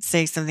wanted to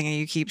say something that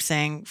you keep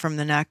saying from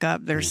the neck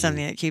up. There's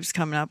something that keeps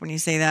coming up when you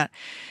say that.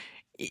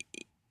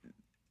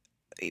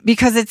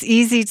 Because it's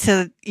easy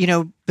to,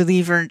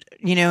 believe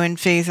in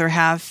faith or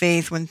have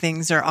faith when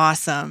things are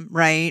awesome,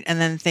 right? And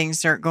then things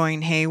start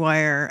going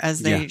haywire,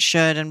 as they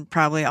should and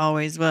probably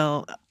always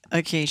will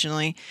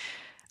occasionally.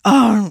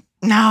 Oh,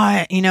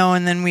 now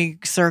and then we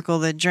circle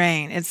the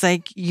drain. It's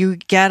like you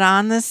get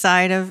on the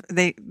side of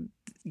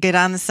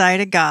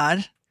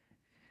God,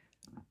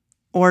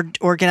 or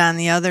get on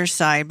the other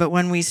side. But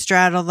when we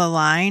straddle the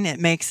line, it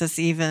makes us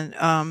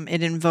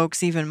it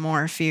invokes even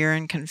more fear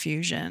and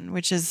confusion,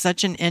 which is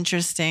such an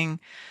interesting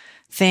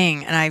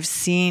thing. And I've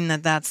seen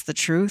that that's the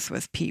truth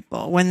with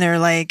people when they're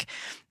like,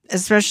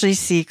 especially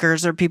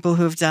seekers or people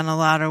who've done a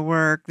lot of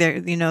work. They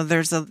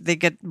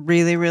get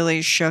really,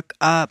 really shook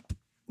up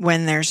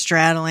when they're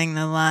straddling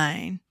the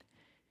line.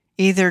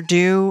 Either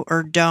do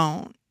or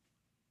don't,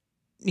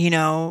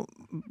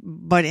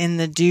 but in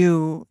the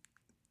do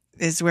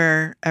is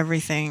where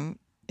everything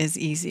is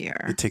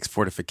easier. It takes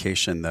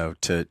fortification, though,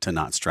 to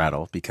not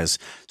straddle, because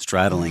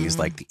straddling is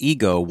like the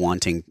ego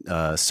wanting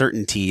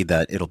certainty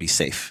that it'll be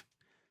safe.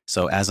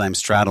 So as I'm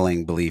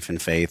straddling belief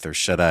and faith, or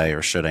should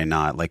I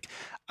not, like,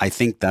 I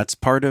think that's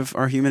part of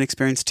our human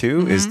experience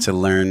too, is to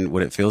learn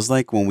what it feels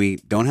like when we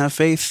don't have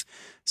faith,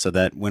 so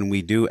that when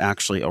we do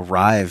actually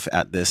arrive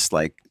at this,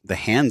 like the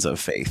hands of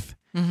faith,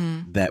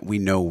 that we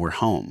know we're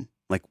home.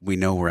 like we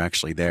know we're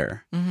actually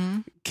there.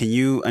 Mm-hmm. Can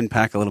you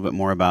unpack a little bit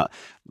more about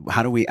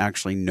how do we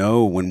actually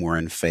know when we're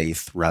in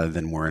faith rather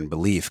than we're in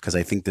belief? Because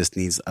I think this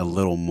needs a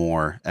little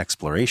more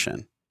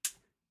exploration.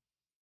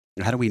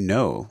 How do we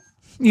know?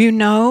 You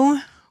know,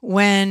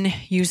 when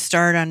you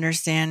start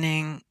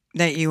understanding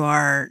that you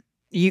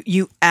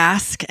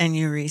ask and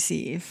you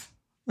receive.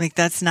 Like,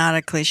 that's not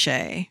a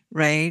cliche,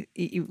 right?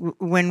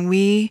 When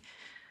we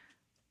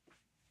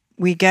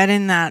get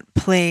in that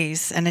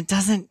place, and it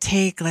doesn't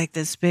take like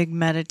this big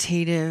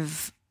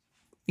meditative,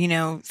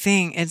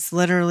 thing. It's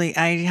literally,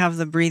 I have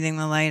the breathing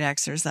the light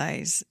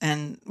exercise,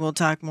 and we'll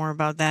talk more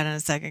about that in a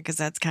second, because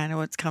that's kind of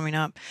what's coming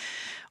up.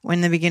 When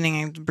in the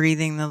beginning of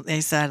breathing, they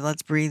said,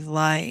 let's breathe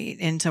light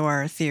into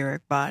our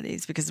etheric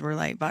bodies, because we're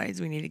light bodies.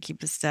 We need to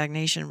keep the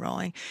stagnation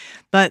rolling.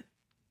 But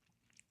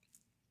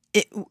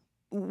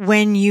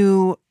when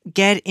you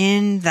get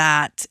in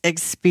that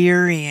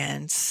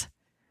experience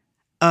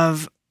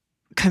of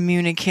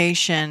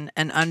communication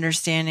and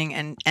understanding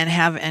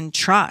and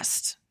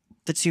trust,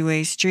 the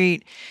two-way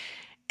street,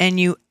 and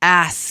you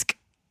ask,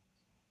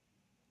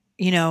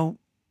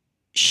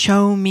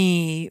 show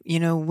me,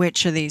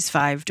 which of these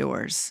 5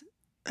 doors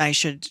I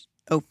should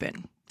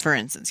open, for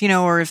instance,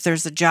 or if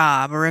there's a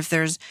job, or if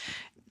there's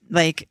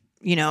like,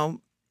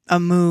 a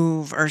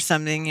move or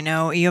something,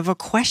 you have a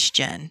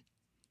question,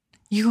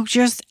 you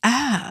just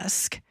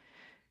ask,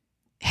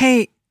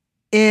 hey,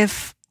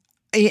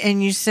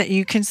 and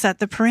you can set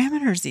the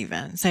parameters,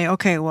 even say,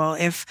 okay, well,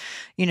 if,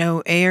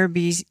 A or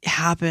B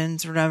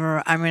happens,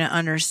 whatever, I'm going to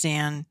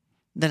understand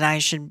that I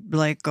should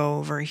like go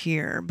over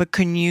here, but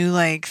can you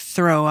like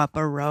throw up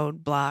a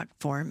roadblock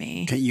for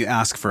me? Can you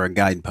ask for a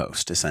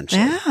guidepost,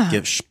 essentially?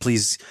 Yeah.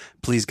 Please,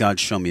 God,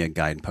 show me a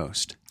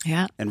guidepost.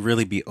 Yeah. And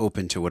really be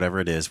open to whatever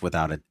it is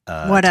without an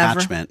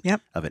attachment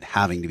of it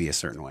having to be a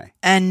certain way.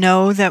 And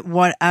know that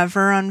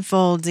whatever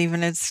unfolds,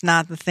 even if it's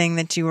not the thing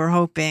that you were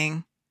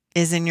hoping,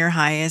 is in your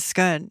highest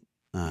good.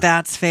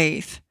 That's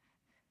faith.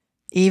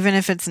 Even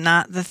if it's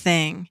not the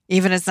thing,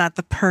 even if it's not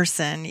the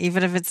person,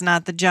 even if it's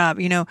not the job,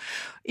 even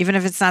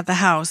if it's not the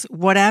house,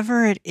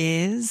 whatever it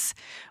is,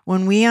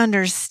 when we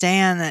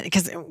understand that,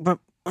 because when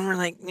we're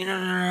like,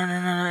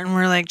 and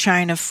we're like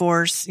trying to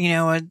force,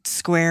 a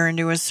square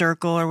into a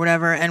circle or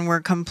whatever, and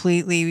we're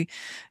completely,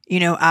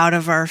 out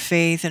of our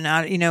faith and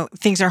out,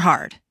 things are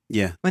hard.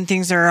 Yeah. When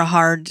things are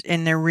hard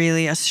and they're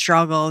really a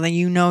struggle, then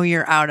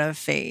you're out of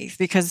faith,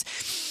 because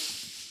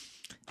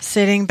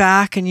sitting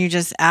back and you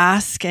just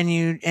ask and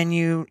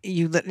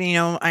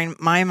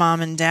my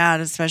mom and dad,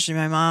 especially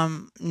my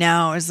mom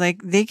now, is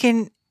like, they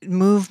can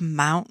move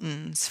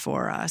mountains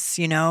for us,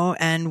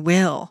 and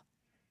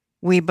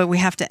but we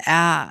have to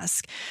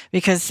ask,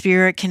 because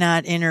spirit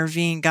cannot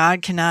intervene.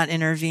 God cannot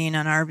intervene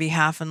on our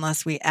behalf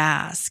unless we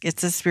ask.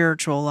 It's a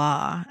spiritual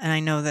law. And I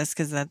know this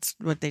because that's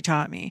what they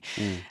taught me.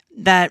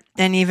 That,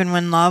 and even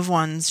when loved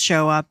ones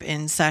show up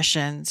in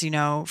sessions,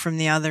 from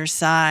the other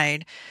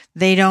side,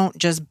 they don't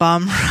just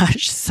bum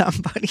rush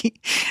somebody.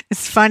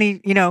 It's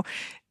funny,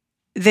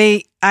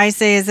 I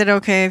say, is it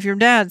okay if your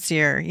dad's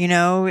here?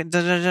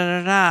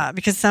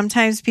 Because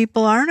sometimes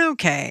people aren't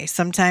okay.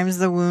 Sometimes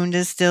the wound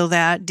is still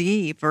that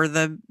deep, or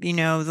the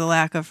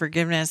lack of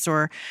forgiveness,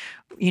 or,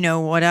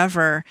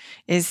 whatever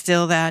is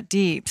still that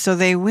deep. So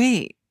they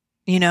wait,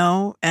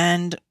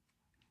 and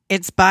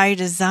it's by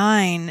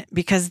design,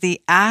 because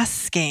the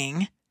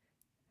asking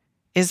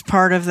is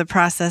part of the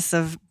process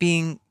of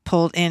being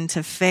pulled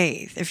into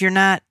faith. If you're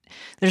not,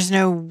 there's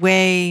no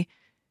way.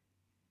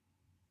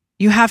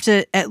 You have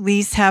to at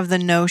least have the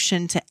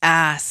notion to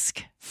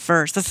ask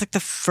first. That's like the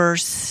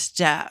first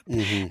step.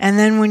 Mm-hmm. And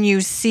then when you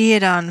see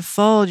it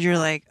unfold, you're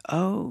like,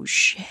 oh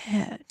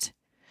shit,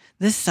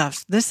 this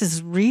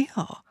is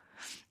real.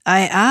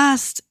 I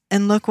asked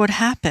and look what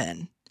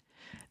happened.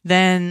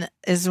 Then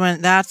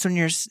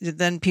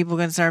people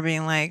can start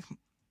being like,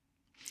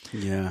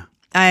 yeah.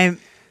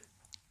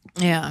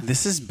 Yeah.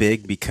 This is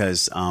big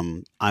because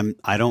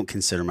I don't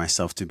consider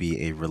myself to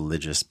be a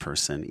religious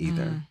person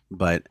either,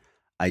 but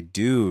I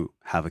do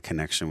have a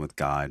connection with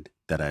God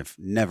that I've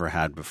never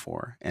had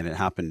before. And it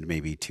happened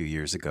maybe 2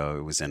 years ago.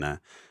 It was in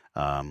a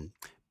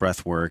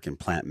breath work and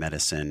plant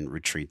medicine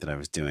retreat that I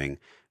was doing,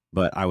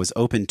 but I was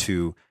open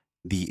to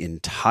the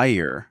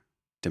entire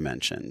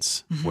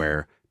dimensions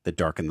where the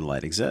dark and the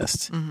light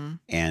exist.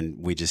 And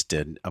we just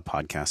did a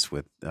podcast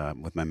with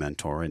my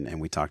mentor,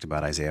 and we talked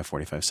about Isaiah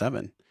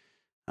 45:7.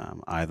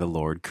 I, the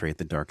Lord, create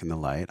the dark and the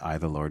light. I,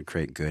 the Lord,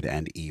 create good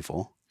and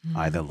evil.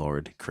 I, the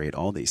Lord, create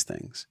all these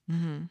things.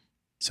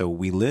 So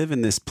we live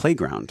in this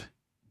playground,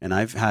 and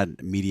I've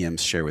had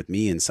mediums share with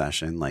me in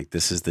session, like,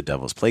 this is the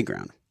devil's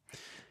playground.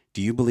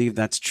 Do you believe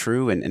that's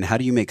true? And how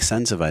do you make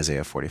sense of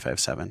Isaiah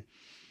 45:7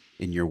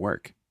 in your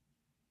work?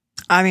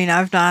 I mean,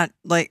 I've not,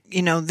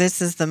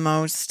 this is the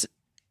most,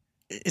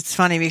 it's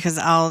funny because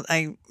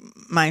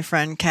my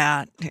friend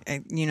Kat,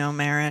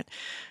 Merritt,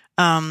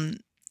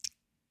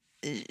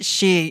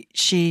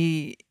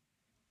 she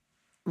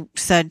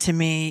said to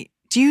me,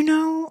 do you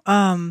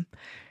know,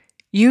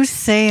 you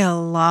say a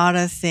lot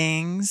of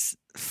things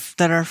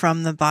that are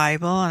from the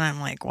Bible. And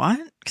I'm like, what?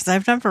 Because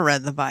I've never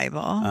read the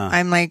Bible.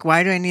 I'm like,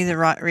 why do I need to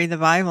read the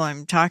Bible?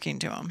 I'm talking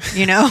to him,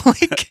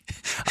 like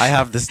I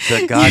have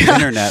the God's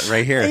internet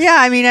right here. Yeah,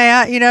 I mean,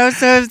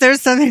 so if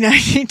there's something I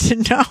need to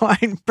know,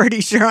 I'm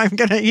pretty sure I'm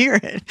going to hear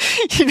it.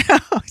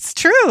 It's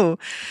true.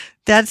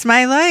 That's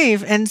my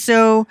life. And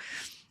so,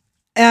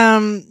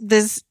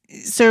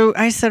 so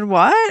I said,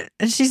 what?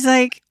 And she's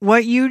like,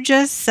 what you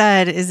just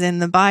said is in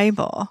the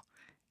Bible,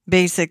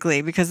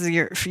 basically, because of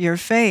your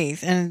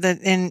faith, and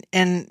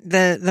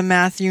the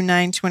Matthew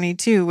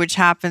 9:22, which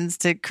happens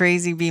to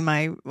crazy be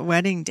my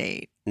wedding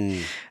date.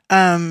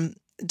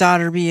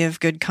 Daughter, be of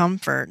good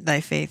comfort, thy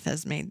faith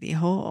has made thee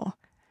whole.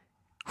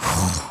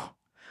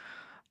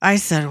 I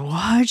said,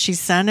 what? She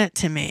sent it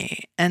to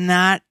me. And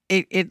that,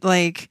 it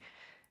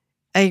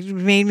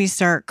made me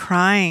start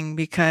crying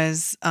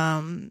because,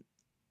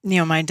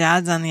 my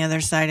dad's on the other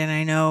side, and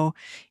I know,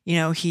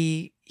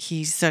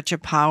 he's such a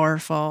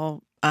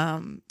powerful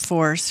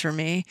force for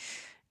me.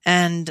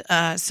 And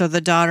so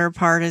the daughter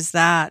part is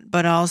that,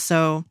 but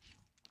also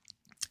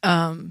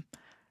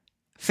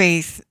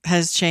faith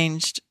has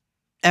changed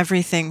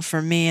everything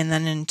for me, and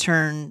then in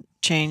turn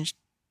changed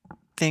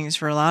things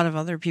for a lot of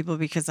other people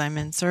because I'm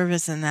in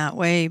service in that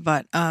way.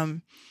 But I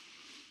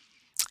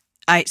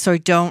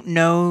don't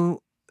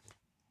know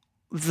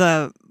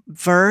the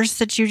verse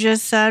that you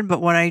just said, but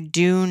what I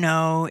do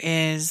know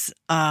is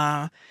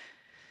I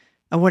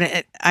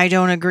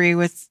don't agree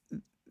with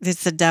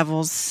it's the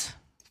devil's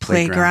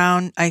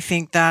playground. I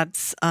think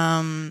that's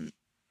a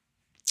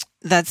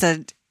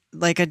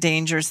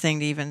dangerous thing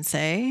to even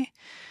say.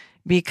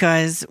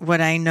 Because what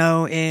I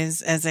know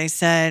is, as I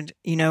said,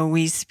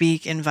 we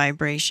speak in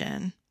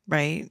vibration,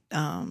 right?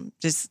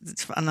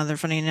 Just another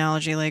funny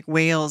analogy, like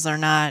whales are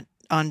not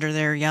under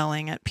there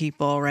yelling at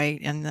people,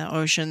 right? In the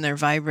ocean, they're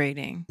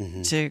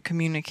vibrating to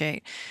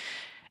communicate.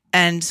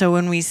 And so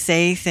when we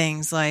say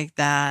things like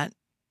that,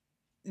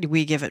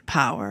 we give it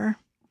power.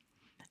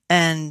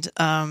 And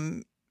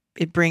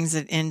it brings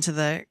it into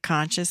the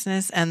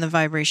consciousness, and the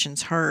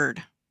vibration's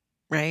heard,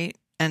 right?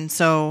 And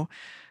so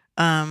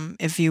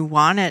if you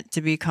want it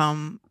to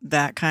become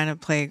that kind of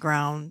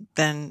playground,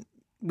 then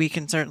we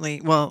can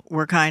certainly,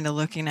 we're kind of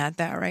looking at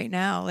that right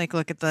now. Like,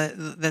 look at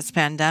this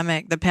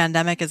pandemic. The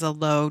pandemic is a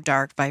low,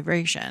 dark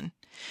vibration.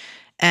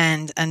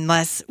 And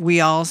unless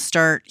we all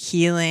start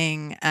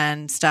healing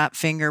and stop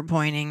finger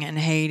pointing and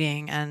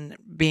hating and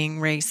being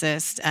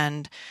racist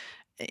and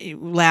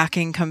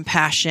lacking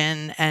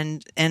compassion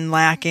and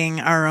lacking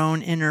our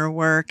own inner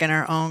work and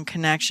our own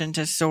connection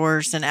to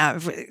source, and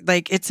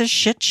it's a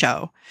shit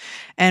show.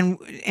 And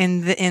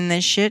in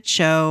the shit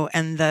show,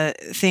 and the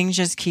things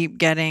just keep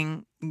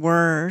getting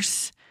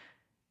worse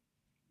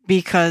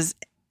because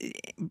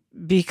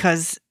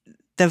it's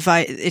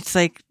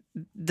like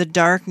the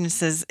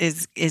darkness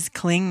is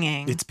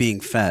clinging. It's being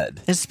fed.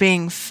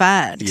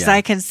 Because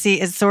I can see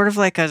it's sort of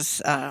like a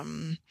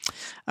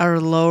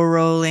low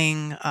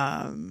rolling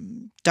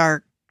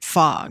dark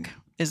fog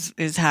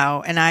is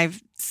how, and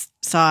I've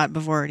saw it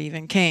before it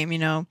even came.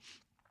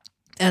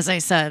 As I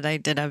said, I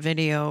did a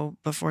video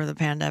before the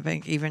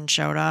pandemic even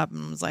showed up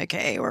and was like,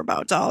 hey, we're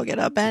about to all get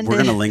upended. We're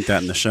going to link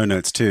that in the show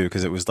notes too,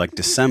 because it was like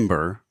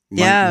December,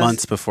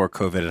 months before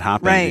COVID had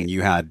happened, and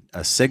you had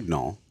a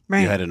signal.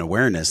 Right. You had an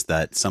awareness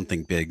that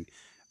something big,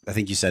 I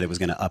think you said it was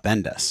going to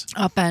upend us.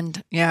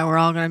 Upend. Yeah, we're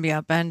all going to be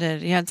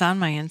upended. Yeah, it's on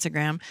my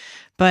Instagram.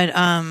 But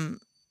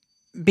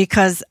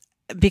because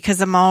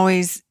I'm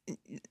always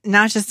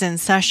not just in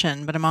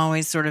session, but I'm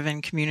always sort of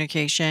in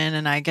communication,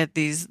 and I get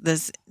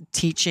this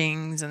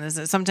teachings, and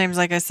this sometimes,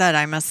 like I said,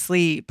 I'm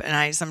asleep,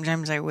 and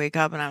sometimes I wake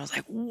up and I was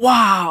like,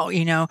 wow,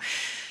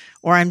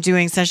 or I'm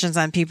doing sessions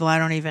on people I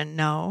don't even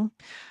know.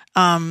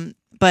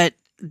 But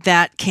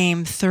that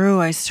came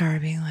through. I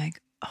started being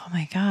like, oh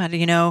my God,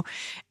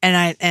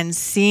 and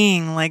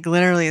seeing, like,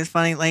 literally, it's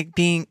funny, like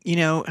being,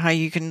 how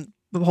you can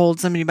hold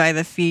somebody by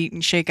the feet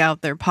and shake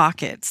out their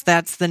pockets.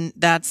 That's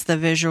the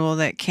visual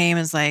that came,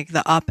 as like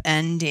the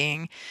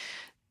upending,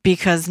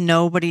 because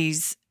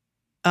nobody's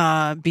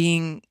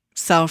being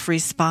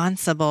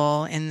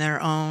self-responsible in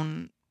their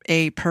own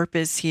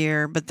purpose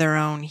here, but their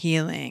own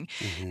healing.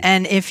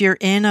 And if you're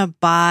in a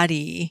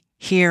body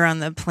here on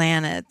the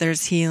planet,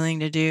 there's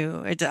healing to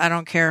do. I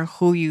don't care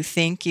who you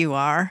think you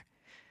are,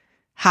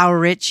 how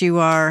rich you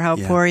are, how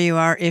poor you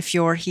are. If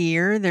you're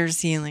here, there's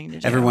healing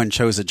to do. Everyone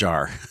chose a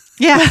jar.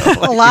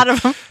 Yeah, a lot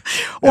of them.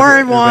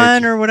 Or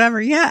one or whatever.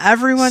 Yeah,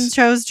 everyone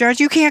chose jars.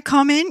 You can't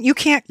come in. You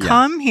can't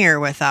come here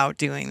without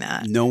doing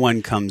that. No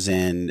one comes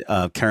in.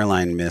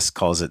 Caroline Myss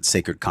calls it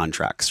sacred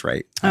contracts,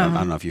 right? I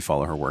don't know if you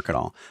follow her work at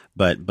all.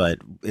 But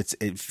it's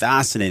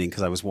fascinating,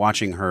 because I was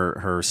watching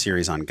her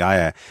series on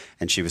Gaia,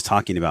 and she was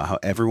talking about how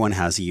everyone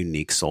has a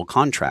unique soul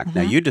contract.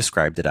 Now, you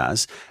described it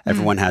as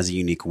everyone has a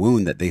unique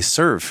wound that they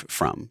serve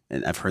from.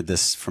 And I've heard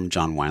this from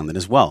John Wineland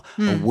as well.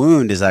 A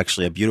wound is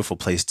actually a beautiful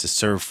place to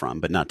serve from,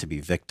 but not to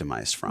be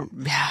victimized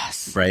from.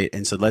 Yes. Right?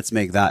 And so let's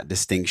make that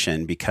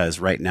distinction, because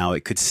right now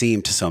it could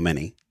seem to so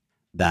many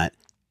that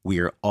we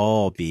are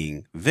all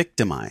being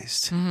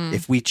victimized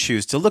if we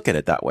choose to look at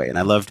it that way. And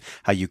I loved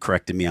how you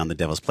corrected me on the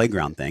devil's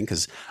playground thing,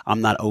 because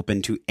I'm not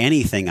open to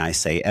anything I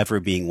say ever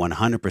being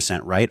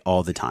 100% right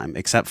all the time,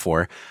 except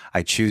for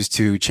I choose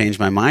to change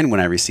my mind when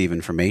I receive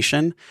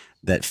information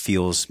that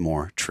feels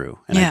more true.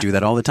 And I do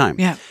that all the time.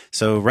 Yeah.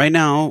 So right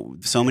now,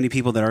 so many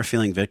people that are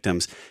feeling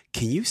victims,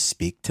 can you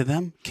speak to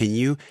them? Can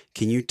you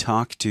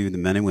talk to the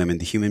men and women,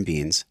 the human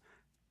beings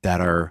that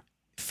are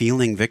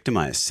feeling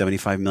victimized?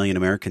 75 million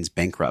Americans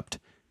bankrupt,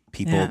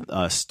 people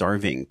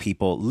starving,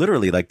 people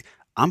literally, like,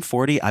 I'm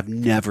 40. I've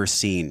never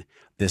seen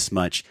this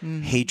much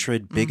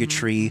hatred,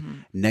 bigotry,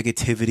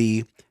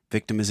 negativity,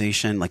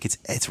 victimization. Like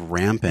it's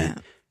rampant.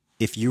 Yeah.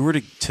 If you were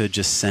to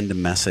just send a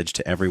message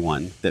to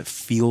everyone that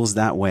feels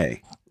that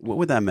way, what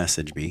would that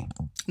message be?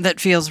 That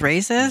feels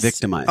racist?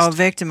 Victimized. Oh,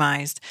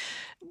 victimized.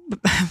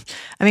 I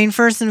mean,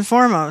 first and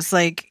foremost,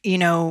 like, you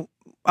know,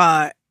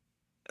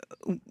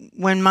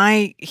 when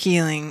my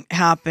healing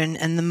happened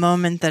and the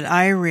moment that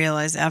I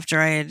realized after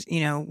I had, you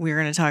know, we were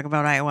going to talk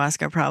about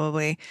ayahuasca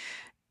probably,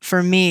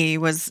 for me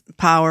was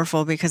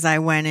powerful because I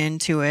went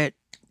into it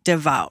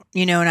devout,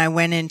 you know, and I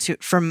went into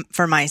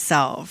for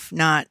myself,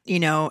 not, you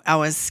know, I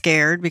was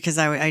scared because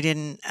I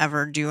didn't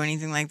ever do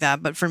anything like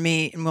that. But for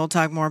me, and we'll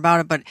talk more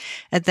about it, but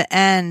at the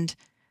end,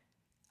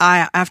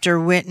 after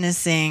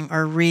witnessing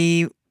or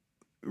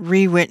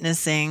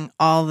re-witnessing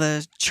all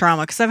the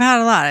trauma, because I've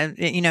had a lot,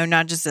 you know,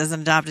 not just as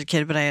an adopted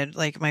kid, but I had,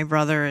 like, my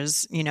brother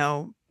is, you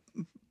know,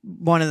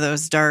 one of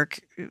those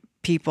dark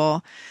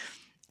people,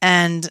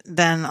 and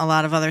then a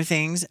lot of other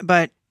things.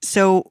 But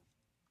so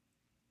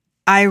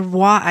I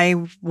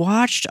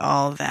watched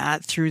all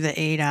that through the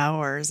 8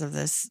 hours of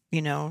this,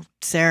 you know,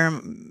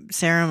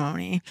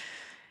 ceremony.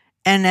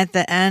 And at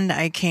the end,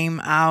 I came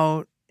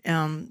out,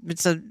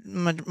 it's a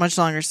much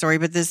longer story,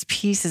 but this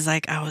piece is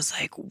like, I was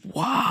like,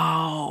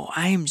 wow,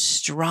 I'm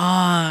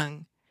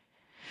strong.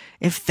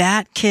 If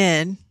that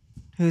kid,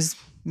 who's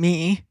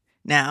me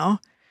now,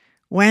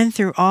 went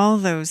through all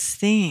those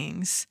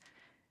things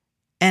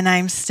and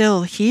I'm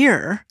still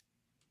here,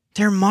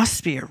 there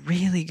must be a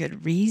really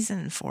good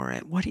reason for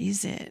it. What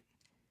is it?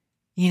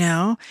 You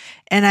know?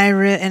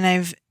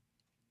 And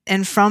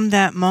and from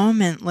that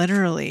moment,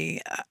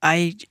 literally,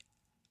 I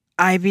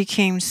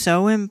became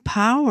so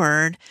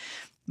empowered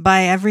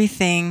by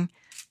everything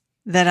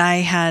that I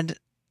had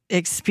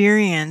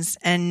experienced.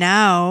 And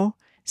now,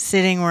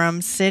 sitting where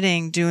I'm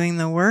sitting, doing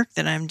the work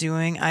that I'm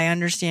doing, I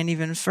understand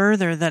even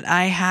further that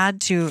I had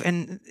to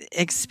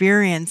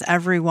experience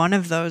every one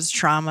of those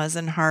traumas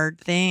and hard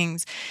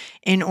things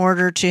in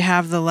order to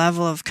have the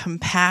level of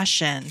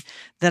compassion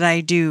that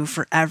I do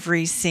for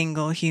every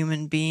single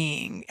human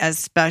being,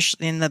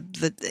 especially in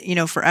the you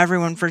know, for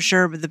everyone for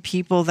sure, but the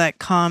people that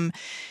come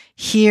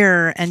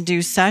here and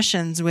do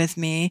sessions with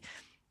me,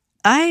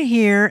 I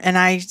hear and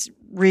I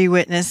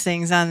re-witness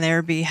things on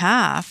their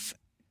behalf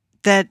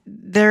that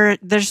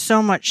there's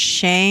so much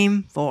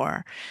shame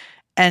for,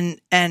 and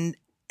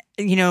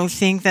you know,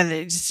 think that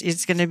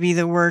it's going to be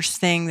the worst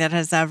thing that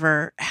has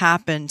ever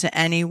happened to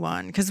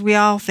anyone, because we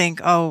all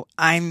think, oh,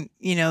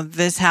 you know,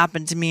 this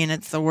happened to me and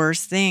it's the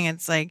worst thing.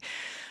 It's like,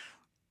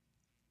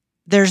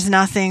 there's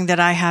nothing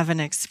that I haven't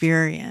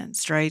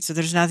experienced, right? So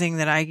there's nothing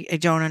that I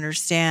don't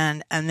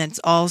understand. And it's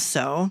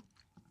also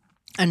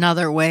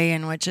another way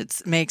in which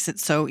it makes it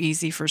so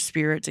easy for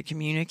spirit to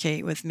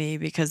communicate with me,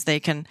 because they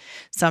can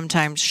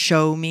sometimes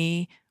show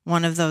me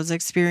one of those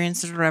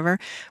experiences or whatever.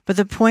 But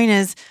the point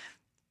is,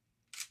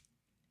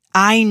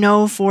 I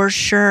know for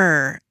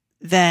sure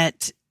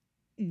that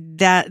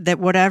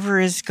whatever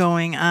is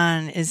going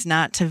on is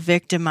not to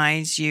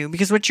victimize you,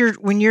 because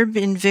when you're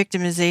in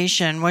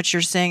victimization, what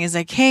you're saying is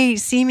like, hey,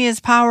 see me as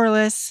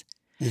powerless.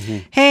 Mm-hmm.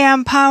 Hey,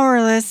 I'm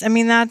powerless. I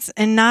mean,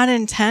 and not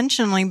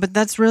intentionally, but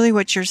that's really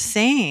what you're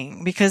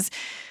saying, because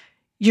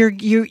you're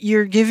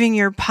giving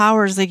your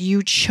powers, like,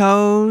 you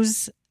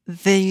chose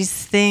these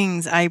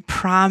things, I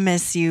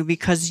promise you,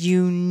 because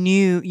you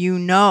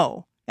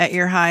know at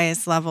your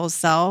highest level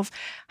self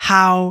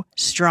how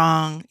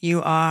strong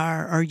you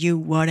are, or you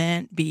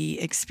wouldn't be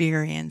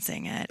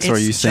experiencing it. So are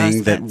you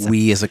saying that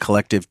we as a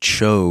collective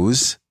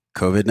chose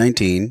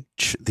COVID-19,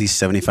 these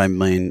 75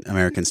 million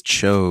Americans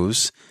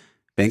chose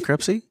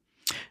bankruptcy?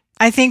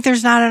 I think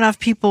there's not enough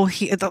people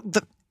here.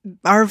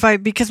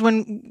 Because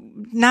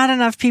when not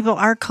enough people,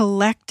 our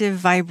collective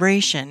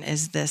vibration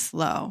is this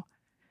low.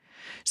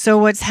 So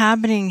what's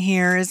happening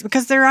here is,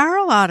 because there are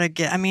a lot of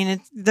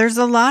there's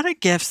a lot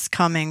of gifts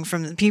coming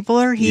from people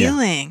are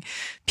healing. Yeah.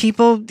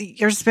 People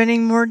are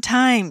spending more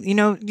time. You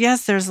know,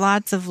 yes, there's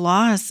lots of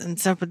loss and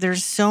stuff, but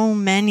there's so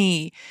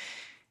many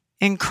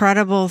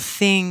incredible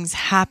things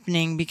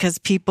happening because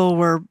people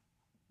were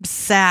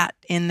sat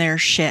in their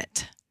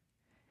shit.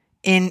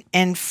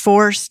 And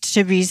forced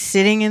to be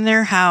sitting in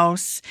their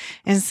house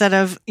instead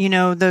of, you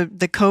know,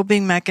 the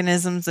coping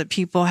mechanisms that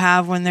people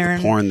have when they're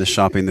in porn, the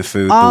shopping, the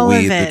food, all the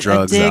weed, of it, the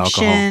drugs,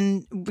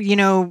 addiction, the alcohol. You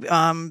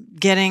know,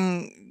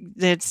 getting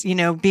that's, you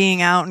know,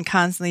 being out and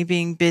constantly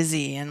being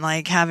busy and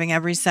like having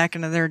every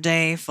second of their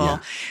day full. Yeah.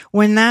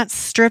 When that's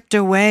stripped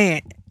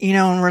away, you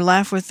know, and we're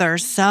left with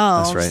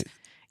ourselves. That's right.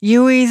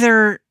 You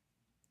either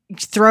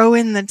throw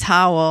in the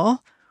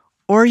towel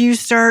or you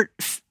start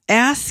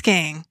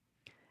asking.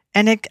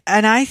 And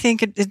I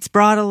think it's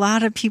brought a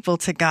lot of people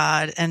to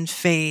God and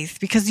faith,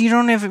 because you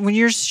don't have, when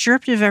you're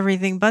stripped of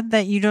everything but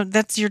that, you don't,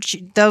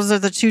 those are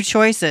the two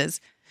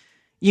choices.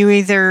 You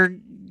either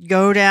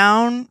go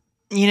down,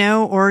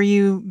 or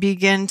you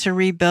begin to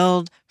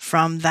rebuild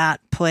from that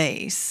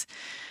place,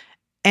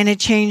 and it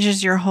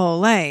changes your whole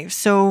life.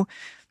 So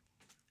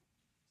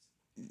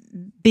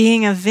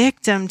being a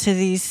victim to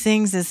these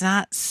things is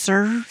not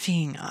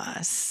serving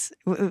us.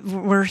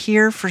 We're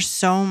here for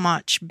so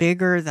much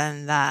bigger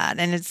than that.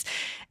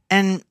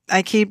 And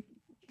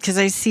because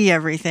I see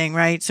everything,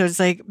 right? So it's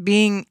like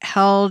being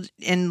held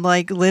in,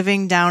 like,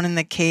 living down in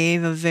the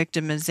cave of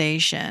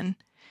victimization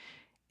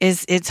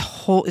it's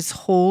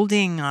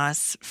holding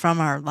us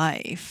from our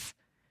life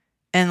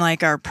and,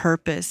 like, our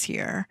purpose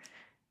here,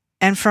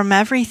 and from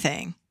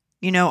everything,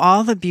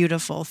 all the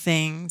beautiful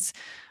things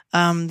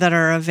that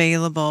are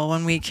available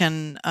when we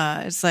can,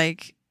 it's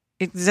like,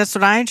 that's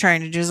what I'm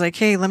trying to do, is like,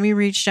 hey, let me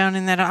reach down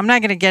in that. I'm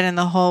not going to get in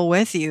the hole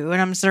with you.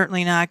 And I'm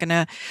certainly not going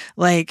to,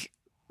 like,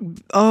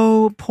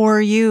 oh, poor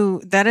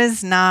you. That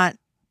is not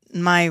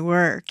my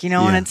work,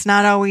 and it's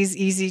not always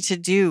easy to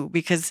do,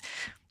 because,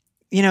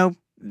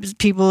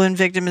 people in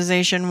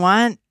victimization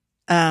want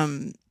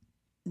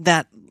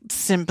that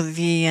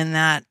sympathy and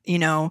that,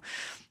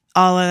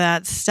 all of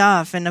that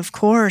stuff. And of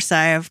course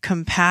I have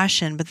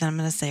compassion, but then I'm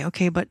going to say,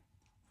 okay, but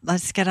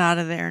let's get out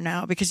of there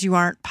now, because you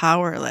aren't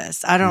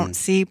powerless. I don't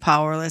see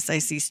powerless. I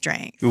see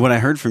strength. What I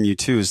heard from you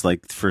too is,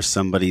 like, for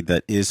somebody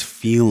that is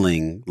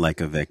feeling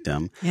like a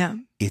victim,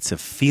 it's a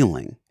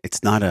feeling.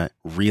 It's not a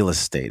real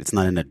estate. It's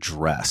not an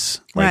address.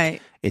 Like,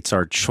 right. It's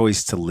our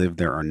choice to live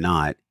there or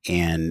not.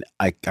 And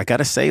I got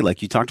to say,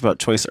 like, you talked about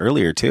choice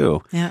earlier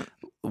too. Yeah.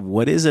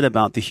 What is it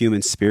about the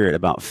human spirit,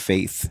 about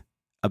faith,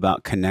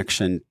 about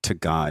connection to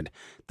God,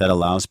 that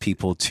allows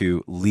people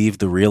to leave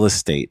the real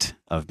estate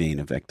of being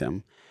a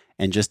victim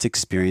and just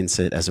experience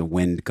it as a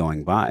wind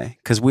going by?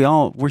 Because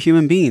we're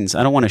human beings.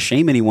 I don't want to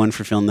shame anyone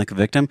for feeling like a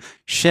victim.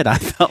 Shit, I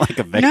felt like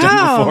a victim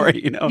before,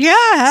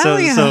 Yeah,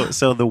 hell yeah.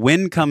 So the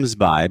wind comes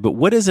by, but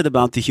what is it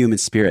about the human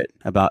spirit,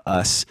 about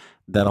us,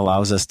 that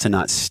allows us to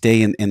not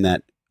stay in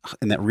that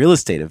real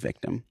estate of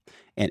victim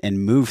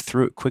and move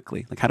through it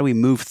quickly? Like, how do we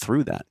move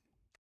through that?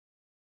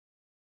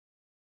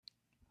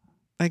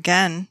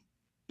 Again,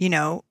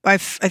 I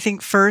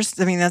think first,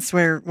 that's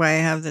why I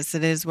have this.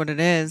 It is what it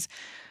is.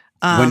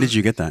 When did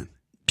you get that?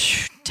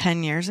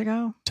 10 years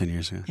ago. 10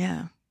 years ago.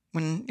 Yeah.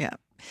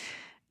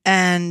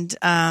 And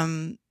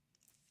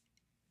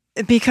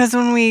because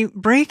when we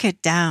break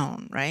it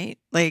down, right?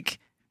 Like,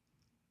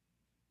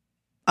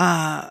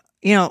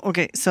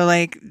 okay, so,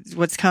 like,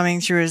 what's coming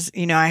through is,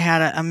 I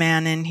had a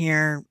man in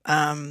here,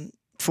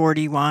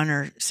 41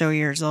 or so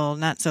years old,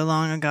 not so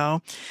long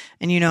ago.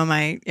 And,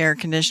 my air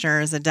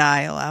conditioner is a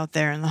dial out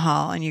there in the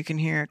hall, and you can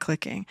hear it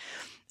clicking.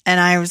 And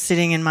I was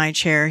sitting in my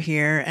chair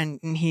here, and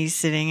he's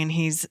sitting, and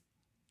he's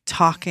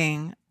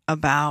talking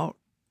about,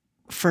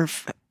 for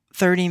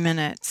 30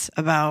 minutes,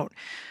 about,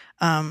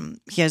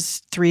 he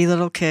has 3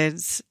 little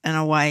kids and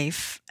a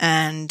wife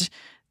and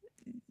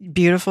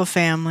beautiful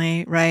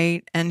family,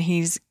 right? And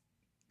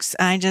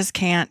I just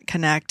can't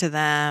connect to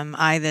them.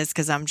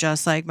 Because I'm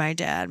just like my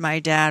dad. My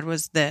dad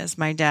was this.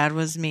 My dad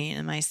was mean,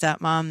 and my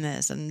stepmom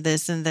this, and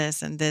this, and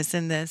this, and this,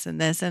 and this, and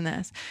this, and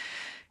this.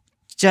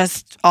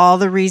 Just all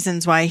the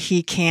reasons why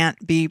he can't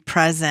be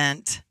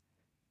present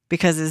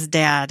because his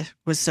dad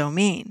was so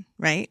mean,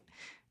 right?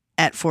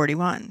 At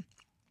 41.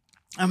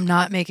 I'm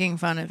not making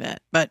fun of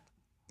it, but,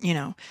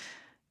 and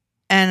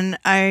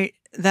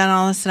then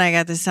all of a sudden I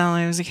got this sound,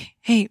 and I was like,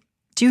 hey,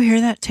 do you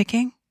hear that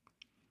ticking?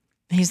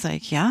 And he's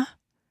like, yeah.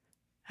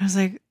 I was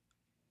like,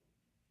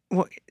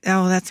 what?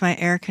 Oh, that's my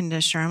air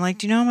conditioner. I'm like,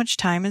 do you know how much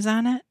time is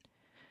on it?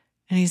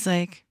 And he's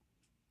like,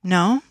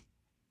 no.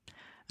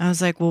 I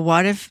was like, well,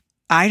 what if,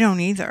 I don't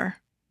either,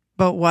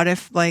 but what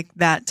if, like,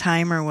 that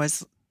timer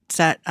was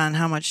set on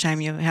how much time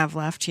you have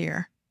left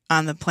here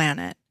on the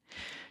planet?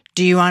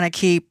 Do you want to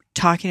keep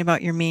talking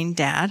about your mean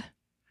dad,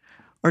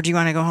 or do you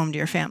want to go home to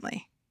your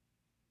family?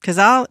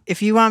 Because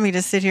if you want me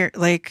to sit here,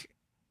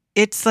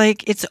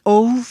 it's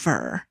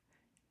over.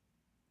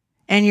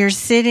 And you're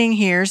sitting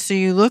here, so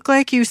you look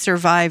like you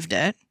survived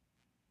it.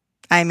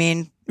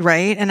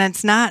 Right? And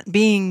it's not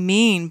being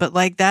mean, but,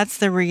 like, that's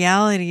the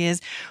reality, is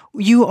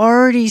you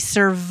already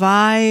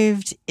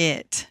survived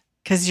it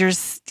because you're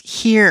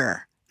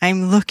here.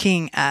 I'm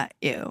looking at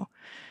you.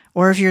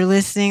 Or if you're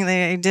listening,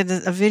 I did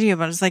a video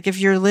about it. It's like, if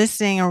you're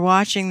listening or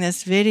watching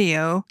this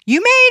video,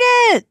 you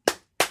made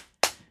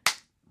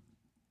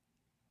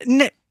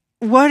it.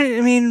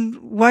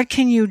 What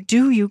can you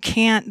do? You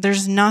can't.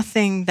 There's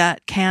nothing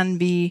that can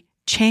be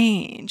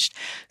changed.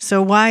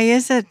 So why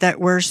is it that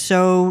we're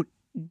so,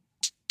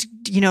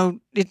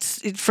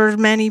 for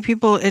many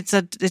people, it's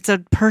a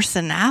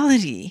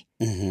personality.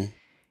 Mm-hmm.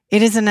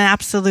 It is an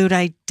absolute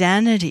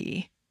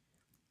identity.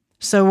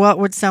 So what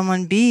would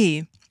someone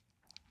be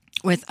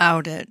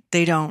without it?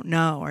 They don't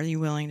know. Are you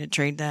willing to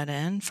trade that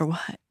in for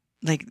what?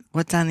 like,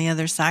 what's on the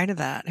other side of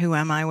that? Who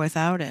am I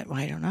without it? Well,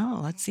 I don't know.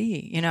 Let's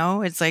see. You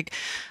know, it's like,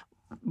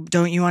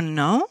 don't you want to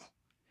know?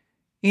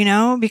 You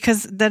know,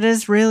 because that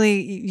is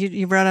really,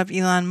 you brought up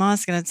Elon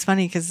Musk, and it's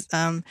funny because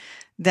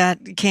that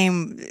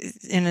came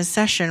in a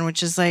session,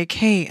 which is like,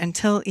 hey,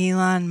 until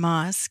Elon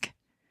Musk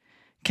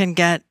can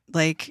get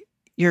like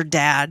your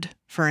dad,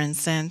 for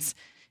instance,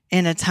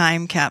 in a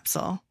time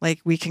capsule,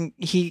 like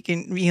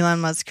Elon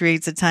Musk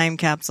creates a time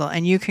capsule,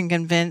 and you can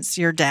convince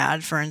your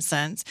dad, for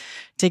instance,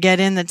 to get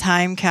in the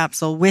time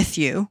capsule with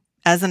you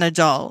as an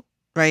adult,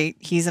 right?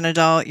 He's an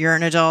adult, you're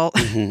an adult,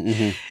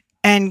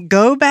 and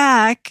go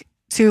back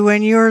to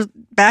when you're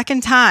back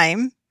in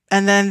time,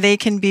 and then they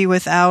can be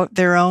without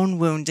their own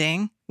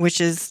wounding, which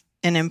is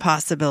an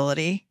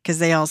impossibility because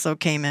they also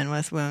came in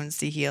with wounds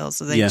to heal.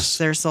 So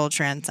their soul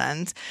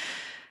transcends.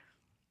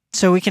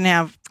 So we can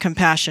have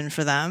compassion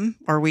for them,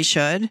 or we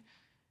should.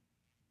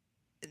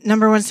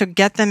 Number one, so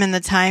get them in the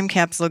time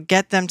capsule,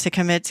 get them to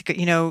commit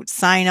to,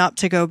 sign up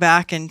to go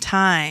back in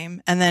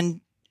time, and then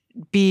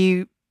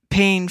be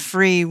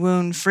pain-free,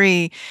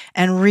 wound-free,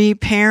 and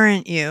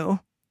reparent you.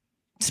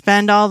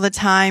 Spend all the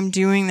time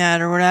doing that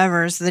or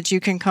whatever so that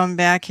you can come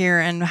back here.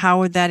 And how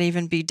would that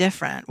even be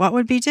different? What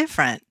would be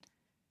different?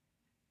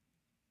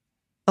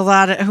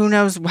 Who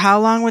knows how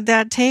long would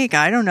that take?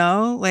 I don't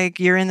know. Like,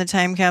 you're in the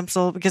time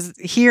capsule, because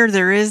here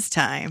there is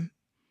time,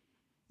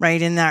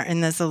 right? In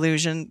this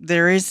illusion,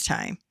 there is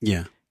time.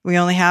 Yeah. We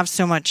only have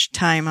so much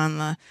time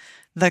on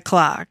the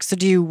clock. So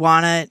do you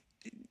want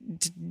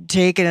to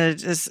take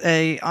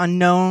a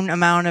unknown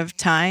amount of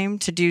time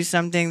to do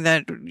something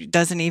that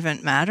doesn't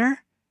even matter?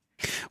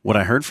 What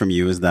I heard from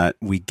you is that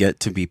we get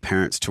to be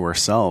parents to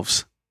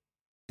ourselves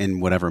in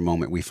whatever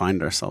moment we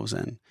find ourselves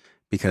in,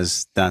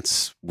 because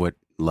that's what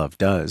love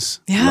does.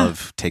 Yeah.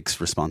 Love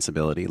takes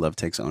responsibility. Love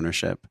takes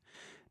ownership.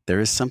 There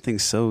is something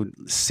so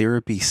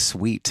syrupy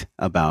sweet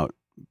about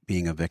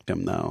being a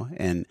victim, though.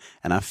 And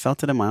I've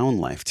felt it in my own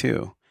life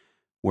too,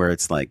 where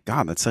it's like,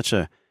 God, that's such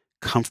a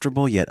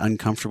comfortable yet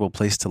uncomfortable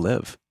place to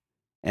live.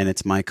 And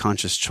it's my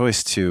conscious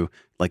choice to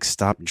like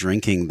stop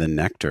drinking the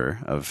nectar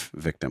of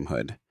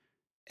victimhood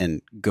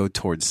and go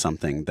towards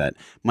something that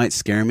might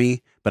scare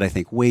me, but I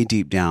think way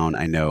deep down,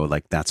 I know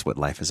like that's what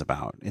life is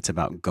about. It's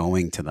about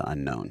going to the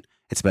unknown.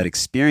 It's about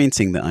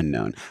experiencing the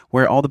unknown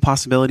where all the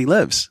possibility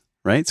lives,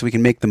 right? So we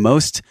can make the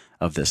most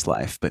of this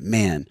life. But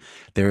man,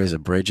 there is a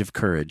bridge of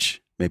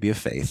courage, maybe of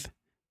faith,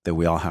 that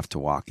we all have to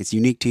walk. It's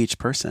unique to each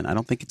person. I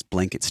don't think it's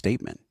blanket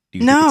statement.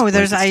 No,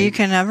 you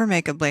can never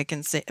make a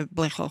blanket statement.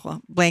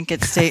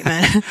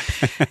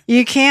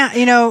 You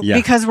can't,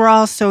 because we're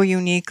all so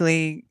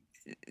uniquely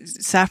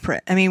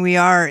separate. I mean,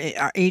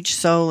 each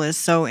soul is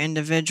so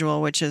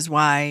individual, which is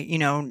why,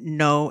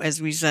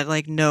 as we said,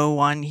 like no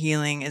one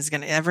healing is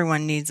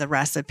everyone needs a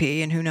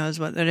recipe, and who knows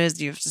what it is.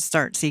 You have to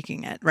start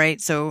seeking it, right?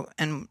 So,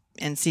 and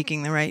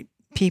seeking the right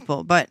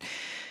people. But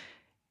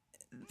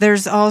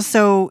there's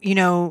also,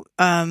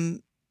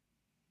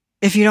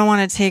 if you don't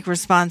want to take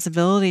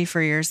responsibility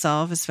for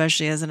yourself,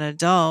 especially as an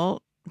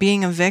adult,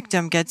 being a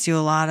victim gets you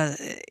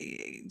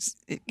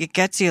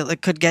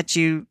it could get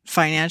you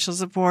financial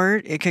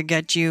support. It could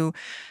get you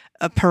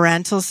a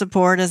parental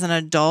support as an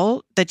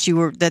adult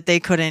that they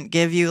couldn't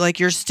give you. Like,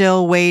 you're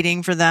still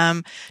waiting for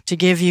them to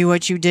give you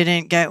what you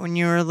didn't get when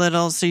you were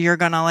little. So you're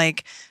going to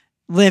like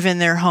live in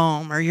their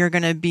home, or you're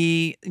going to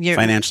be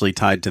financially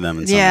tied to them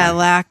in some way.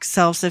 Lack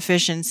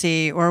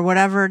self-sufficiency or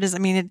whatever it is. I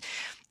mean,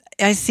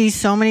 I see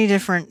so many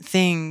different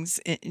things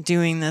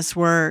doing this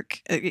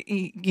work,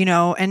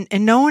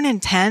 and no one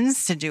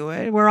intends to do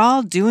it. We're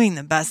all doing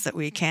the best that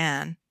we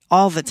can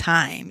all the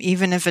time,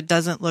 even if it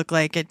doesn't look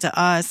like it to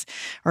us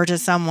or to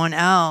someone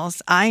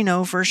else. I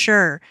know for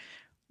sure,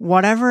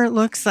 whatever it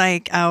looks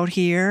like out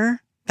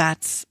here,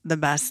 that's the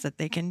best that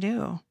they can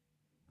do.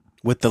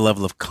 With the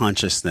level of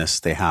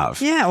consciousness they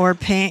have. Yeah, or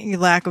pain,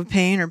 lack of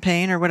pain or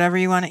whatever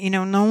you want to,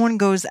 no one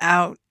goes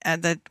out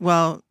at that.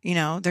 Well,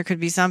 there could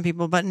be some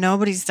people, but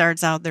nobody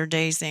starts out their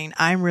day saying,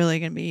 I'm really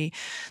going to be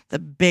the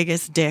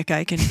biggest dick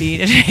I can be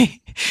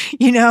today.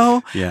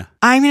 Yeah.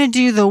 I'm going to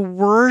do the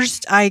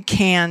worst I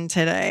can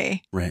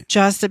today. Right.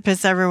 Just to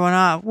piss everyone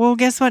off. Well,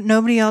 guess what?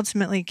 Nobody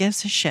ultimately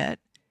gives a shit.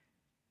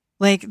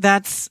 Like,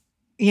 that's,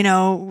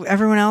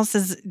 everyone else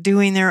is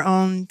doing their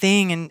own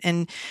thing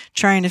and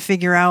trying to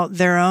figure out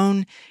their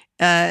own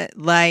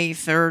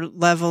life or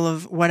level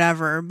of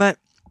whatever. But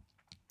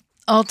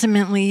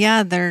ultimately,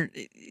 they're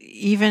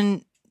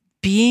even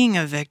being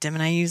a victim,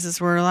 and I use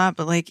this word a lot,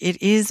 but like,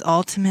 it is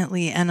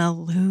ultimately an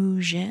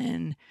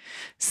illusion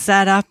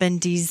set up and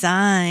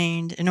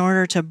designed in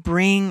order to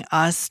bring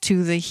us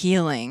to the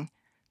healing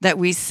that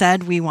we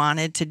said we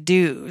wanted to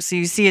do. So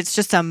you see, it's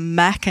just a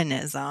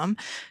mechanism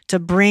to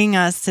bring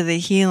us to the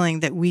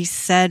healing that we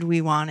said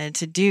we wanted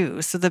to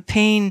do. So the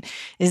pain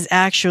is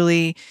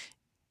actually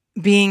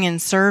being in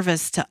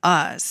service to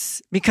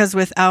us, because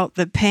without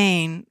the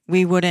pain,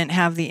 we wouldn't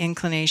have the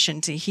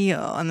inclination to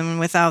heal. And then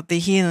without the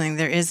healing,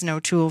 there is no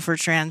tool for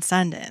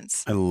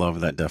transcendence. I love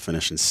that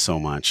definition so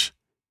much,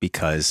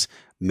 because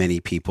many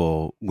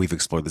people, we've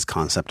explored this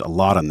concept a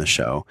lot on the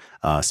show,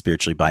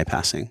 spiritually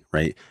bypassing,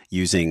 right?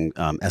 Using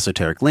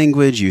esoteric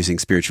language, using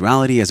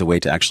spirituality as a way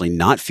to actually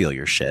not feel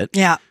your shit.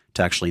 Yeah.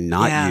 To actually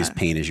not Yeah. use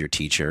pain as your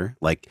teacher.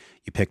 Like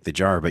you pick the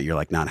jar, but you're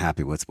like not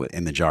happy with what's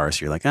in the jar.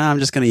 So you're like, I'm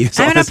just going to use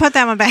all I'm going this. to put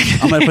that one back.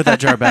 I'm going to put that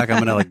jar back. I'm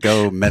going to like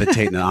go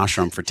meditate in an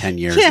ashram for 10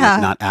 years and Yeah.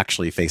 like, not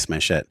actually face my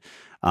shit.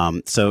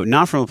 So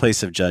not from a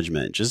place of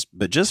judgment,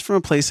 but just from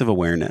a place of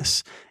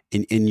awareness.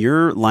 In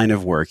your line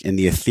of work, in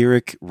the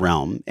etheric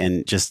realm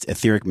and just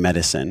etheric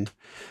medicine,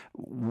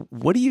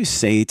 what do you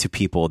say to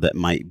people that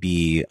might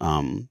be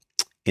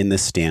in the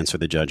stance or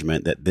the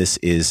judgment that this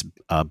is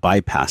a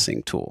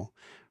bypassing tool?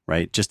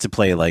 Right? Just to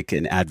play like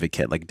an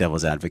advocate, like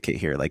devil's advocate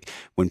here. Like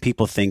when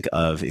people think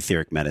of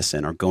etheric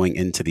medicine or going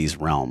into these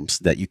realms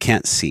that you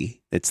can't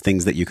see, it's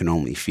things that you can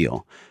only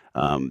feel.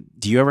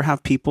 Do you ever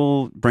have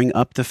people bring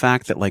up the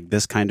fact that like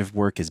this kind of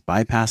work is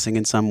bypassing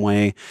in some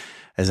way?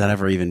 Has that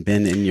ever even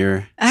been in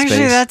your Actually,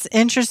 space? that's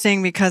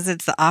interesting because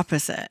it's the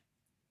opposite.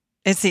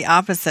 It's the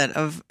opposite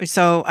of,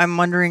 so I'm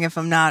wondering if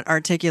I'm not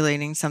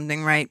articulating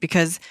something right,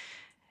 because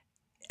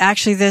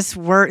actually this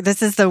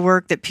is the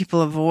work that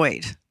people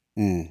avoid.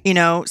 You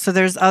know, so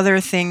there's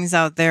other things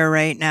out there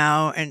right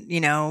now, and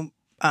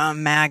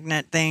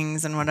magnet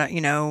things and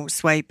what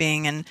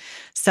swiping and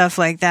stuff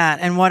like that.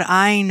 And what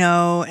I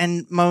know,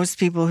 and most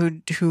people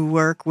who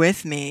work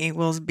with me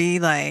will be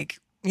like,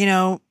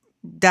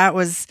 that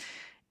was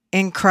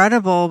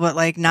incredible, but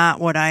like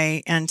not what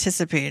I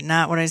anticipated,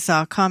 not what I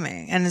saw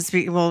coming. And it's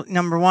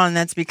number one,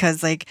 that's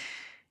because like,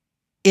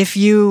 if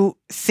you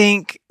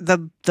think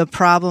the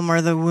problem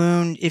or the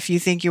wound, if you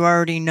think you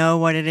already know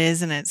what it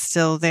is and it's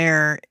still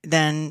there,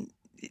 then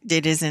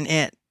it isn't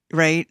it,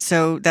 right?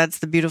 So that's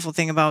the beautiful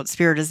thing about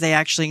spirit, is they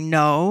actually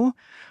know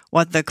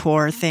what the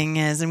core thing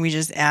is, and we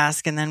just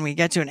ask and then we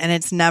get to it. And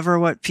it's never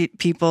what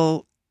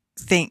people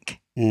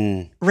think.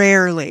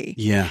 Rarely.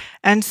 Yeah.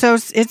 And so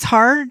it's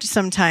hard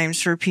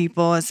sometimes for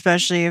people,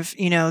 especially if,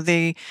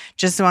 they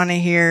just want to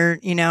hear,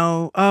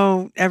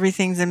 oh,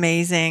 everything's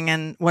amazing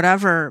and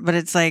whatever. But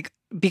it's like,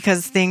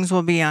 because things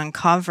will be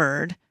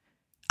uncovered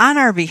on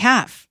our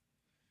behalf.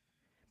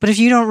 But if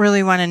you don't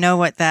really want to know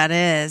what that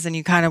is and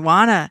you kind of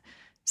want to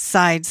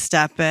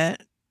sidestep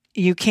it,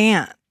 you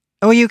can't.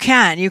 Oh, you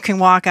can. You can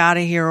walk out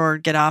of here or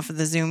get off of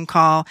the Zoom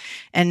call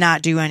and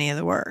not do any of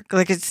the work.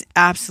 Like it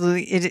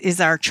is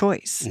our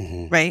choice,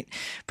 right?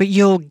 But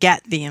you'll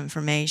get the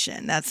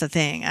information. That's the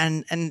thing.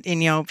 And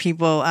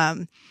people,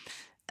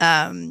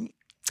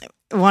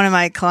 one of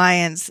my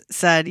clients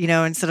said,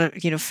 instead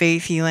of,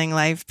 faith, healing,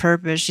 life,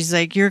 purpose, she's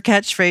like, your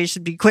catchphrase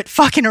should be quit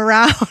fucking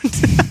around.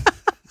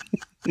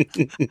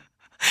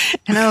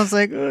 And I was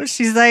like, oh,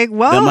 she's like,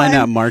 well, that might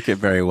not market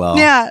very well.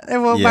 Yeah, it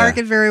won't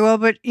market very well,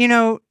 but it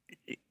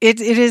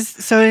is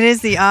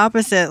the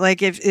opposite. Like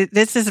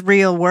this is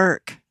real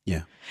work.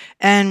 Yeah.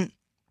 And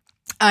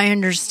I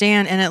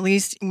understand, and at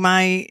least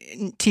my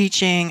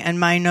teaching and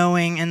my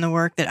knowing and the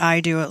work that I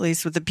do, at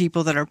least with the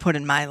people that are put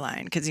in my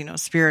line, because,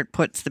 spirit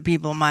puts the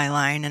people in my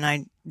line and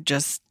I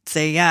just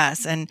say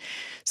yes. And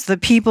so the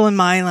people in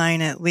my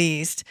line, at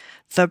least,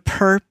 the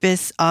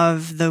purpose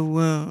of the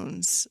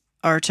wounds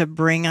are to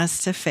bring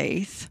us to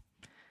faith,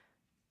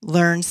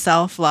 learn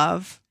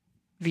self-love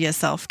via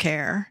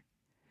self-care,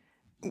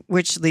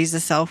 which leads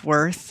to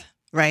self-worth.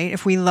 Right?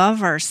 If we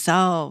love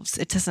ourselves,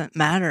 it doesn't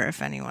matter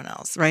if anyone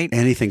else, right?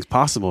 Anything's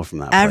possible from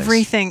that place.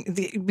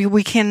 Everything.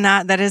 We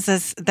cannot, that is a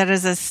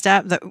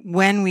step that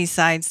when we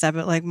sidestep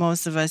it, like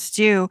most of us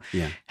do,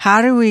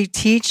 how do we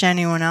teach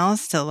anyone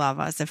else to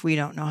love us if we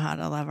don't know how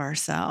to love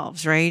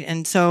ourselves, right?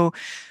 And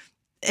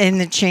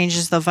it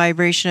changes the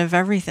vibration of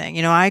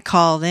everything. I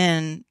called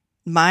in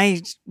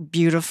my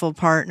beautiful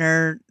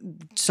partner,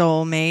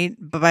 soulmate,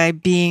 by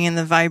being in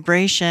the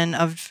vibration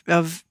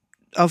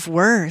of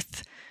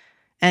worth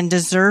and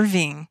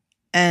deserving,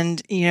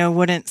 and,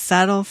 wouldn't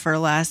settle for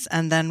less,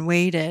 and then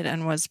waited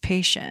and was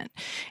patient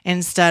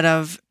instead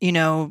of,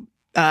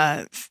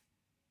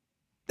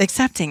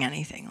 accepting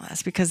anything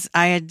less, because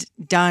I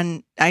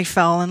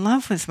fell in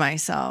love with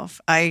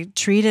myself. I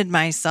treated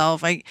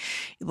myself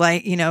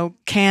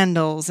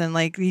candles and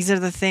like, these are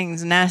the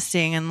things,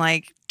 nesting and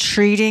like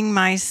treating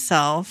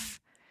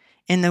myself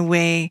in the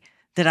way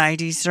that I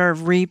deserve,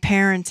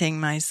 reparenting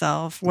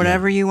myself,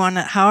 however you want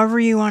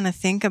to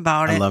think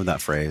about it. I love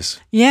that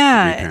phrase.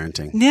 Yeah.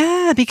 Reparenting.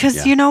 Yeah.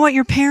 Because you know what?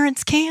 Your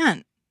parents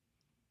can't.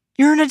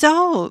 You're an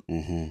adult.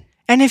 Mm-hmm.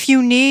 And if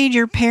you need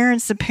your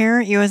parents to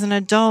parent you as an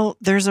adult,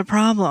 there's a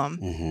problem.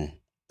 Mm-hmm.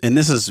 And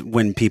this is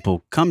when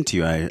people come to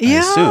you, I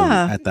assume,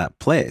 at that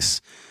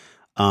place.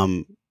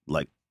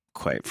 Like,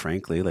 quite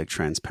frankly, like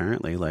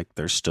transparently, like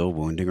there's still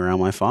wounding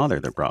around my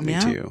father that brought me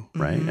to you,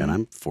 right? Mm-hmm. And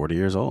I'm 40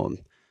 years old.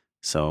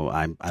 So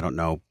I don't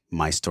know,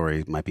 my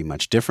story might be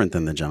much different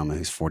than the gentleman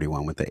who's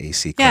 41 with the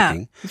AC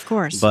clicking. Yeah, of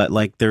course. But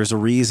like, there's a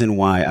reason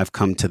why I've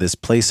come to this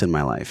place in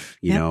my life,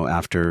 you know,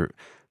 after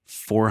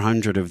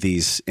 400 of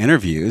these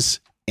interviews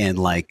and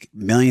like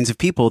millions of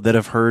people that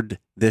have heard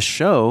this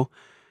show,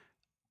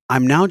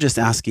 I'm now just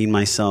asking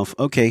myself,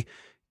 okay,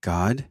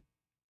 God,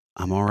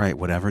 I'm all right.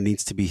 Whatever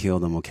needs to be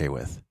healed, I'm okay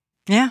with.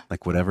 Yeah.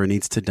 Like whatever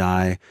needs to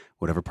die,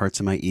 whatever parts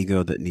of my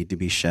ego that need to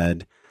be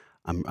shed,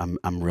 I'm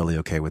really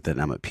okay with it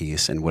and I'm at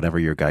peace. And whatever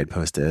your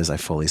guidepost is, I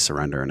fully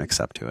surrender and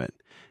accept to it.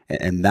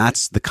 And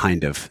that's the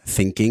kind of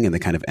thinking and the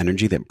kind of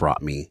energy that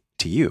brought me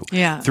to you.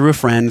 Yeah. Through a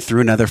friend,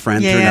 through another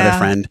friend, through another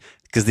friend,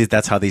 because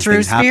that's how these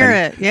things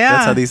spirit. happen. Yeah.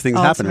 That's how these things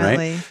ultimately.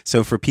 happen, right?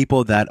 So for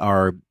people that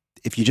are,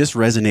 if you just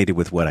resonated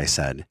with what I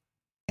said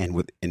and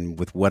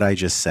with what I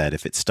just said,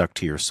 if it stuck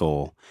to your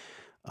soul,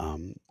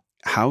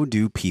 how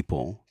do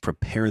people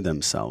prepare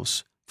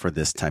themselves for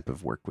this type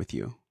of work with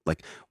you?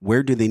 Like,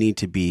 where do they need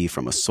to be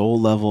from a soul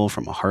level,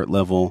 from a heart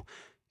level,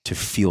 to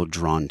feel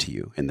drawn to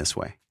you in this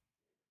way?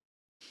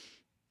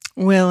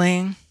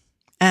 Willing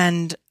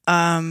and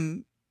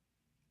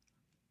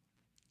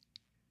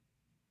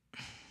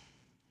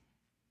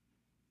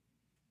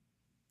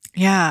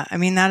yeah, I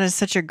mean, that is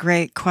such a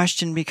great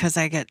question because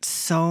I get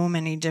so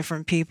many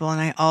different people,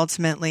 and I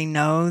ultimately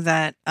know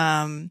that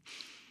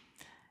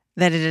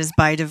that it is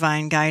by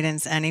divine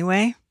guidance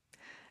anyway.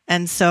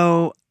 And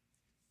so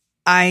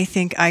I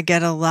think I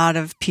get a lot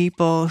of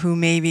people who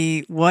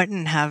maybe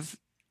wouldn't have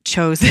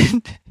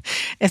chosen,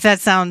 if that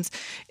sounds,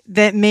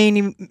 that may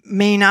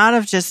not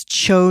have just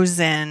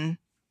chosen,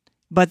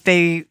 but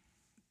to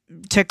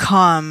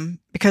come,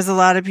 because a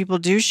lot of people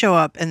do show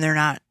up and they're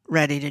not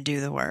ready to do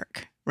the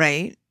work,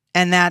 right?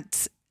 And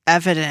that's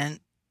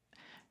evident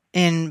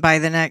by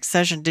the next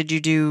session.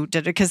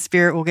 Because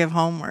Spirit will give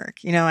homework.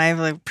 I have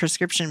a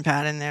prescription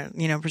pad in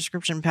there,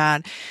 prescription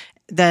pad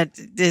that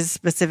is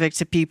specific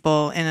to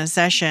people in a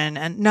session.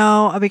 And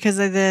no, because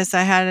of this,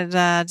 I had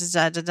da.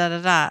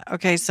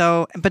 Okay.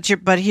 So,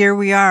 but here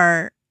we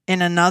are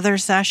in another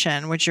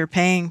session, which you're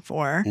paying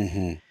for.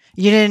 Mm-hmm.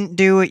 You didn't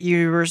do what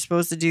you were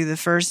supposed to do the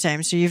first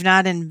time. So you've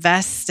not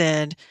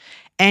invested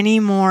any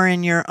more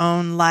in your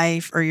own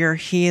life or your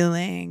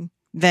healing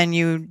than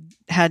you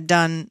had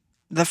done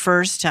the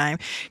first time.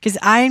 Because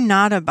I'm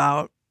not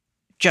about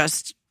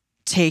just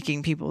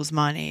taking people's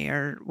money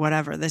or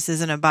whatever. This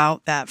isn't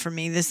about that for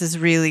me. This is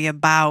really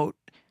about,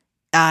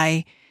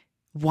 I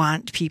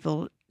want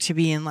people to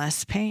be in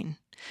less pain,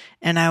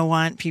 and I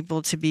want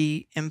people to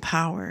be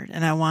empowered,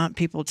 and I want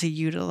people to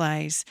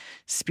utilize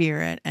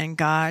Spirit and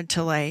God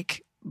to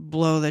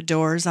blow the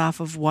doors off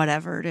of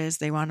whatever it is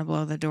they want to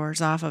blow the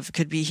doors off of.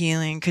 Could be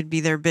healing, could be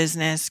their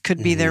business,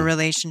 could be their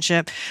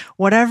relationship,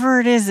 whatever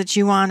it is that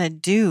you want to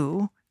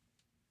do.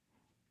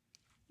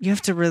 You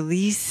have to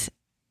release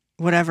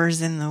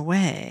whatever's in the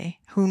way.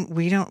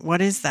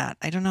 What is that?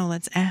 I don't know.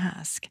 Let's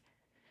ask.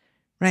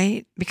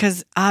 Right?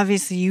 Because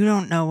obviously you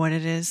don't know what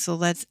it is. So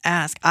let's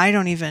ask. I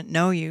don't even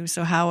know you.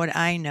 So how would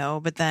I know?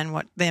 But then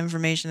the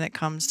information that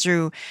comes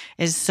through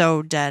is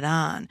so dead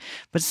on.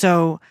 But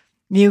so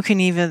you could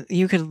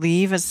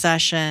leave a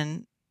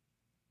session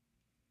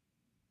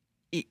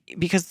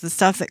because the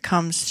stuff that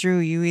comes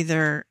through,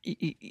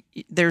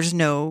 there's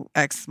no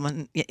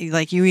excellent,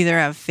 you either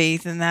have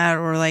faith in that,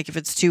 or if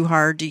it's too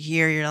hard to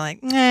hear, you're like,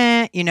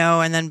 and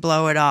then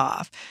blow it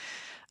off.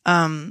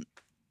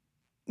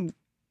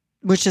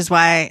 Which is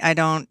why I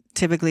don't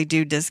typically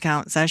do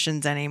discount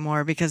sessions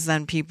anymore, because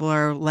then people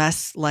are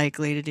less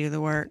likely to do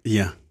the work.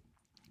 Yeah.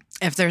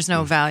 If there's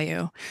no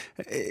value.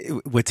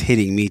 What's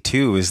hitting me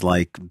too is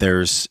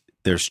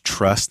there's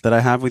trust that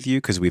I have with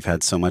you because we've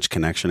had so much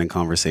connection and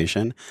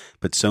conversation,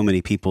 but so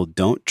many people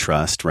don't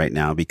trust right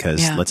now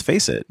because let's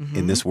face it,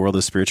 in this world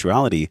of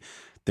spirituality,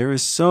 there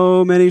is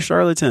so many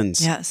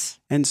charlatans. Yes.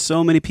 And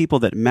so many people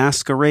that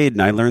masquerade.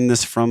 And I learned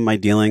this from my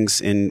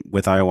dealings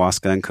with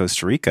ayahuasca in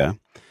Costa Rica.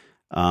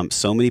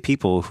 So many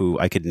people who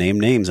I could name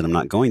names and I'm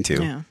not going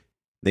to. Yeah.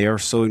 They are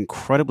so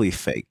incredibly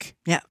fake.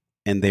 Yeah.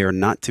 And they are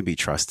not to be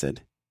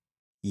trusted.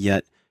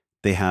 Yet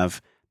they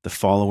have the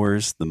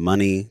followers, the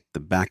money, the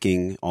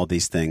backing, all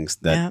these things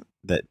that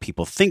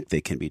people think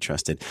they can be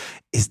trusted.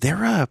 Is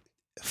there a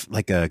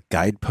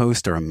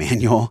guidepost or a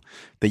manual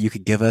that you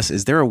could give us?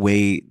 Is there a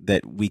way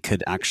that we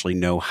could actually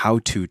know how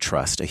to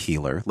trust a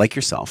healer like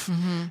yourself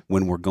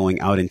when we're going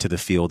out into the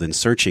field and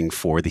searching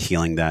for the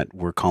healing that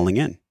we're calling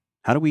in?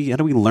 How do we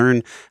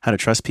learn how to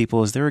trust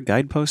people? Is there a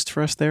guidepost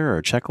for us there or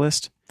a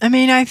checklist? I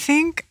mean, I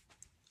think,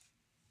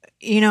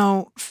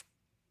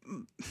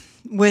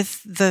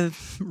 with the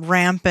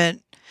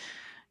rampant,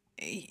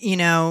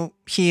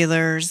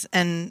 healers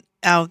and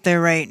out there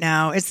right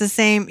now, it's the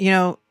same,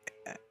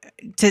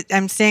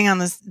 I'm staying on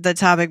the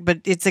topic,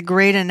 but it's a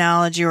great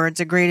analogy, or it's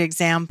a great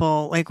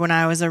example. Like when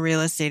I was a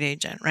real estate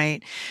agent,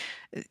 right?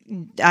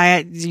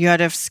 You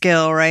had a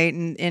skill, right?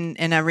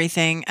 And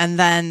everything. And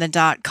then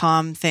the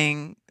 .com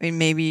thing,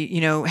 maybe,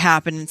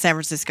 happened in San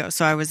Francisco.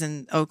 So I was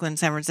in Oakland,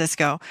 San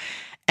Francisco.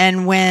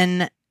 And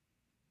when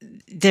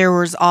there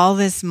was all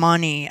this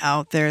money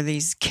out there,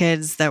 these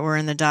kids that were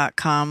in the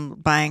 .com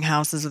buying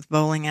houses with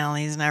bowling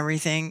alleys and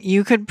everything,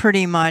 you could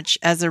pretty much,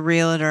 as a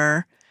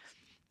realtor,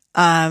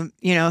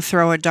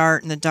 throw a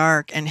dart in the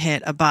dark and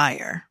hit a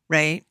buyer,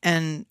 right?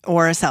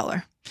 Or a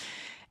seller.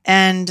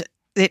 And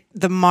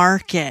the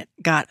market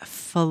got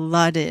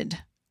flooded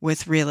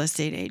with real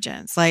estate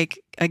agents. Like,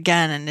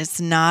 again, and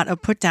it's not a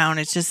put down.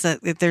 It's just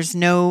that there's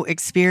no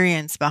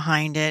experience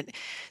behind it.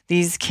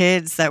 These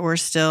kids that were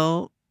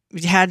still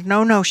had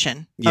no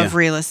notion of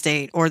real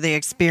estate or the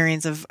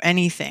experience of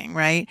anything,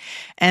 right?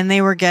 And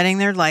they were getting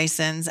their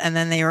license, and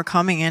then they were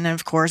coming in, and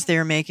of course they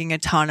were making a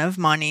ton of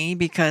money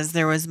because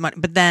there was money.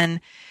 But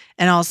then,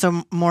 and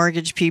also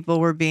mortgage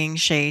people were being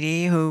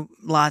shady, who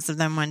lots of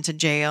them went to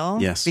jail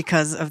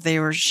because of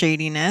their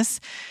shadiness.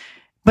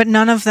 But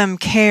none of them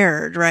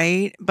cared,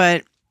 right?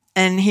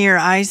 And here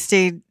I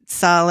stayed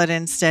solid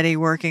and steady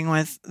working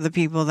with the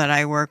people that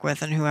I work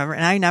with and whoever.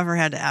 And I never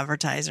had to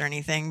advertise or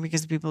anything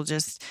because people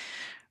just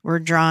were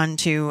drawn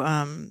to,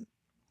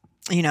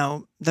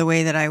 the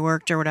way that I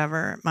worked or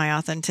whatever, my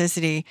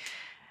authenticity.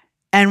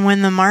 And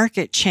when the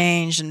market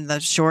changed and the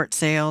short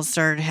sales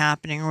started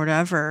happening or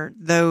whatever,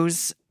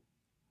 those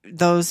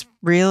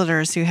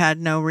realtors who had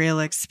no real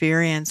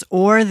experience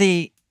or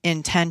the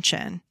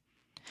intention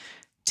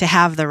to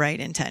have the right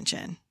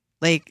intention,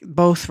 like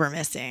both were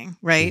missing,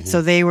 right?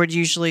 So they would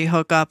usually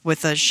hook up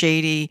with a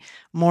shady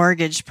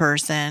mortgage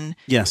person.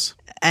 Yes.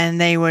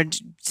 And they would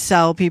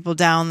sell people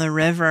down the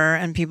river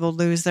and people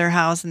lose their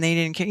house and they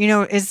didn't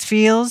care. It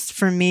feels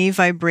for me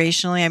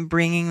vibrationally, I'm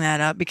bringing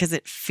that up because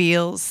it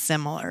feels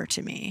similar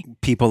to me.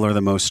 People are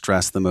the most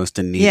stressed, the most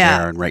in need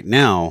there. And right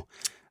now,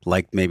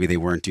 like maybe they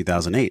were in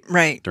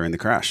 2008 during the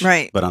crash.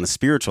 Right. But on a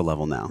spiritual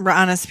level now.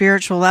 On a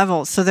spiritual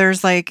level. So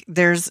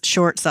there's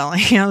short selling,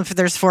 if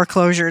there's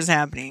foreclosures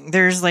happening.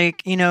 There's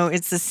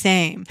it's the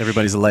same.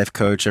 Everybody's a life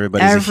coach.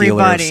 Everybody's a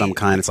healer of some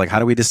kind. It's like, how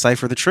do we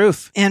decipher the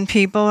truth? And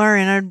people are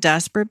in a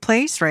desperate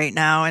place right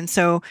now. And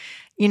so,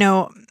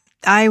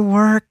 I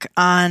work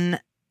on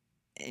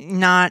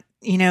not,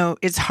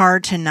 it's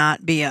hard to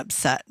not be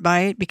upset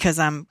by it because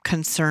I'm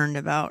concerned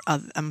about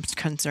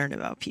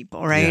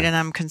people, right? And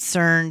I'm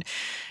concerned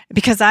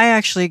because I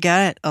actually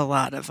get a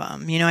lot of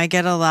them. I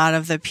get a lot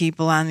of the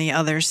people on the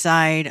other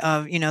side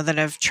of, that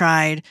have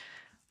tried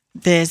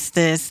this,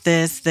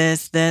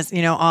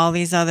 all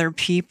these other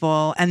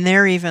people, and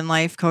they're even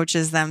life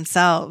coaches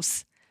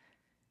themselves.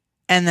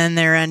 And then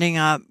they're ending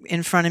up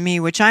in front of me,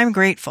 which I'm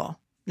grateful.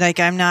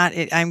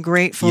 I'm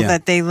grateful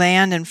that they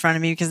land in front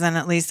of me because then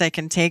at least I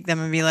can take them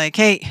and be like,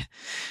 hey,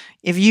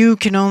 if you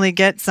can only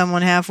get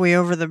someone halfway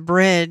over the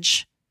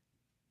bridge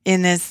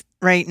in this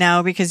right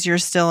now because you're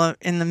still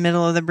in the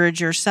middle of the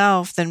bridge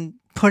yourself, then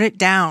put it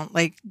down.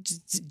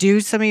 Do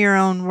some of your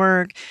own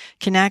work,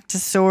 connect to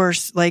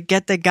source,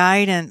 get the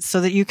guidance so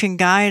that you can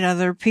guide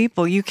other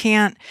people. You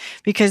can't,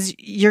 because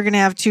you're going to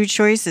have two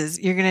choices.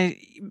 You're going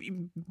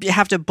to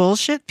have to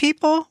bullshit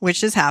people,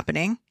 which is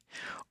happening.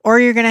 Or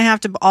you're going to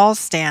have to all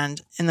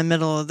stand in the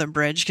middle of the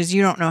bridge because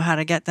you don't know how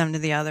to get them to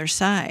the other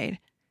side.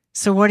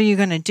 So what are you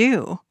going to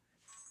do?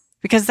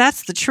 Because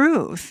that's the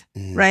truth,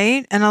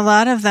 right? And a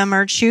lot of them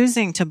are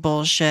choosing to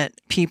bullshit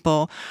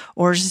people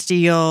or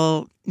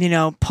steal,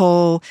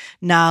 pull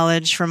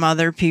knowledge from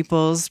other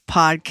people's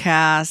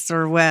podcasts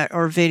or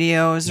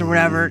videos or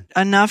whatever,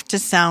 enough to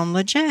sound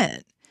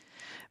legit.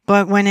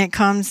 But when it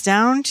comes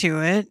down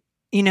to it,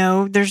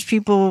 there's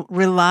people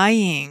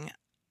relying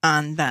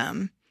on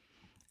them.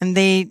 And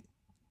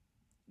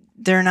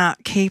they're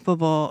not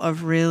capable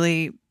of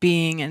really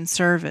being in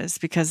service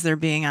because they're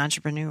being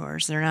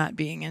entrepreneurs. They're not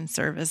being in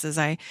service, as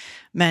I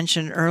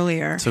mentioned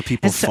earlier. So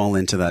people fall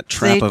into that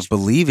trap of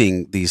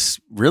believing these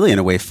really, in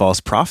a way, false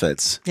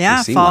prophets.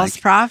 Yeah, false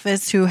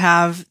prophets who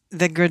have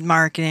the good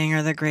marketing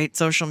or the great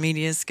social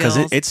media skills.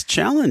 Because it's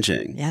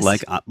challenging. Yes.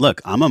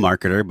 Look, I'm a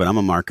marketer, but I'm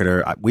a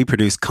marketer. We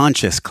produce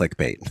conscious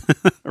clickbait,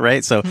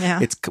 right? So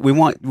we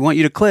want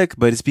you to click,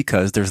 but it's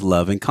because there's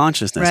love and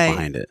consciousness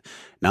behind it,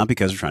 not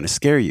because we're trying to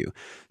scare you.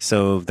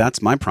 So that's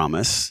my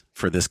promise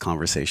for this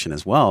conversation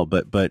as well.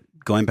 But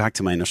going back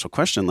to my initial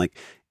question,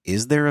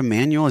 is there a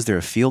manual? Is there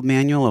a field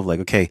manual of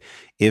okay,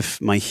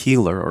 if my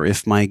healer or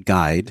if my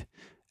guide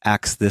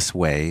acts this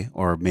way,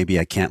 or maybe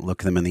I can't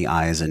look them in the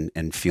eyes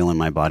and feel in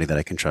my body that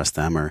I can trust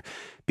them, or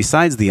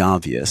besides the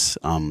obvious,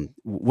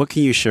 what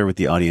can you share with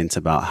the audience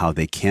about how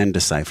they can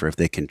decipher if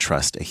they can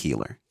trust a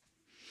healer?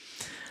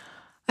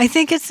 I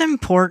think it's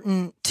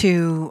important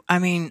to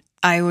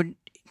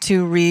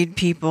read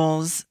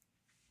people's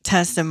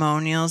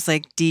testimonials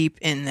deep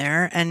in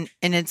there. And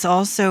it's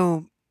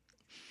also,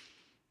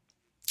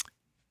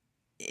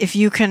 if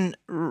you can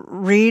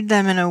read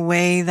them in a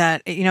way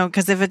that,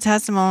 because if a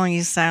testimony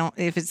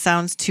if it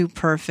sounds too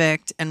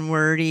perfect and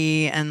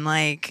wordy and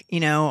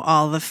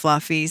all the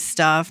fluffy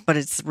stuff, but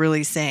it's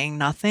really saying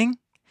nothing,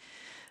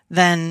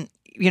 then,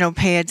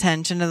 pay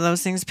attention to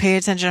those things. Pay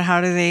attention to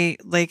how do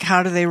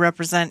they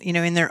represent,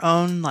 in their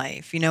own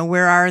life,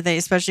 where are they,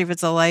 especially if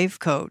it's a life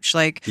coach,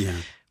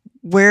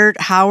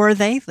 how are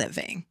they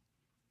living?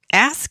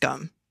 Ask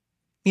them,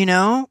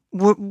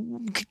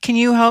 can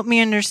you help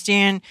me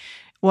understand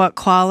what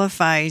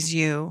qualifies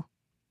you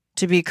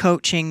to be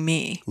coaching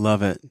me?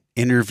 Love it.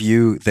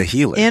 Interview the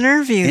healer.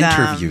 Interview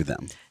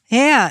them.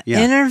 Yeah,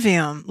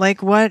 interview them.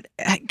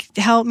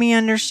 Help me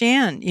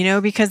understand,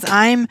 because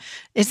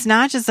it's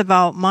not just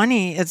about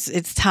money.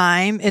 It's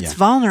time. It's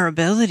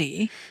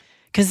vulnerability.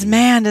 Because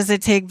man, does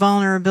it take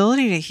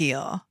vulnerability to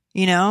heal?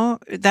 You know,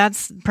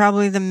 that's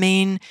probably the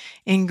main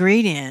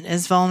ingredient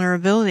is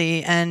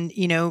vulnerability. And,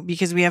 you know,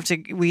 because we have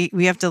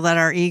to let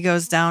our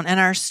egos down and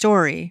our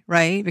story,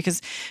 right?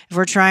 Because if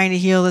we're trying to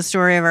heal the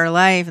story of our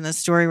life and the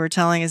story we're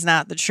telling is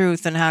not the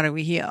truth, then how do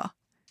we heal?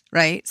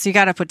 Right? So you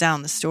got to put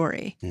down the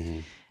story. Mm-hmm.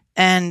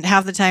 And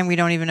half the time we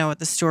don't even know what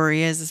the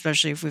story is,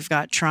 especially if we've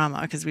got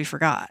trauma because we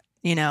forgot,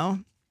 you know?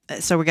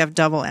 So we have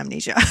double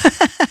amnesia.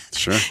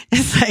 Sure.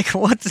 It's like,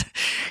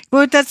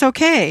 well, that's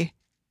okay.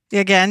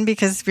 Again,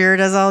 because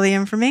spirit has all the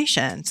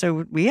information.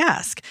 So we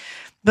ask.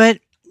 But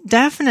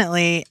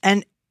definitely,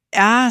 and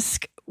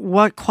ask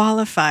what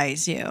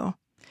qualifies you.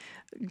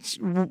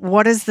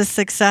 What is the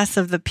success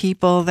of the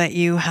people that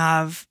you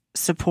have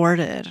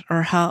supported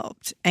or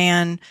helped?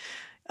 And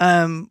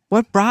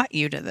what brought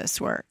you to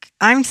this work?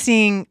 I'm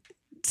seeing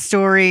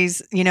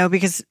stories, you know,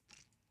 because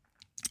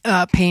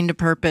Pain to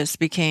Purpose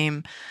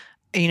became,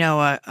 you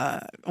know,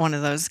 one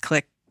of those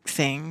click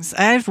things.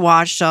 I've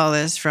watched all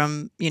this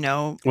from, you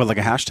know, well, like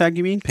a hashtag,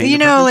 you mean? Pain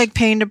to Purpose? Like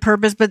Pain to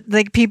Purpose, but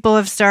like people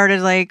have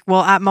started like,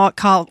 well, what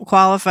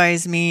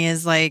qualifies me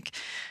is like,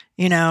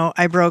 you know,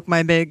 I broke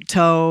my big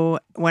toe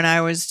when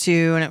I was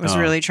 2 and it was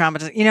really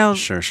traumatizing. You know,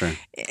 sure.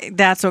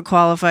 That's what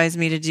qualifies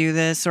me to do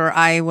this, or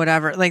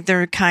whatever. Like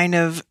they're kind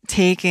of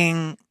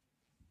taking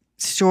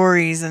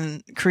stories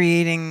and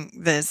creating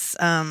this,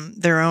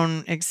 their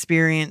own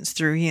experience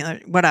through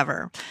healing,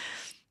 whatever.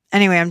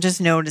 Anyway, I'm just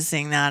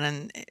noticing that,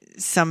 and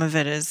some of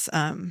it is.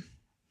 I'm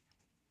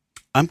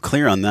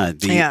clear on that.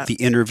 The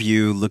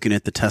interview, looking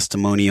at the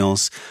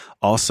testimonials,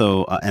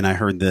 also, and I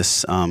heard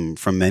this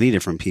from many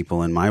different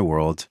people in my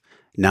world.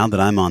 Now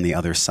that I'm on the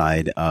other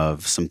side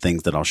of some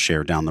things that I'll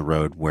share down the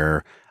road,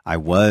 where I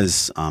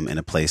was in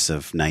a place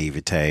of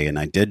naivete, and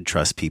I did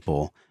trust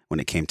people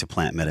when it came to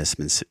plant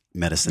medicine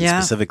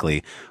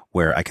specifically,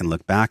 where I can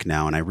look back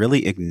now, and I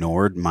really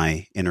ignored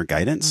my inner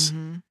guidance.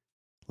 Mm-hmm.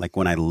 Like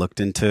when I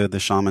looked into the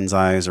shaman's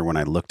eyes or when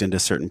I looked into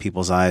certain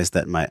people's eyes,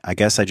 I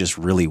guess I just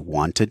really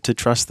wanted to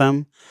trust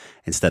them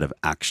instead of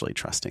actually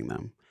trusting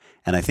them.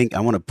 And I think I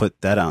want to put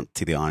that out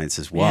to the audience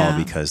as well,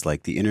 because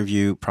like the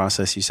interview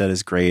process you said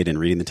is great and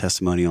reading the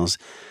testimonials,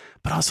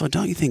 but also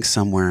don't you think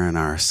somewhere in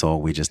our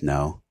soul we just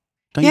know?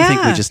 Don't you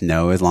think we just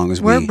know as long as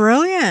we're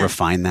brilliant,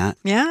 refine that,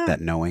 that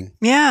knowing?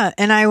 Yeah.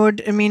 And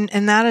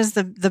and that is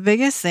the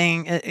biggest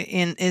thing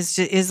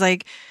is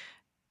like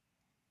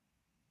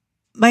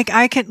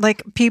I could,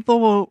 like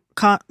people will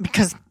come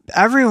because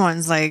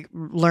everyone's like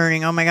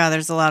learning, oh my God,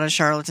 there's a lot of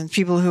charlatans,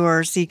 people who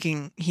are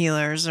seeking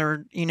healers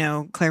or, you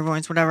know,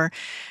 clairvoyants, whatever.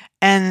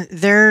 And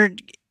they're,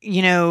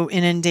 you know,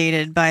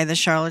 inundated by the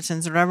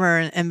charlatans or whatever.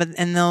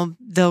 And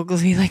they'll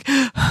be like,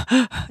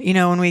 you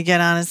know, when we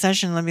get on a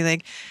session, they'll be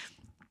like,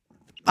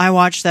 I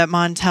watched that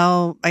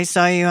Montel, I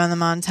saw you on the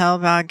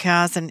Montel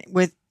podcast, and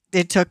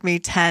it took me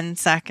 10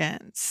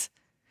 seconds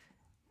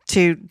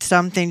to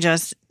something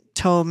just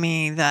told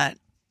me that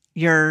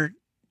you're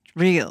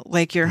real,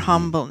 like your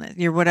humbleness,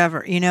 your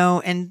whatever, you know,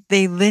 and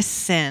they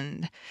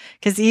listened.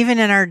 Because even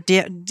in our,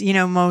 you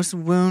know, most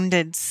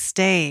wounded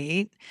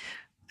state,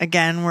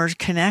 again, we're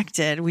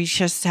connected. We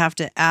just have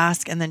to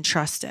ask and then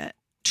trust it.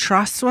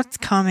 Trust what's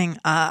coming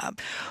up.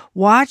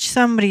 Watch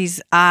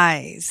somebody's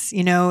eyes,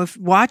 you know,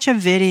 watch a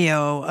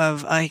video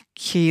of a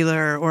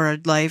healer or a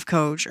life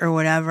coach or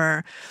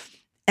whatever,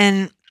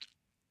 and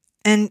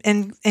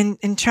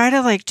try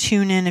to like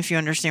tune in if you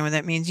understand what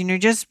that means. You know,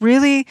 just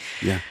really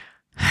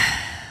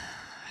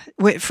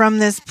from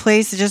this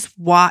place, just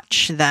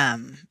watch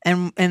them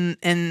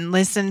and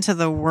listen to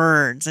the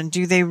words. And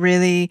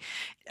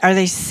are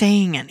they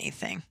saying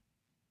anything?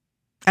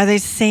 Are they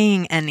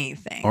saying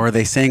anything? Or are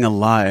they saying a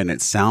lie and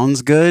it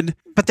sounds good,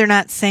 but they're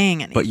not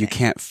saying anything? But you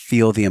can't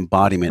feel the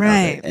embodiment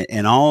of it.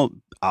 And I'll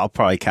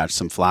probably catch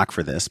some flack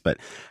for this, but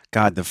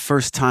God, the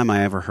first time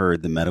I ever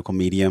heard the medical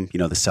medium, you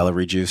know, the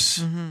celery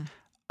juice,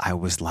 I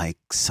was like,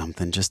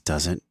 something just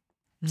doesn't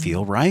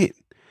feel right.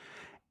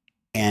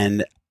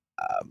 And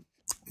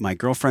my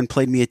girlfriend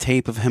played me a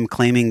tape of him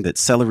claiming that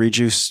celery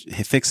juice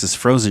fixes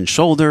frozen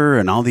shoulder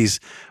and all these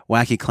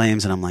wacky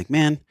claims. And I'm like,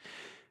 man,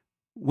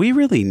 we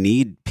really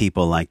need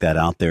people like that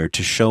out there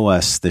to show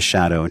us the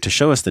shadow and to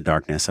show us the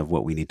darkness of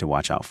what we need to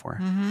watch out for,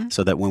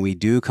 so that when we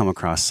do come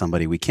across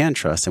somebody we can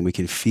trust and we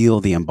can feel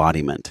the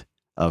embodiment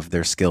of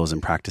their skills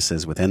and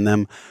practices within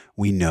them,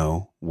 we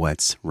know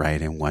what's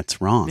right and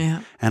what's wrong.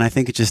 Yeah. And I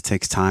think it just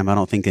takes time. I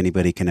don't think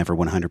anybody can ever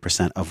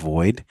 100%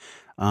 avoid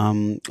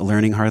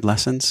learning hard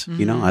lessons.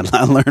 You know,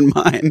 I learned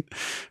mine.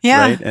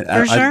 Yeah, right?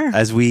 for sure.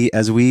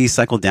 As we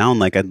cycle down,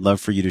 like I'd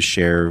love for you to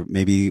share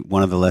maybe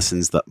one of the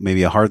lessons,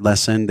 maybe a hard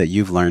lesson that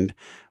you've learned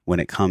when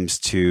it comes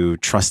to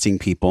trusting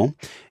people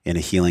in a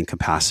healing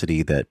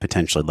capacity that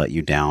potentially let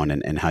you down,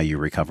 and how you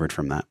recovered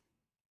from that.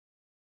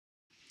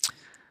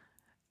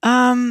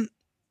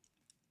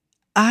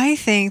 I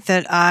think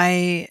that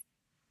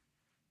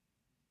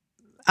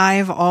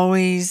I've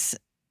always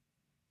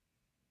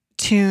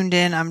tuned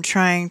in. I'm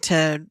trying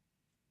to,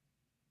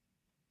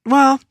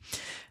 well,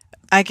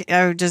 I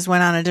just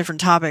went on a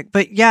different topic,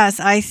 but yes,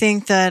 I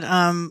think that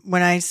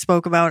when I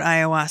spoke about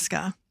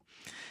ayahuasca,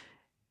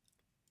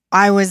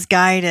 I was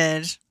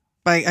guided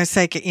by a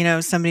psychic,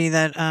 somebody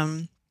that,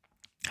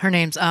 her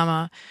name's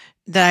Amma,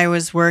 that I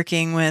was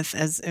working with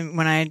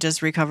when I had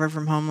just recovered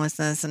from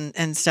homelessness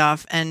and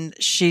stuff. And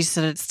she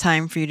said, it's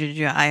time for you to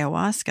do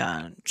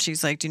ayahuasca. And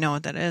she's like, do you know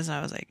what that is? And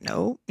I was like,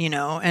 no,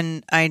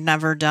 and I'd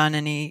never done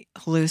any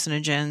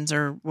hallucinogens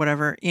or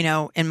whatever,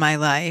 in my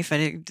life.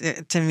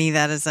 To me,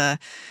 that is I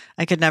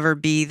could never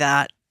be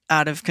that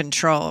out of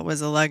control. It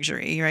was a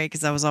luxury, right?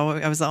 Because I was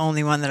the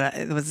only one that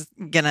I was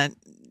going to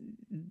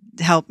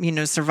help,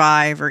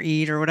 survive or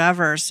eat or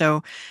whatever.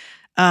 So,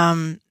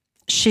 I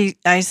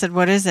said,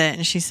 what is it?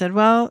 And she said,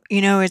 well,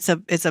 it's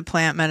a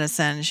plant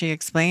medicine. She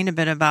explained a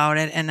bit about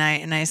it. And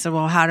I said,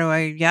 well, how do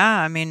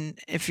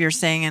if you're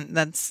saying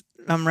it,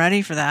 I'm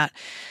ready for that.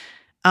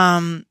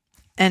 And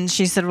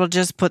she said, well,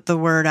 just put the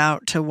word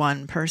out to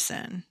one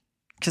person.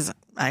 Cause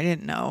I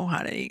didn't know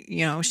how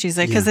to, she's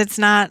like, cause it's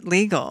not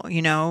legal,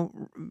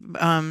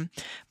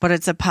 but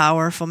it's a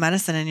powerful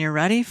medicine and you're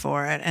ready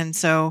for it. And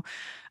so,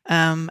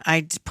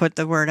 I put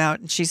the word out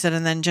and she said,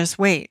 and then just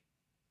wait.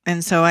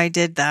 And so I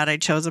did that. I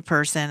chose a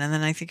person. And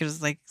then I think it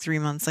was like 3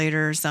 months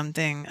later or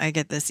something, I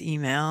get this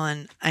email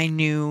and I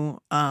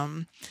knew,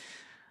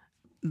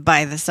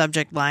 by the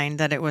subject line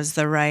that it was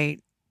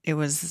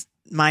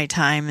my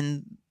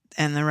time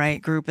and the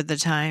right group at the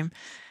time.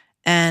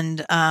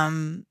 And,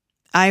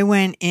 I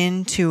went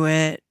into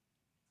it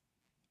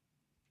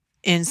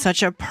in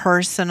such a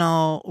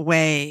personal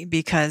way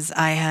because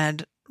I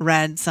had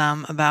read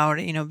some about,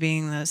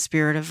 being the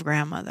spirit of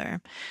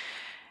grandmother.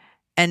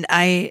 And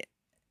I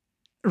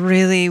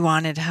really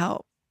wanted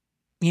help.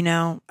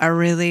 I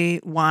really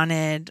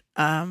wanted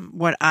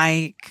what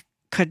I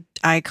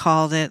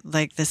called it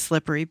like the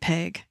slippery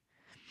pig.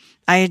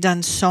 I had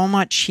done so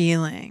much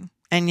healing.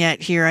 And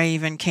yet here I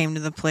even came to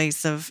the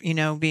place of,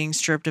 being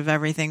stripped of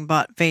everything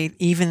but faith,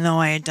 even though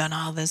I had done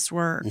all this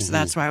work. Mm-hmm. So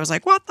that's why I was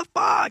like, what the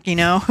fuck?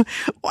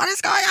 What is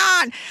going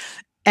on?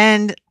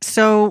 And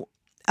so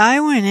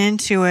I went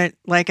into it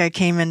like I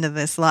came into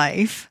this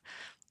life,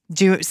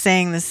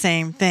 saying the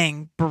same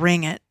thing,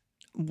 bring it,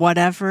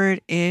 whatever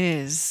it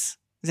is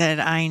that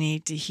I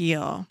need to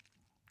heal.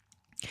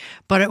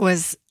 But it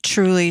was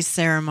truly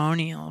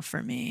ceremonial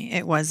for me.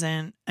 It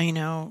wasn't,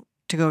 to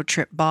go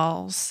trip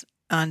balls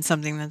on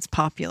something that's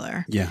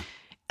popular. Yeah.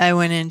 I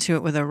went into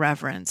it with a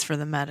reverence for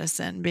the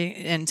medicine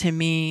and to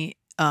me,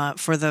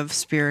 for the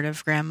spirit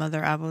of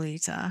grandmother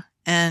Abuelita.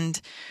 And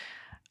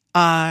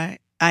I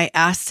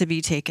asked to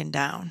be taken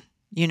down,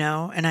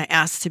 and I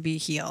asked to be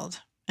healed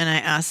and I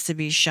asked to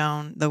be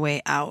shown the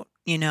way out,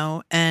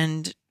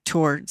 and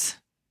towards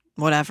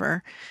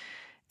whatever.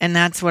 And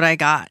that's what I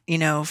got,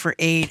 for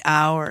 8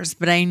 hours.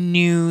 But I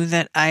knew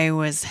that I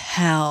was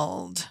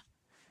held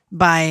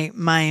by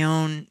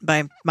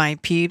my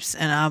peeps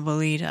and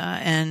Abuelita.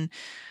 And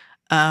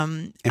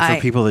for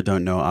people that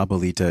don't know,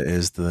 Abuelita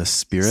is the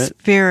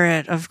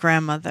spirit of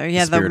grandmother.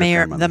 Yeah,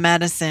 grandmother. The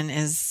medicine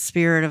is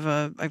spirit of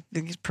a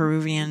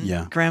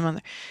Peruvian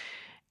grandmother.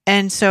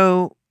 And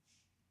so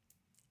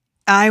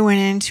I went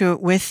into it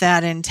with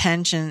that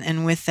intention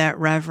and with that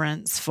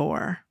reverence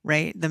for,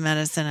 right, the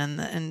medicine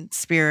and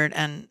spirit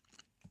and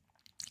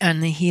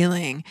the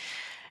healing.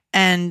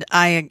 And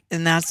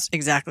that's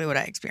exactly what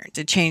I experienced.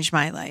 It changed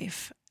my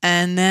life.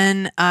 And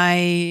then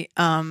I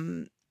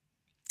was,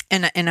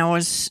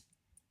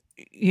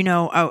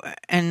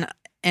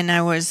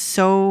 I was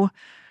so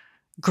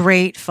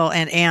grateful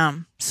and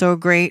am so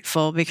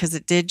grateful because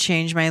it did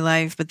change my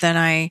life. But then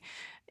I,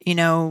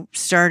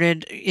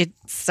 started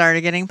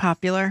getting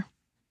popular,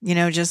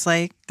 just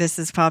like this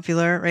is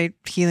popular, right?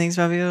 Healing's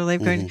popular, life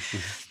coaching. Mm-hmm.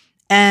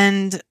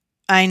 And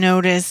I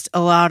noticed a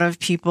lot of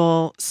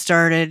people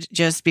started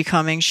just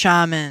becoming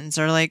shamans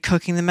or like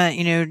cooking the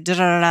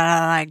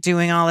like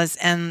doing all this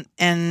and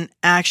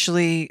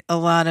actually a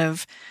lot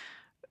of,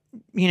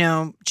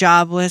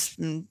 jobless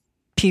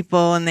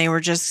people, and they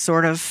were just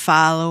sort of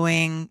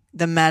following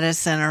the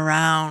medicine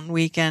around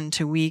weekend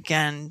to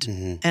weekend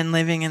mm-hmm. and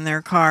living in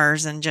their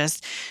cars and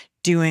just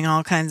doing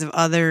all kinds of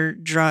other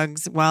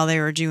drugs while they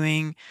were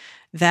doing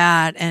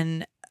that.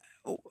 And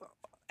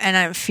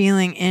I'm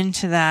feeling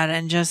into that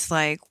and just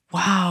like,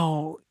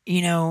 wow,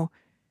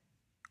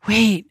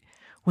 wait,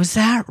 was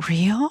that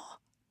real?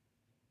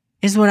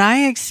 Is what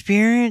I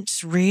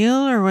experienced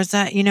real? Or was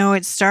that,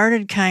 it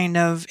started because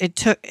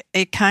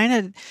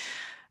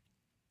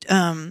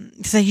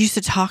I used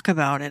to talk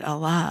about it a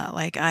lot,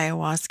 like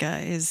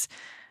ayahuasca is,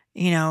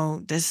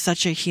 there's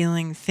such a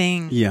healing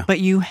thing. Yeah. But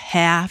you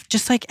have,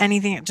 just like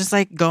anything, just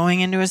like going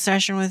into a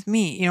session with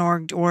me,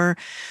 or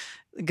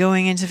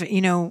going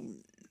into,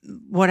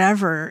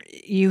 whatever,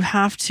 you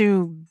have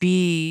to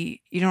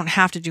be, you don't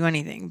have to do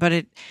anything,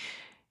 but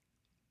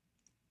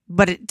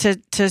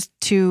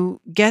to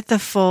get the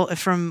full,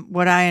 from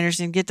what I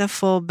understand, get the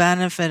full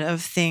benefit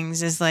of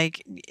things is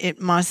like, it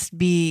must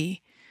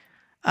be,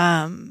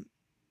 to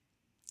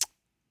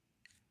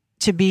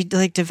be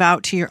like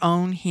devout to your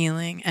own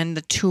healing and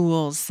the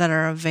tools that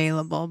are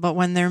available. But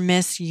when they're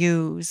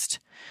misused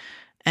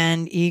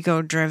and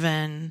ego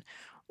driven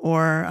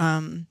or,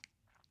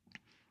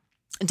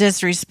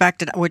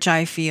 disrespected, which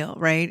I feel,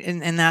 right?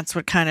 And that's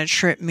what kind of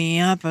tripped me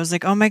up. I was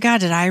like, oh my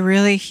God, did I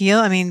really heal?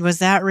 I mean, was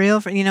that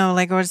real?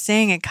 Like I was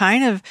saying, it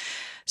kind of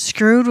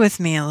screwed with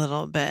me a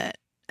little bit.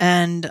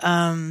 And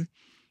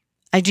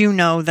I do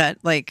know that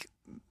like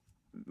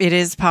it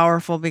is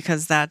powerful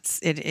because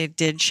it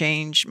did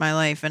change my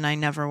life and I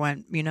never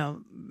went,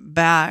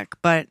 back.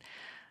 But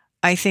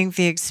I think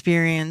the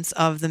experience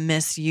of the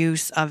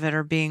misuse of it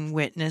or being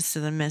witness to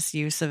the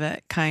misuse of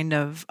it kind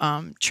of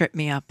tripped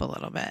me up a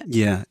little bit.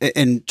 Yeah.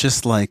 And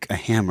just like a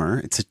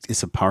hammer,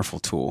 it's a powerful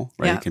tool,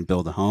 right? Yeah. You can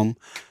build a home.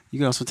 You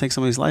can also take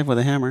somebody's life with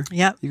a hammer.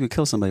 Yep. You could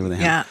kill somebody with a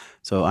hammer. Yeah.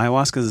 So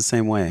ayahuasca is the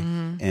same way.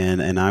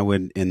 Mm-hmm. And I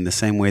would, in the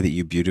same way that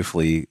you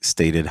beautifully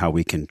stated how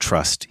we can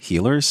trust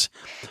healers,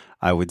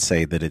 I would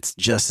say that it's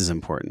just as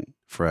important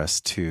for us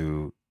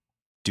to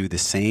do the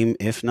same,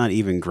 if not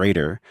even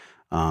greater,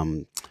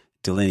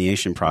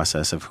 delineation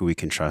process of who we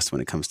can trust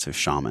when it comes to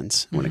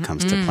shamans, when it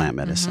comes to plant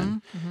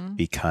medicine.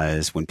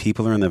 Because when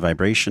people are in the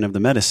vibration of the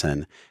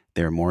medicine,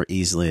 they're more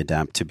easily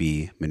adapt to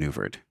be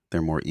maneuvered.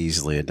 They're more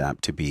easily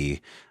adapt to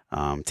be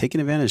taken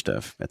advantage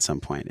of at some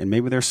point. And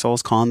maybe their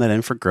soul's calling that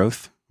in for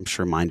growth. I'm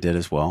sure mine did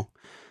as well.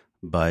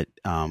 But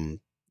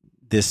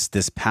this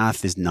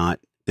path is not,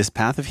 this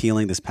path of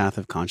healing, this path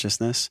of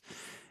consciousness,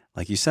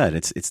 like you said,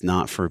 it's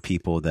not for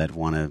people that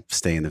want to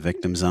stay in the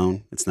victim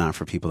zone. It's not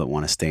for people that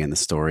want to stay in the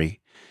story.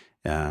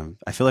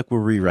 I feel like we're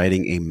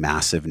rewriting a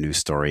massive new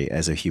story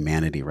as a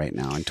humanity right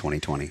now in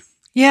 2020.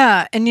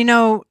 Yeah. And,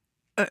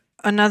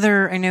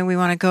 another, I know we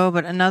want to go,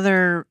 but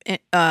another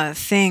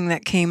thing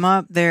that came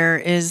up there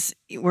is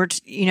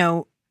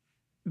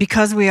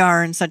because we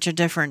are in such a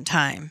different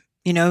time,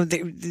 this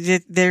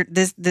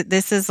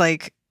is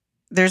like,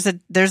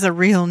 there's a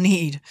real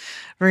need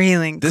for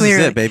healing. This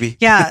clearly. is it, baby.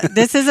 Yeah,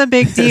 this is a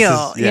big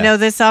deal. Yeah.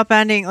 This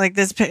upending, like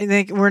this,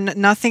 like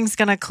nothing's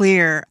gonna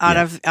clear out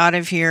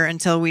of here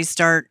until we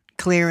start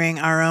clearing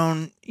our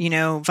own,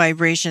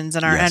 vibrations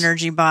and our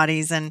energy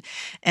bodies and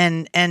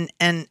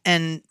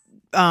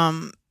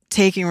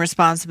taking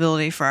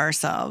responsibility for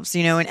ourselves,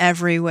 in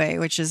every way,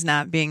 which is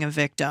not being a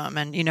victim.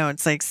 And,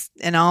 it's like,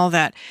 and all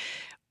that.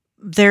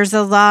 There's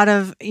a lot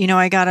of,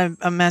 I got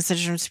a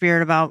message from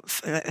Spirit about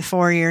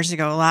 4 years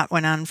ago. A lot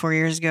went on 4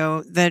 years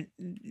ago that,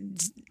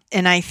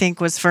 and I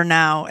think was for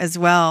now as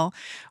well,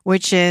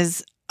 which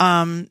is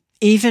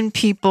even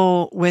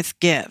people with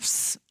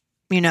gifts,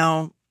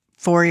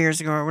 4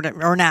 years ago or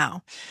whatever, or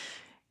now,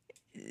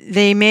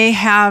 they may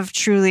have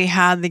truly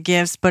had the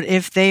gifts, but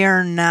if they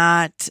are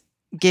not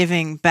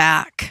giving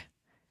back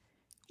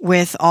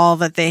with all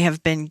that they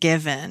have been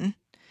given,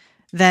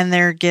 then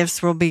their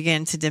gifts will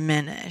begin to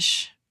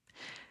diminish.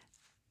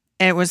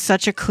 It was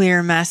such a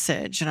clear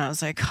message. And I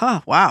was like,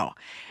 oh, wow.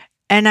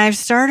 And I've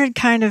started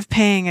kind of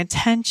paying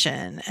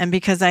attention. And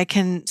because I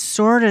can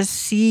sort of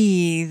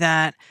see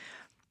that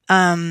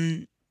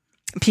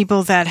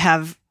people that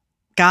have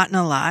gotten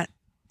a lot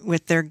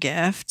with their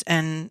gift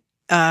and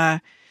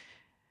are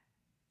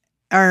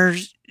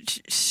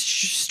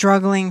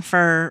struggling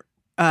for,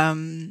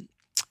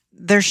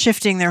 they're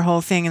shifting their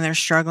whole thing and they're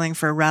struggling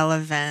for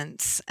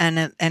relevance. And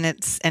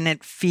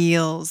it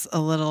feels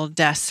a little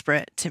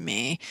desperate to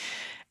me.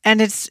 And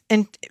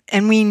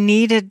and we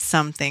needed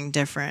something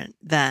different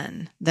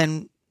then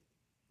than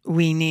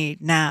we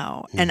need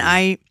now. Mm-hmm. And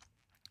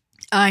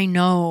I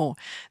know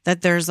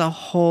that there's a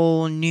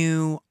whole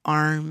new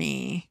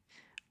army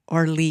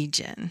or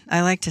legion. I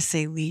like to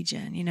say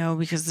legion,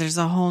 because there's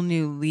a whole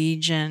new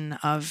legion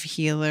of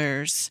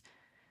healers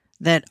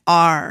that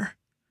are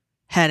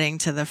heading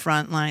to the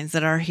front lines,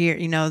 that are here,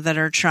 that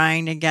are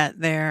trying to get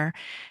there.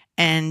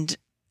 And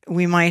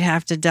we might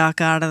have to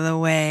duck out of the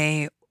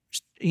way,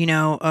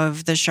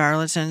 of the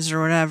charlatans or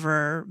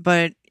whatever.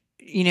 But,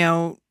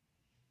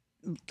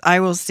 I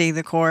will stay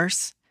the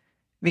course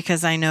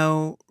because I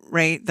know,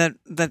 right,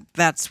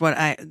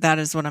 that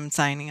is what I'm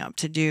signing up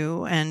to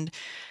do. And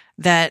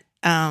that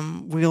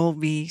we'll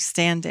be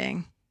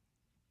standing.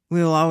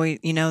 We will always,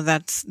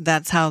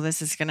 that's how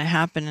this is going to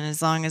happen. And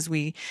as long as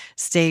we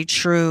stay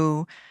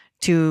true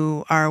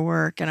to our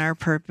work and our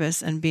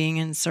purpose and being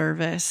in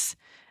service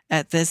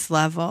at this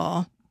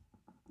level,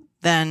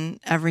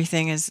 then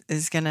everything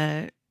is going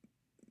to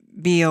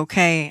be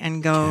okay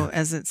and go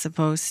as it's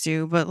supposed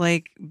to. But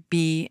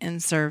be in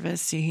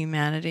service to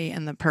humanity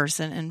and the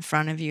person in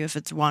front of you. If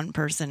it's one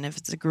person, if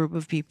it's a group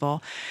of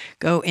people,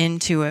 go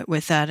into it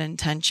with that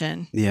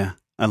intention. Yeah.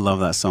 I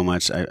love that so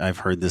much. I've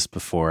heard this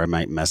before. I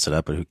might mess it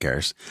up, but who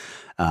cares?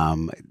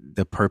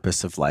 The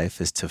purpose of life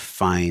is to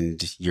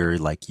find your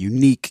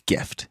unique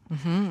gift.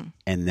 Mm-hmm.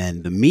 And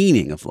then the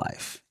meaning of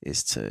life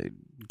is to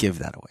give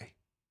that away.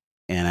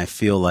 And I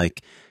feel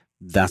like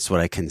that's what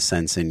I can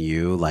sense in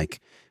you.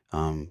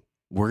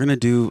 We're going to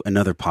do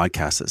another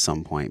podcast at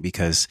some point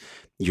because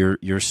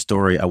your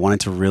story, I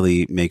wanted to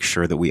really make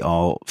sure that we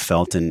all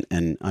felt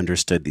and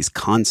understood these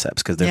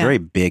concepts because they're very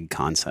big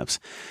concepts.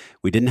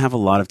 We didn't have a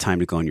lot of time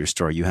to go in your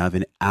story. You have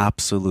an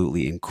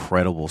absolutely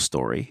incredible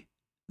story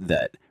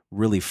that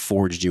really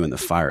forged you in the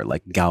fire,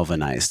 like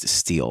galvanized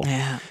steel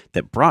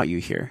that brought you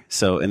here.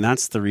 So, and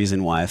that's the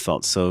reason why I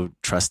felt so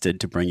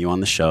trusted to bring you on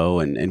the show.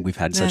 And we've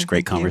had such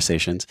great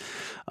conversations.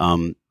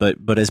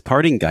 But as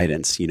parting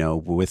guidance,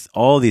 with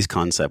all these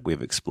concepts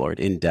we've explored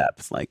in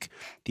depth, like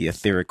the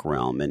etheric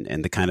realm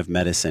and the kind of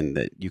medicine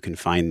that you can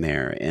find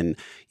there, and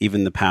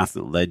even the path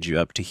that led you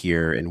up to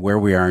here and where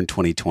we are in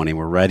 2020,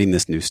 we're writing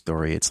this new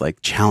story. It's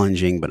like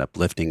challenging, but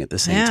uplifting at the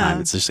same time.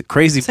 It's just a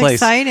crazy place.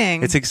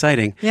 Exciting. It's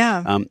exciting.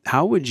 Yeah.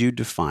 How would you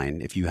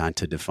define, if you had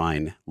to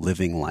define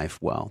living life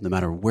well, no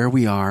matter where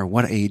we are,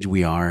 what age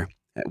we are?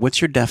 What's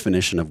your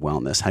definition of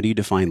wellness? How do you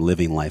define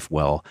living life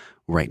well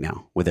right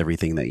now with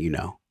everything that you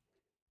know?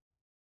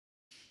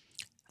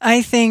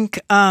 I think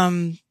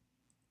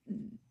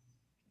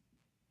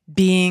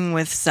being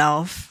with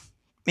self,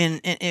 and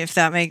if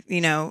that makes,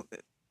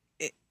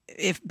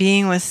 if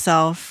being with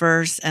self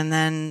first and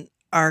then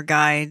our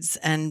guides,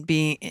 and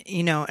being,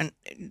 and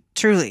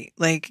truly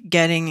like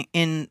getting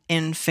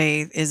in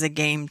faith is a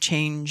game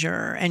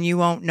changer, and you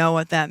won't know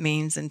what that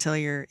means until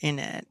you're in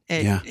it,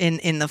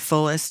 in the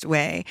fullest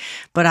way.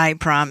 But I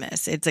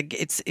promise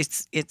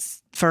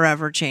it's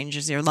forever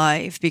changes your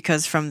life,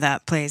 because from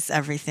that place,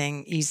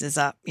 everything eases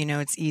up,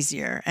 it's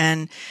easier.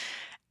 And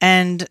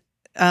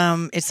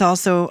it's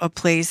also a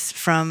place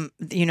from,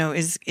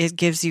 it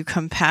gives you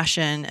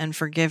compassion and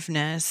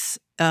forgiveness.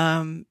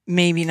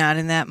 Maybe not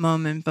in that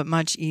moment, but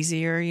much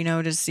easier,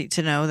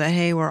 to know that,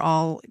 hey, we're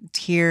all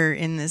here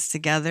in this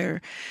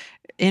together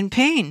in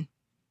pain.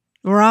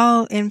 We're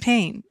all in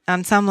pain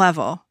on some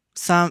level,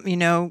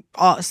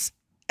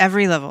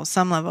 every level,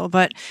 some level,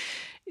 but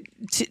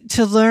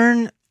to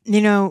learn,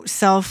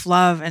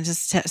 self-love and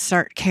just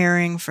start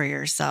caring for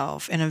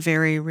yourself in a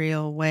very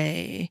real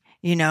way,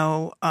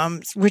 that's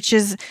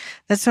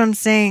what I'm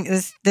saying.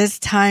 This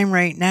time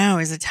right now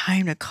is a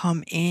time to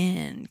come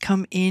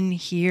in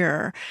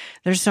here.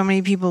 There's so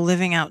many people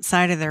living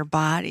outside of their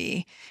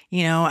body,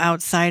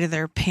 outside of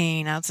their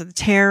pain,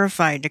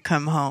 terrified to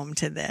come home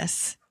to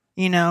this,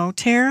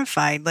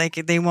 terrified, like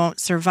they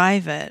won't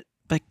survive it,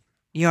 but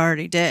you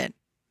already did.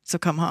 So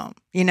come home,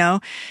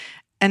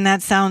 And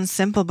that sounds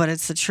simple, but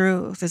it's the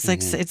truth. It's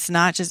like, it's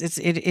not just,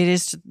 it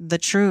is the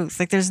truth.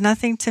 Like there's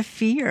nothing to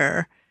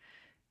fear.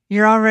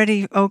 You're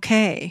already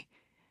okay.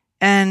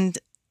 And,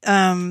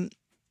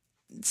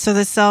 so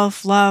the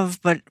self-love,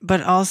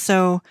 but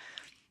also,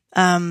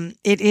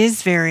 it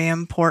is very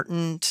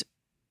important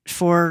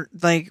for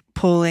like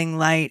pulling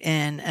light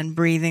in and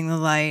breathing the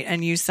light.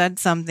 And you said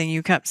something,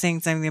 you kept saying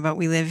something about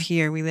we live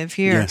here.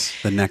 Yes.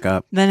 The neck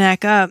up.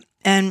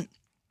 And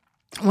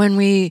when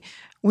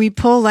we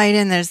pull light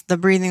in, there's the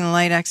breathing the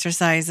light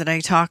exercise that I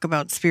talk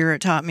about.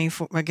 Spirit taught me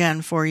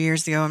 4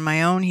 years ago in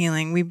my own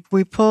healing.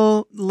 We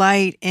pull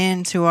light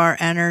into our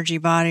energy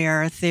body,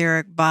 our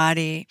etheric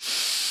body.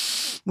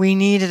 We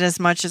need it as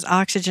much as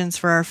oxygen's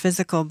for our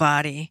physical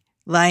body.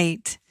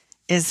 Light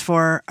is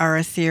for our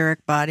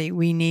etheric body.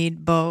 We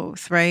need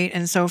both, right?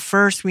 And so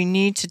first we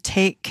need to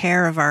take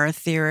care of our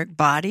etheric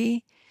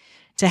body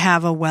to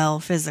have a well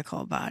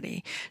physical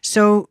body.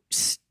 So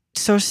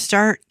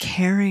start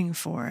caring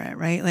for it,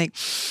 right? Like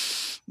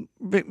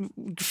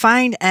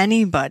find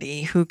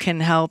anybody who can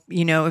help,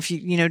 if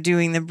you,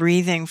 doing the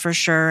breathing for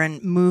sure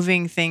and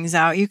moving things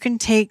out. You can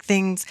take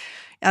things,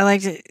 I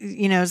like to,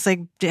 it's like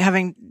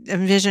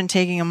envision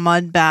taking a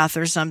mud bath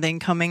or something,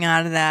 coming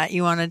out of that.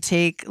 You want to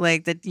take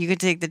you could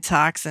take the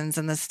toxins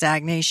and the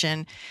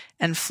stagnation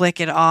and flick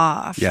it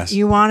off. Yes.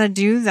 You want to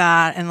do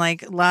that. And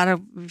like a lot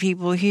of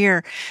people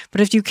here,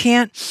 but if you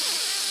can't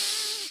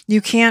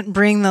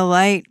bring the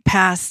light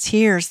past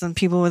here. Some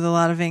people with a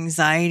lot of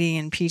anxiety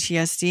and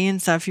PTSD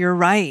and stuff, you're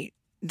right.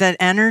 That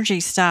energy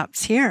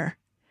stops here,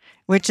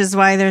 which is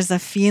why there's a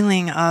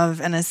feeling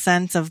of and a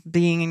sense of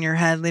being in your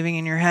head, living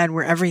in your head,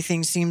 where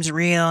everything seems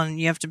real and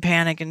you have to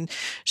panic and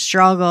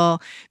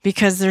struggle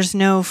because there's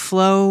no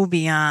flow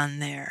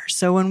beyond there.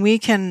 So when we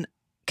can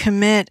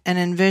commit and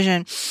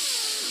envision,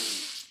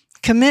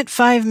 commit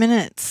 5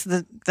 minutes.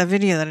 The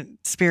video that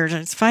Spirit,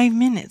 it's 5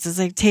 minutes. It's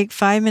like take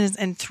 5 minutes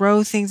and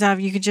throw things off.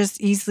 You could just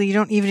easily, you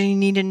don't even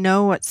need to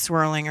know what's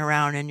swirling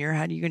around in your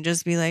head. You can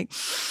just be like,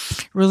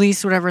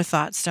 release whatever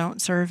thoughts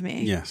don't serve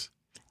me. Yes.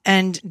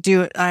 And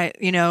do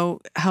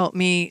it. Help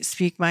me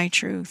speak my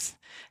truth.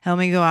 Help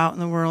me go out in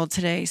the world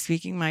today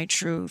speaking my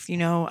truth.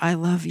 I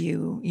love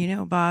you.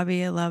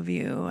 Bobby, I love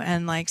you.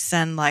 And like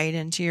send light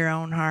into your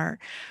own heart.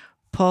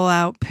 Pull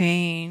out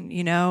pain,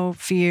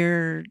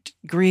 fear,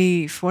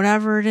 grief,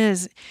 whatever it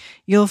is,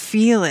 you'll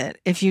feel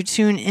it. If you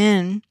tune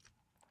in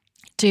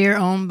to your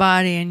own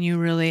body and you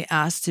really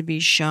ask to be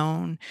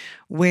shown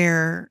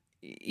where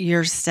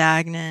you're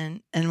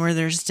stagnant and where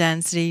there's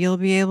density, you'll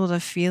be able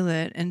to feel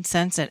it and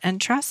sense it and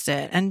trust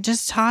it and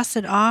just toss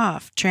it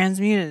off,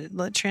 transmute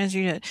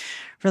it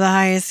for the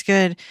highest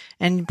good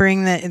and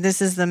bring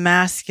this is the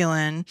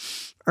masculine,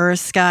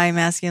 earth, sky,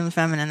 masculine,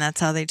 feminine. That's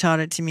how they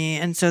taught it to me.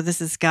 And so this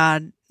is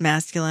God,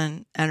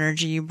 masculine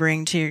energy you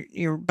bring to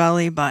your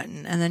belly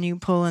button, and then you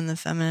pull in the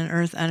feminine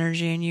earth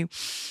energy and you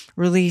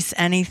release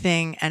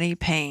anything, any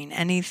pain,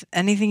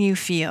 anything you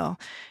feel,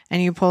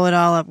 and you pull it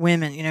all up.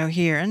 Women,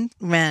 here, and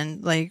men,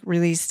 like,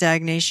 release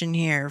stagnation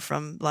here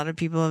from a lot of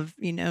people of,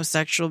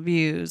 sexual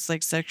abuse,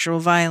 like sexual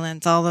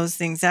violence, all those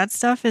things. That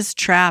stuff is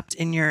trapped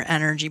in your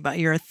energy, but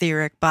your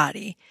etheric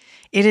body.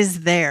 It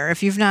is there.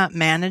 If you've not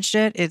managed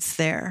it, it's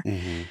there.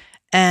 Mm-hmm.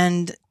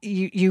 And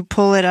you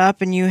pull it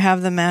up, and you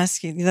have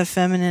the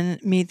feminine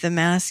meet the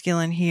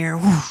masculine here.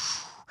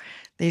 Woof,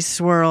 they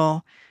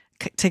swirl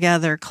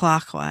together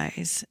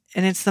clockwise.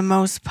 And it's the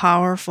most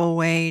powerful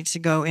way to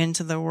go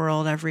into the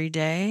world every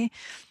day,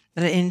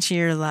 into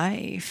your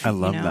life. I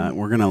love that.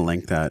 We're going to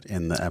link that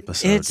in the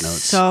episode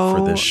notes so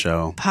for this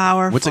show.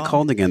 Powerful. What's it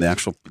called again? The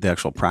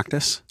actual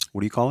practice?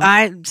 What do you call it?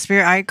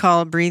 I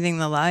call it breathing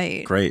the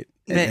light. Great.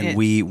 And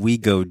we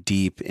go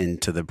deep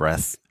into the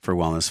breath for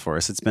Wellness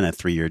Force. It's been a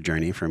 3-year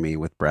journey for me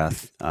with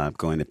breath,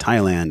 going to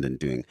Thailand and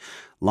doing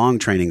long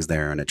trainings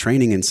there and a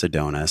training in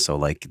Sedona. So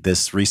like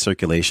this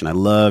recirculation, I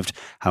loved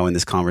how in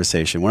this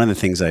conversation, one of the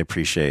things I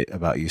appreciate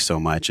about you so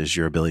much is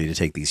your ability to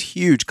take these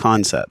huge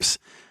concepts.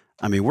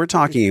 I mean, we're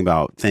talking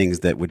about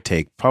things that would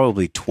take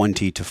probably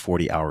 20 to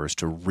 40 hours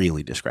to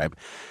really describe.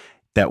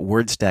 That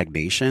word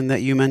stagnation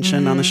that you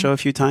mentioned on the show a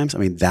few times, I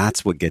mean,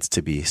 that's what gets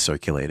to be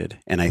circulated.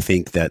 And I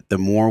think that the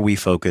more we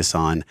focus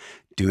on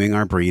doing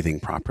our breathing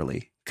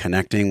properly,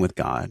 connecting with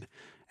God,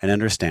 and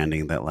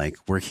understanding that like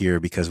we're here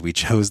because we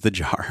chose the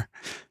jar,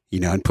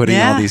 and putting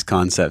all these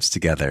concepts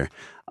together,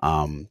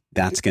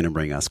 that's going to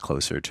bring us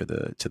closer to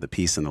the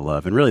peace and the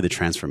love and really the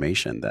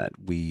transformation that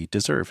we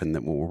deserve and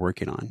that what we're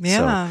working on.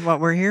 Yeah, so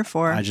what we're here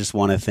for. I just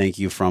want to thank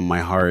you from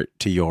my heart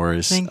to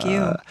yours. Thank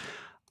you.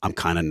 I'm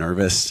kind of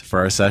nervous for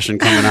our session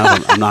coming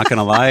up. I'm not going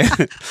to lie,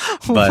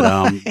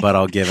 but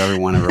I'll give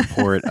everyone a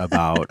report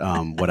about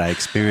what I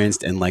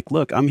experienced. And like,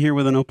 look, I'm here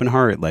with an open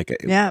heart. Like,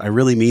 I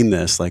really mean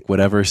this. Like,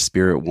 whatever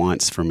spirit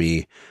wants for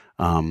me.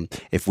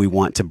 If we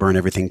want to burn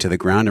everything to the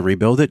ground and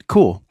rebuild it,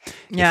 cool.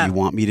 Yeah. If you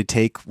want me to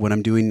take what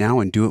I'm doing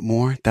now and do it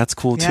more, that's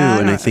cool too. Yeah.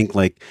 And I think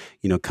like,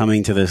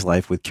 coming to this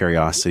life with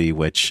curiosity,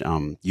 which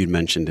you'd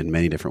mentioned in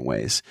many different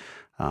ways,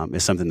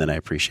 is something that I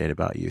appreciate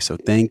about you. So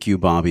thank you,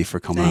 Bobby, for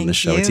coming on the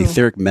show. It's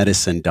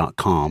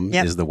ethericmedicine.com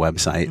is the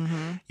website.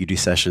 Mm-hmm. You do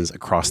sessions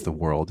across the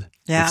world.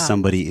 Yeah. If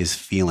somebody is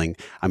feeling,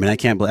 I mean, I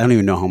don't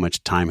even know how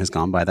much time has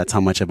gone by. That's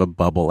how much of a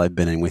bubble I've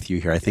been in with you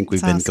here. I think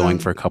we've been going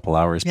for a couple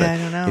hours, but I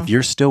don't know. If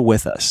you're still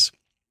with us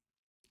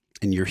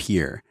and you're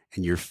here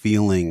and you're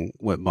feeling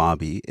what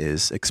Bobby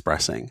is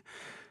expressing,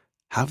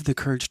 have the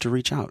courage to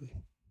reach out.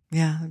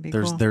 Yeah, that'd be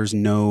cool.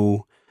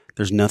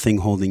 There's nothing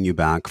holding you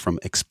back from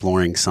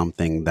exploring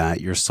something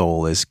that your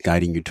soul is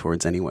guiding you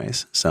towards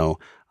anyways. So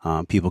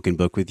people can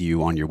book with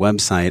you on your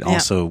website. Yeah.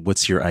 Also,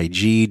 what's your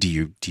IG? Do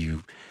you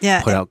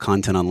put out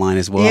content online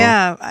as well?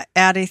 Yeah,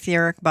 at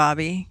Etheric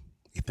Bobby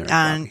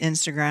on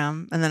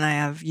Instagram. And then I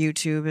have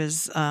YouTube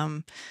is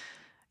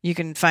you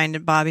can find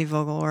it Bobby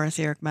Vogel or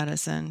Etheric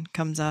Medicine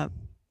comes up.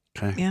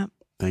 Okay. Yeah.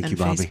 Thank you,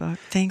 Bobby. Facebook.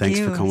 Thanks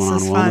for coming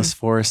on Wellness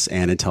Force.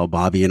 And until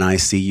Bobby and I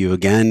see you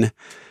again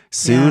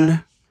soon.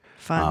 Yeah.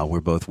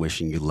 We're both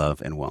wishing you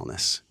love and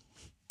wellness.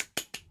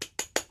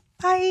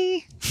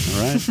 Bye.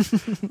 All right.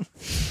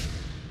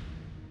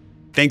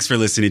 Thanks for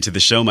listening to the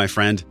show, my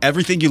friend.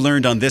 Everything you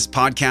learned on this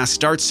podcast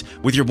starts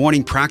with your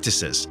morning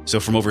practices. So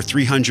from over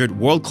 300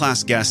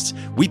 world-class guests,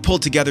 we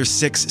pulled together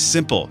 6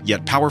 simple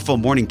yet powerful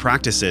morning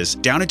practices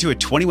down into a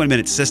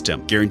 21-minute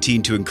system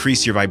guaranteed to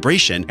increase your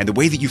vibration and the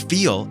way that you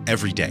feel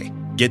every day.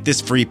 Get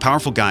this free,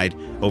 powerful guide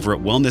over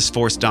at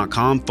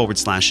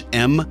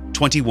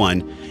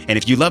wellnessforce.com/M21. And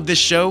if you love this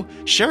show,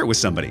 share it with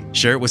somebody.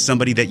 Share it with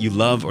somebody that you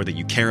love or that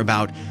you care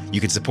about.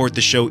 You can support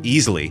the show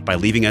easily by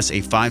leaving us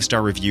a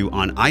 5-star review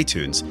on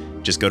iTunes.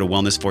 Just go to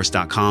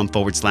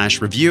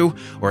wellnessforce.com/review.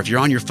 Or if you're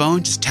on your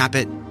phone, just tap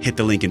it, hit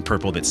the link in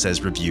purple that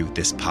says review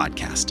this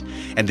podcast.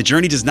 And the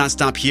journey does not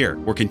stop here.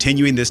 We're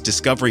continuing this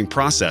discovering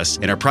process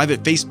in our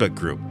private Facebook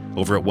group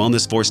over at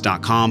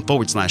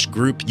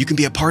wellnessforce.com/group. You can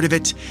be a part of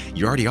it.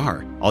 You already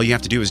are. All you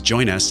have to do is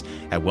join us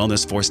at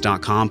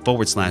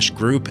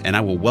wellnessforce.com/group, and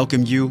I will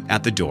welcome you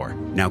at the door.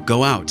 Now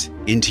go out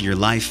into your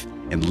life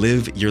and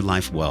live your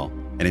life well.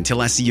 And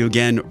until I see you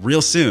again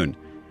real soon,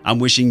 I'm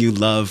wishing you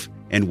love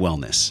and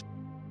wellness.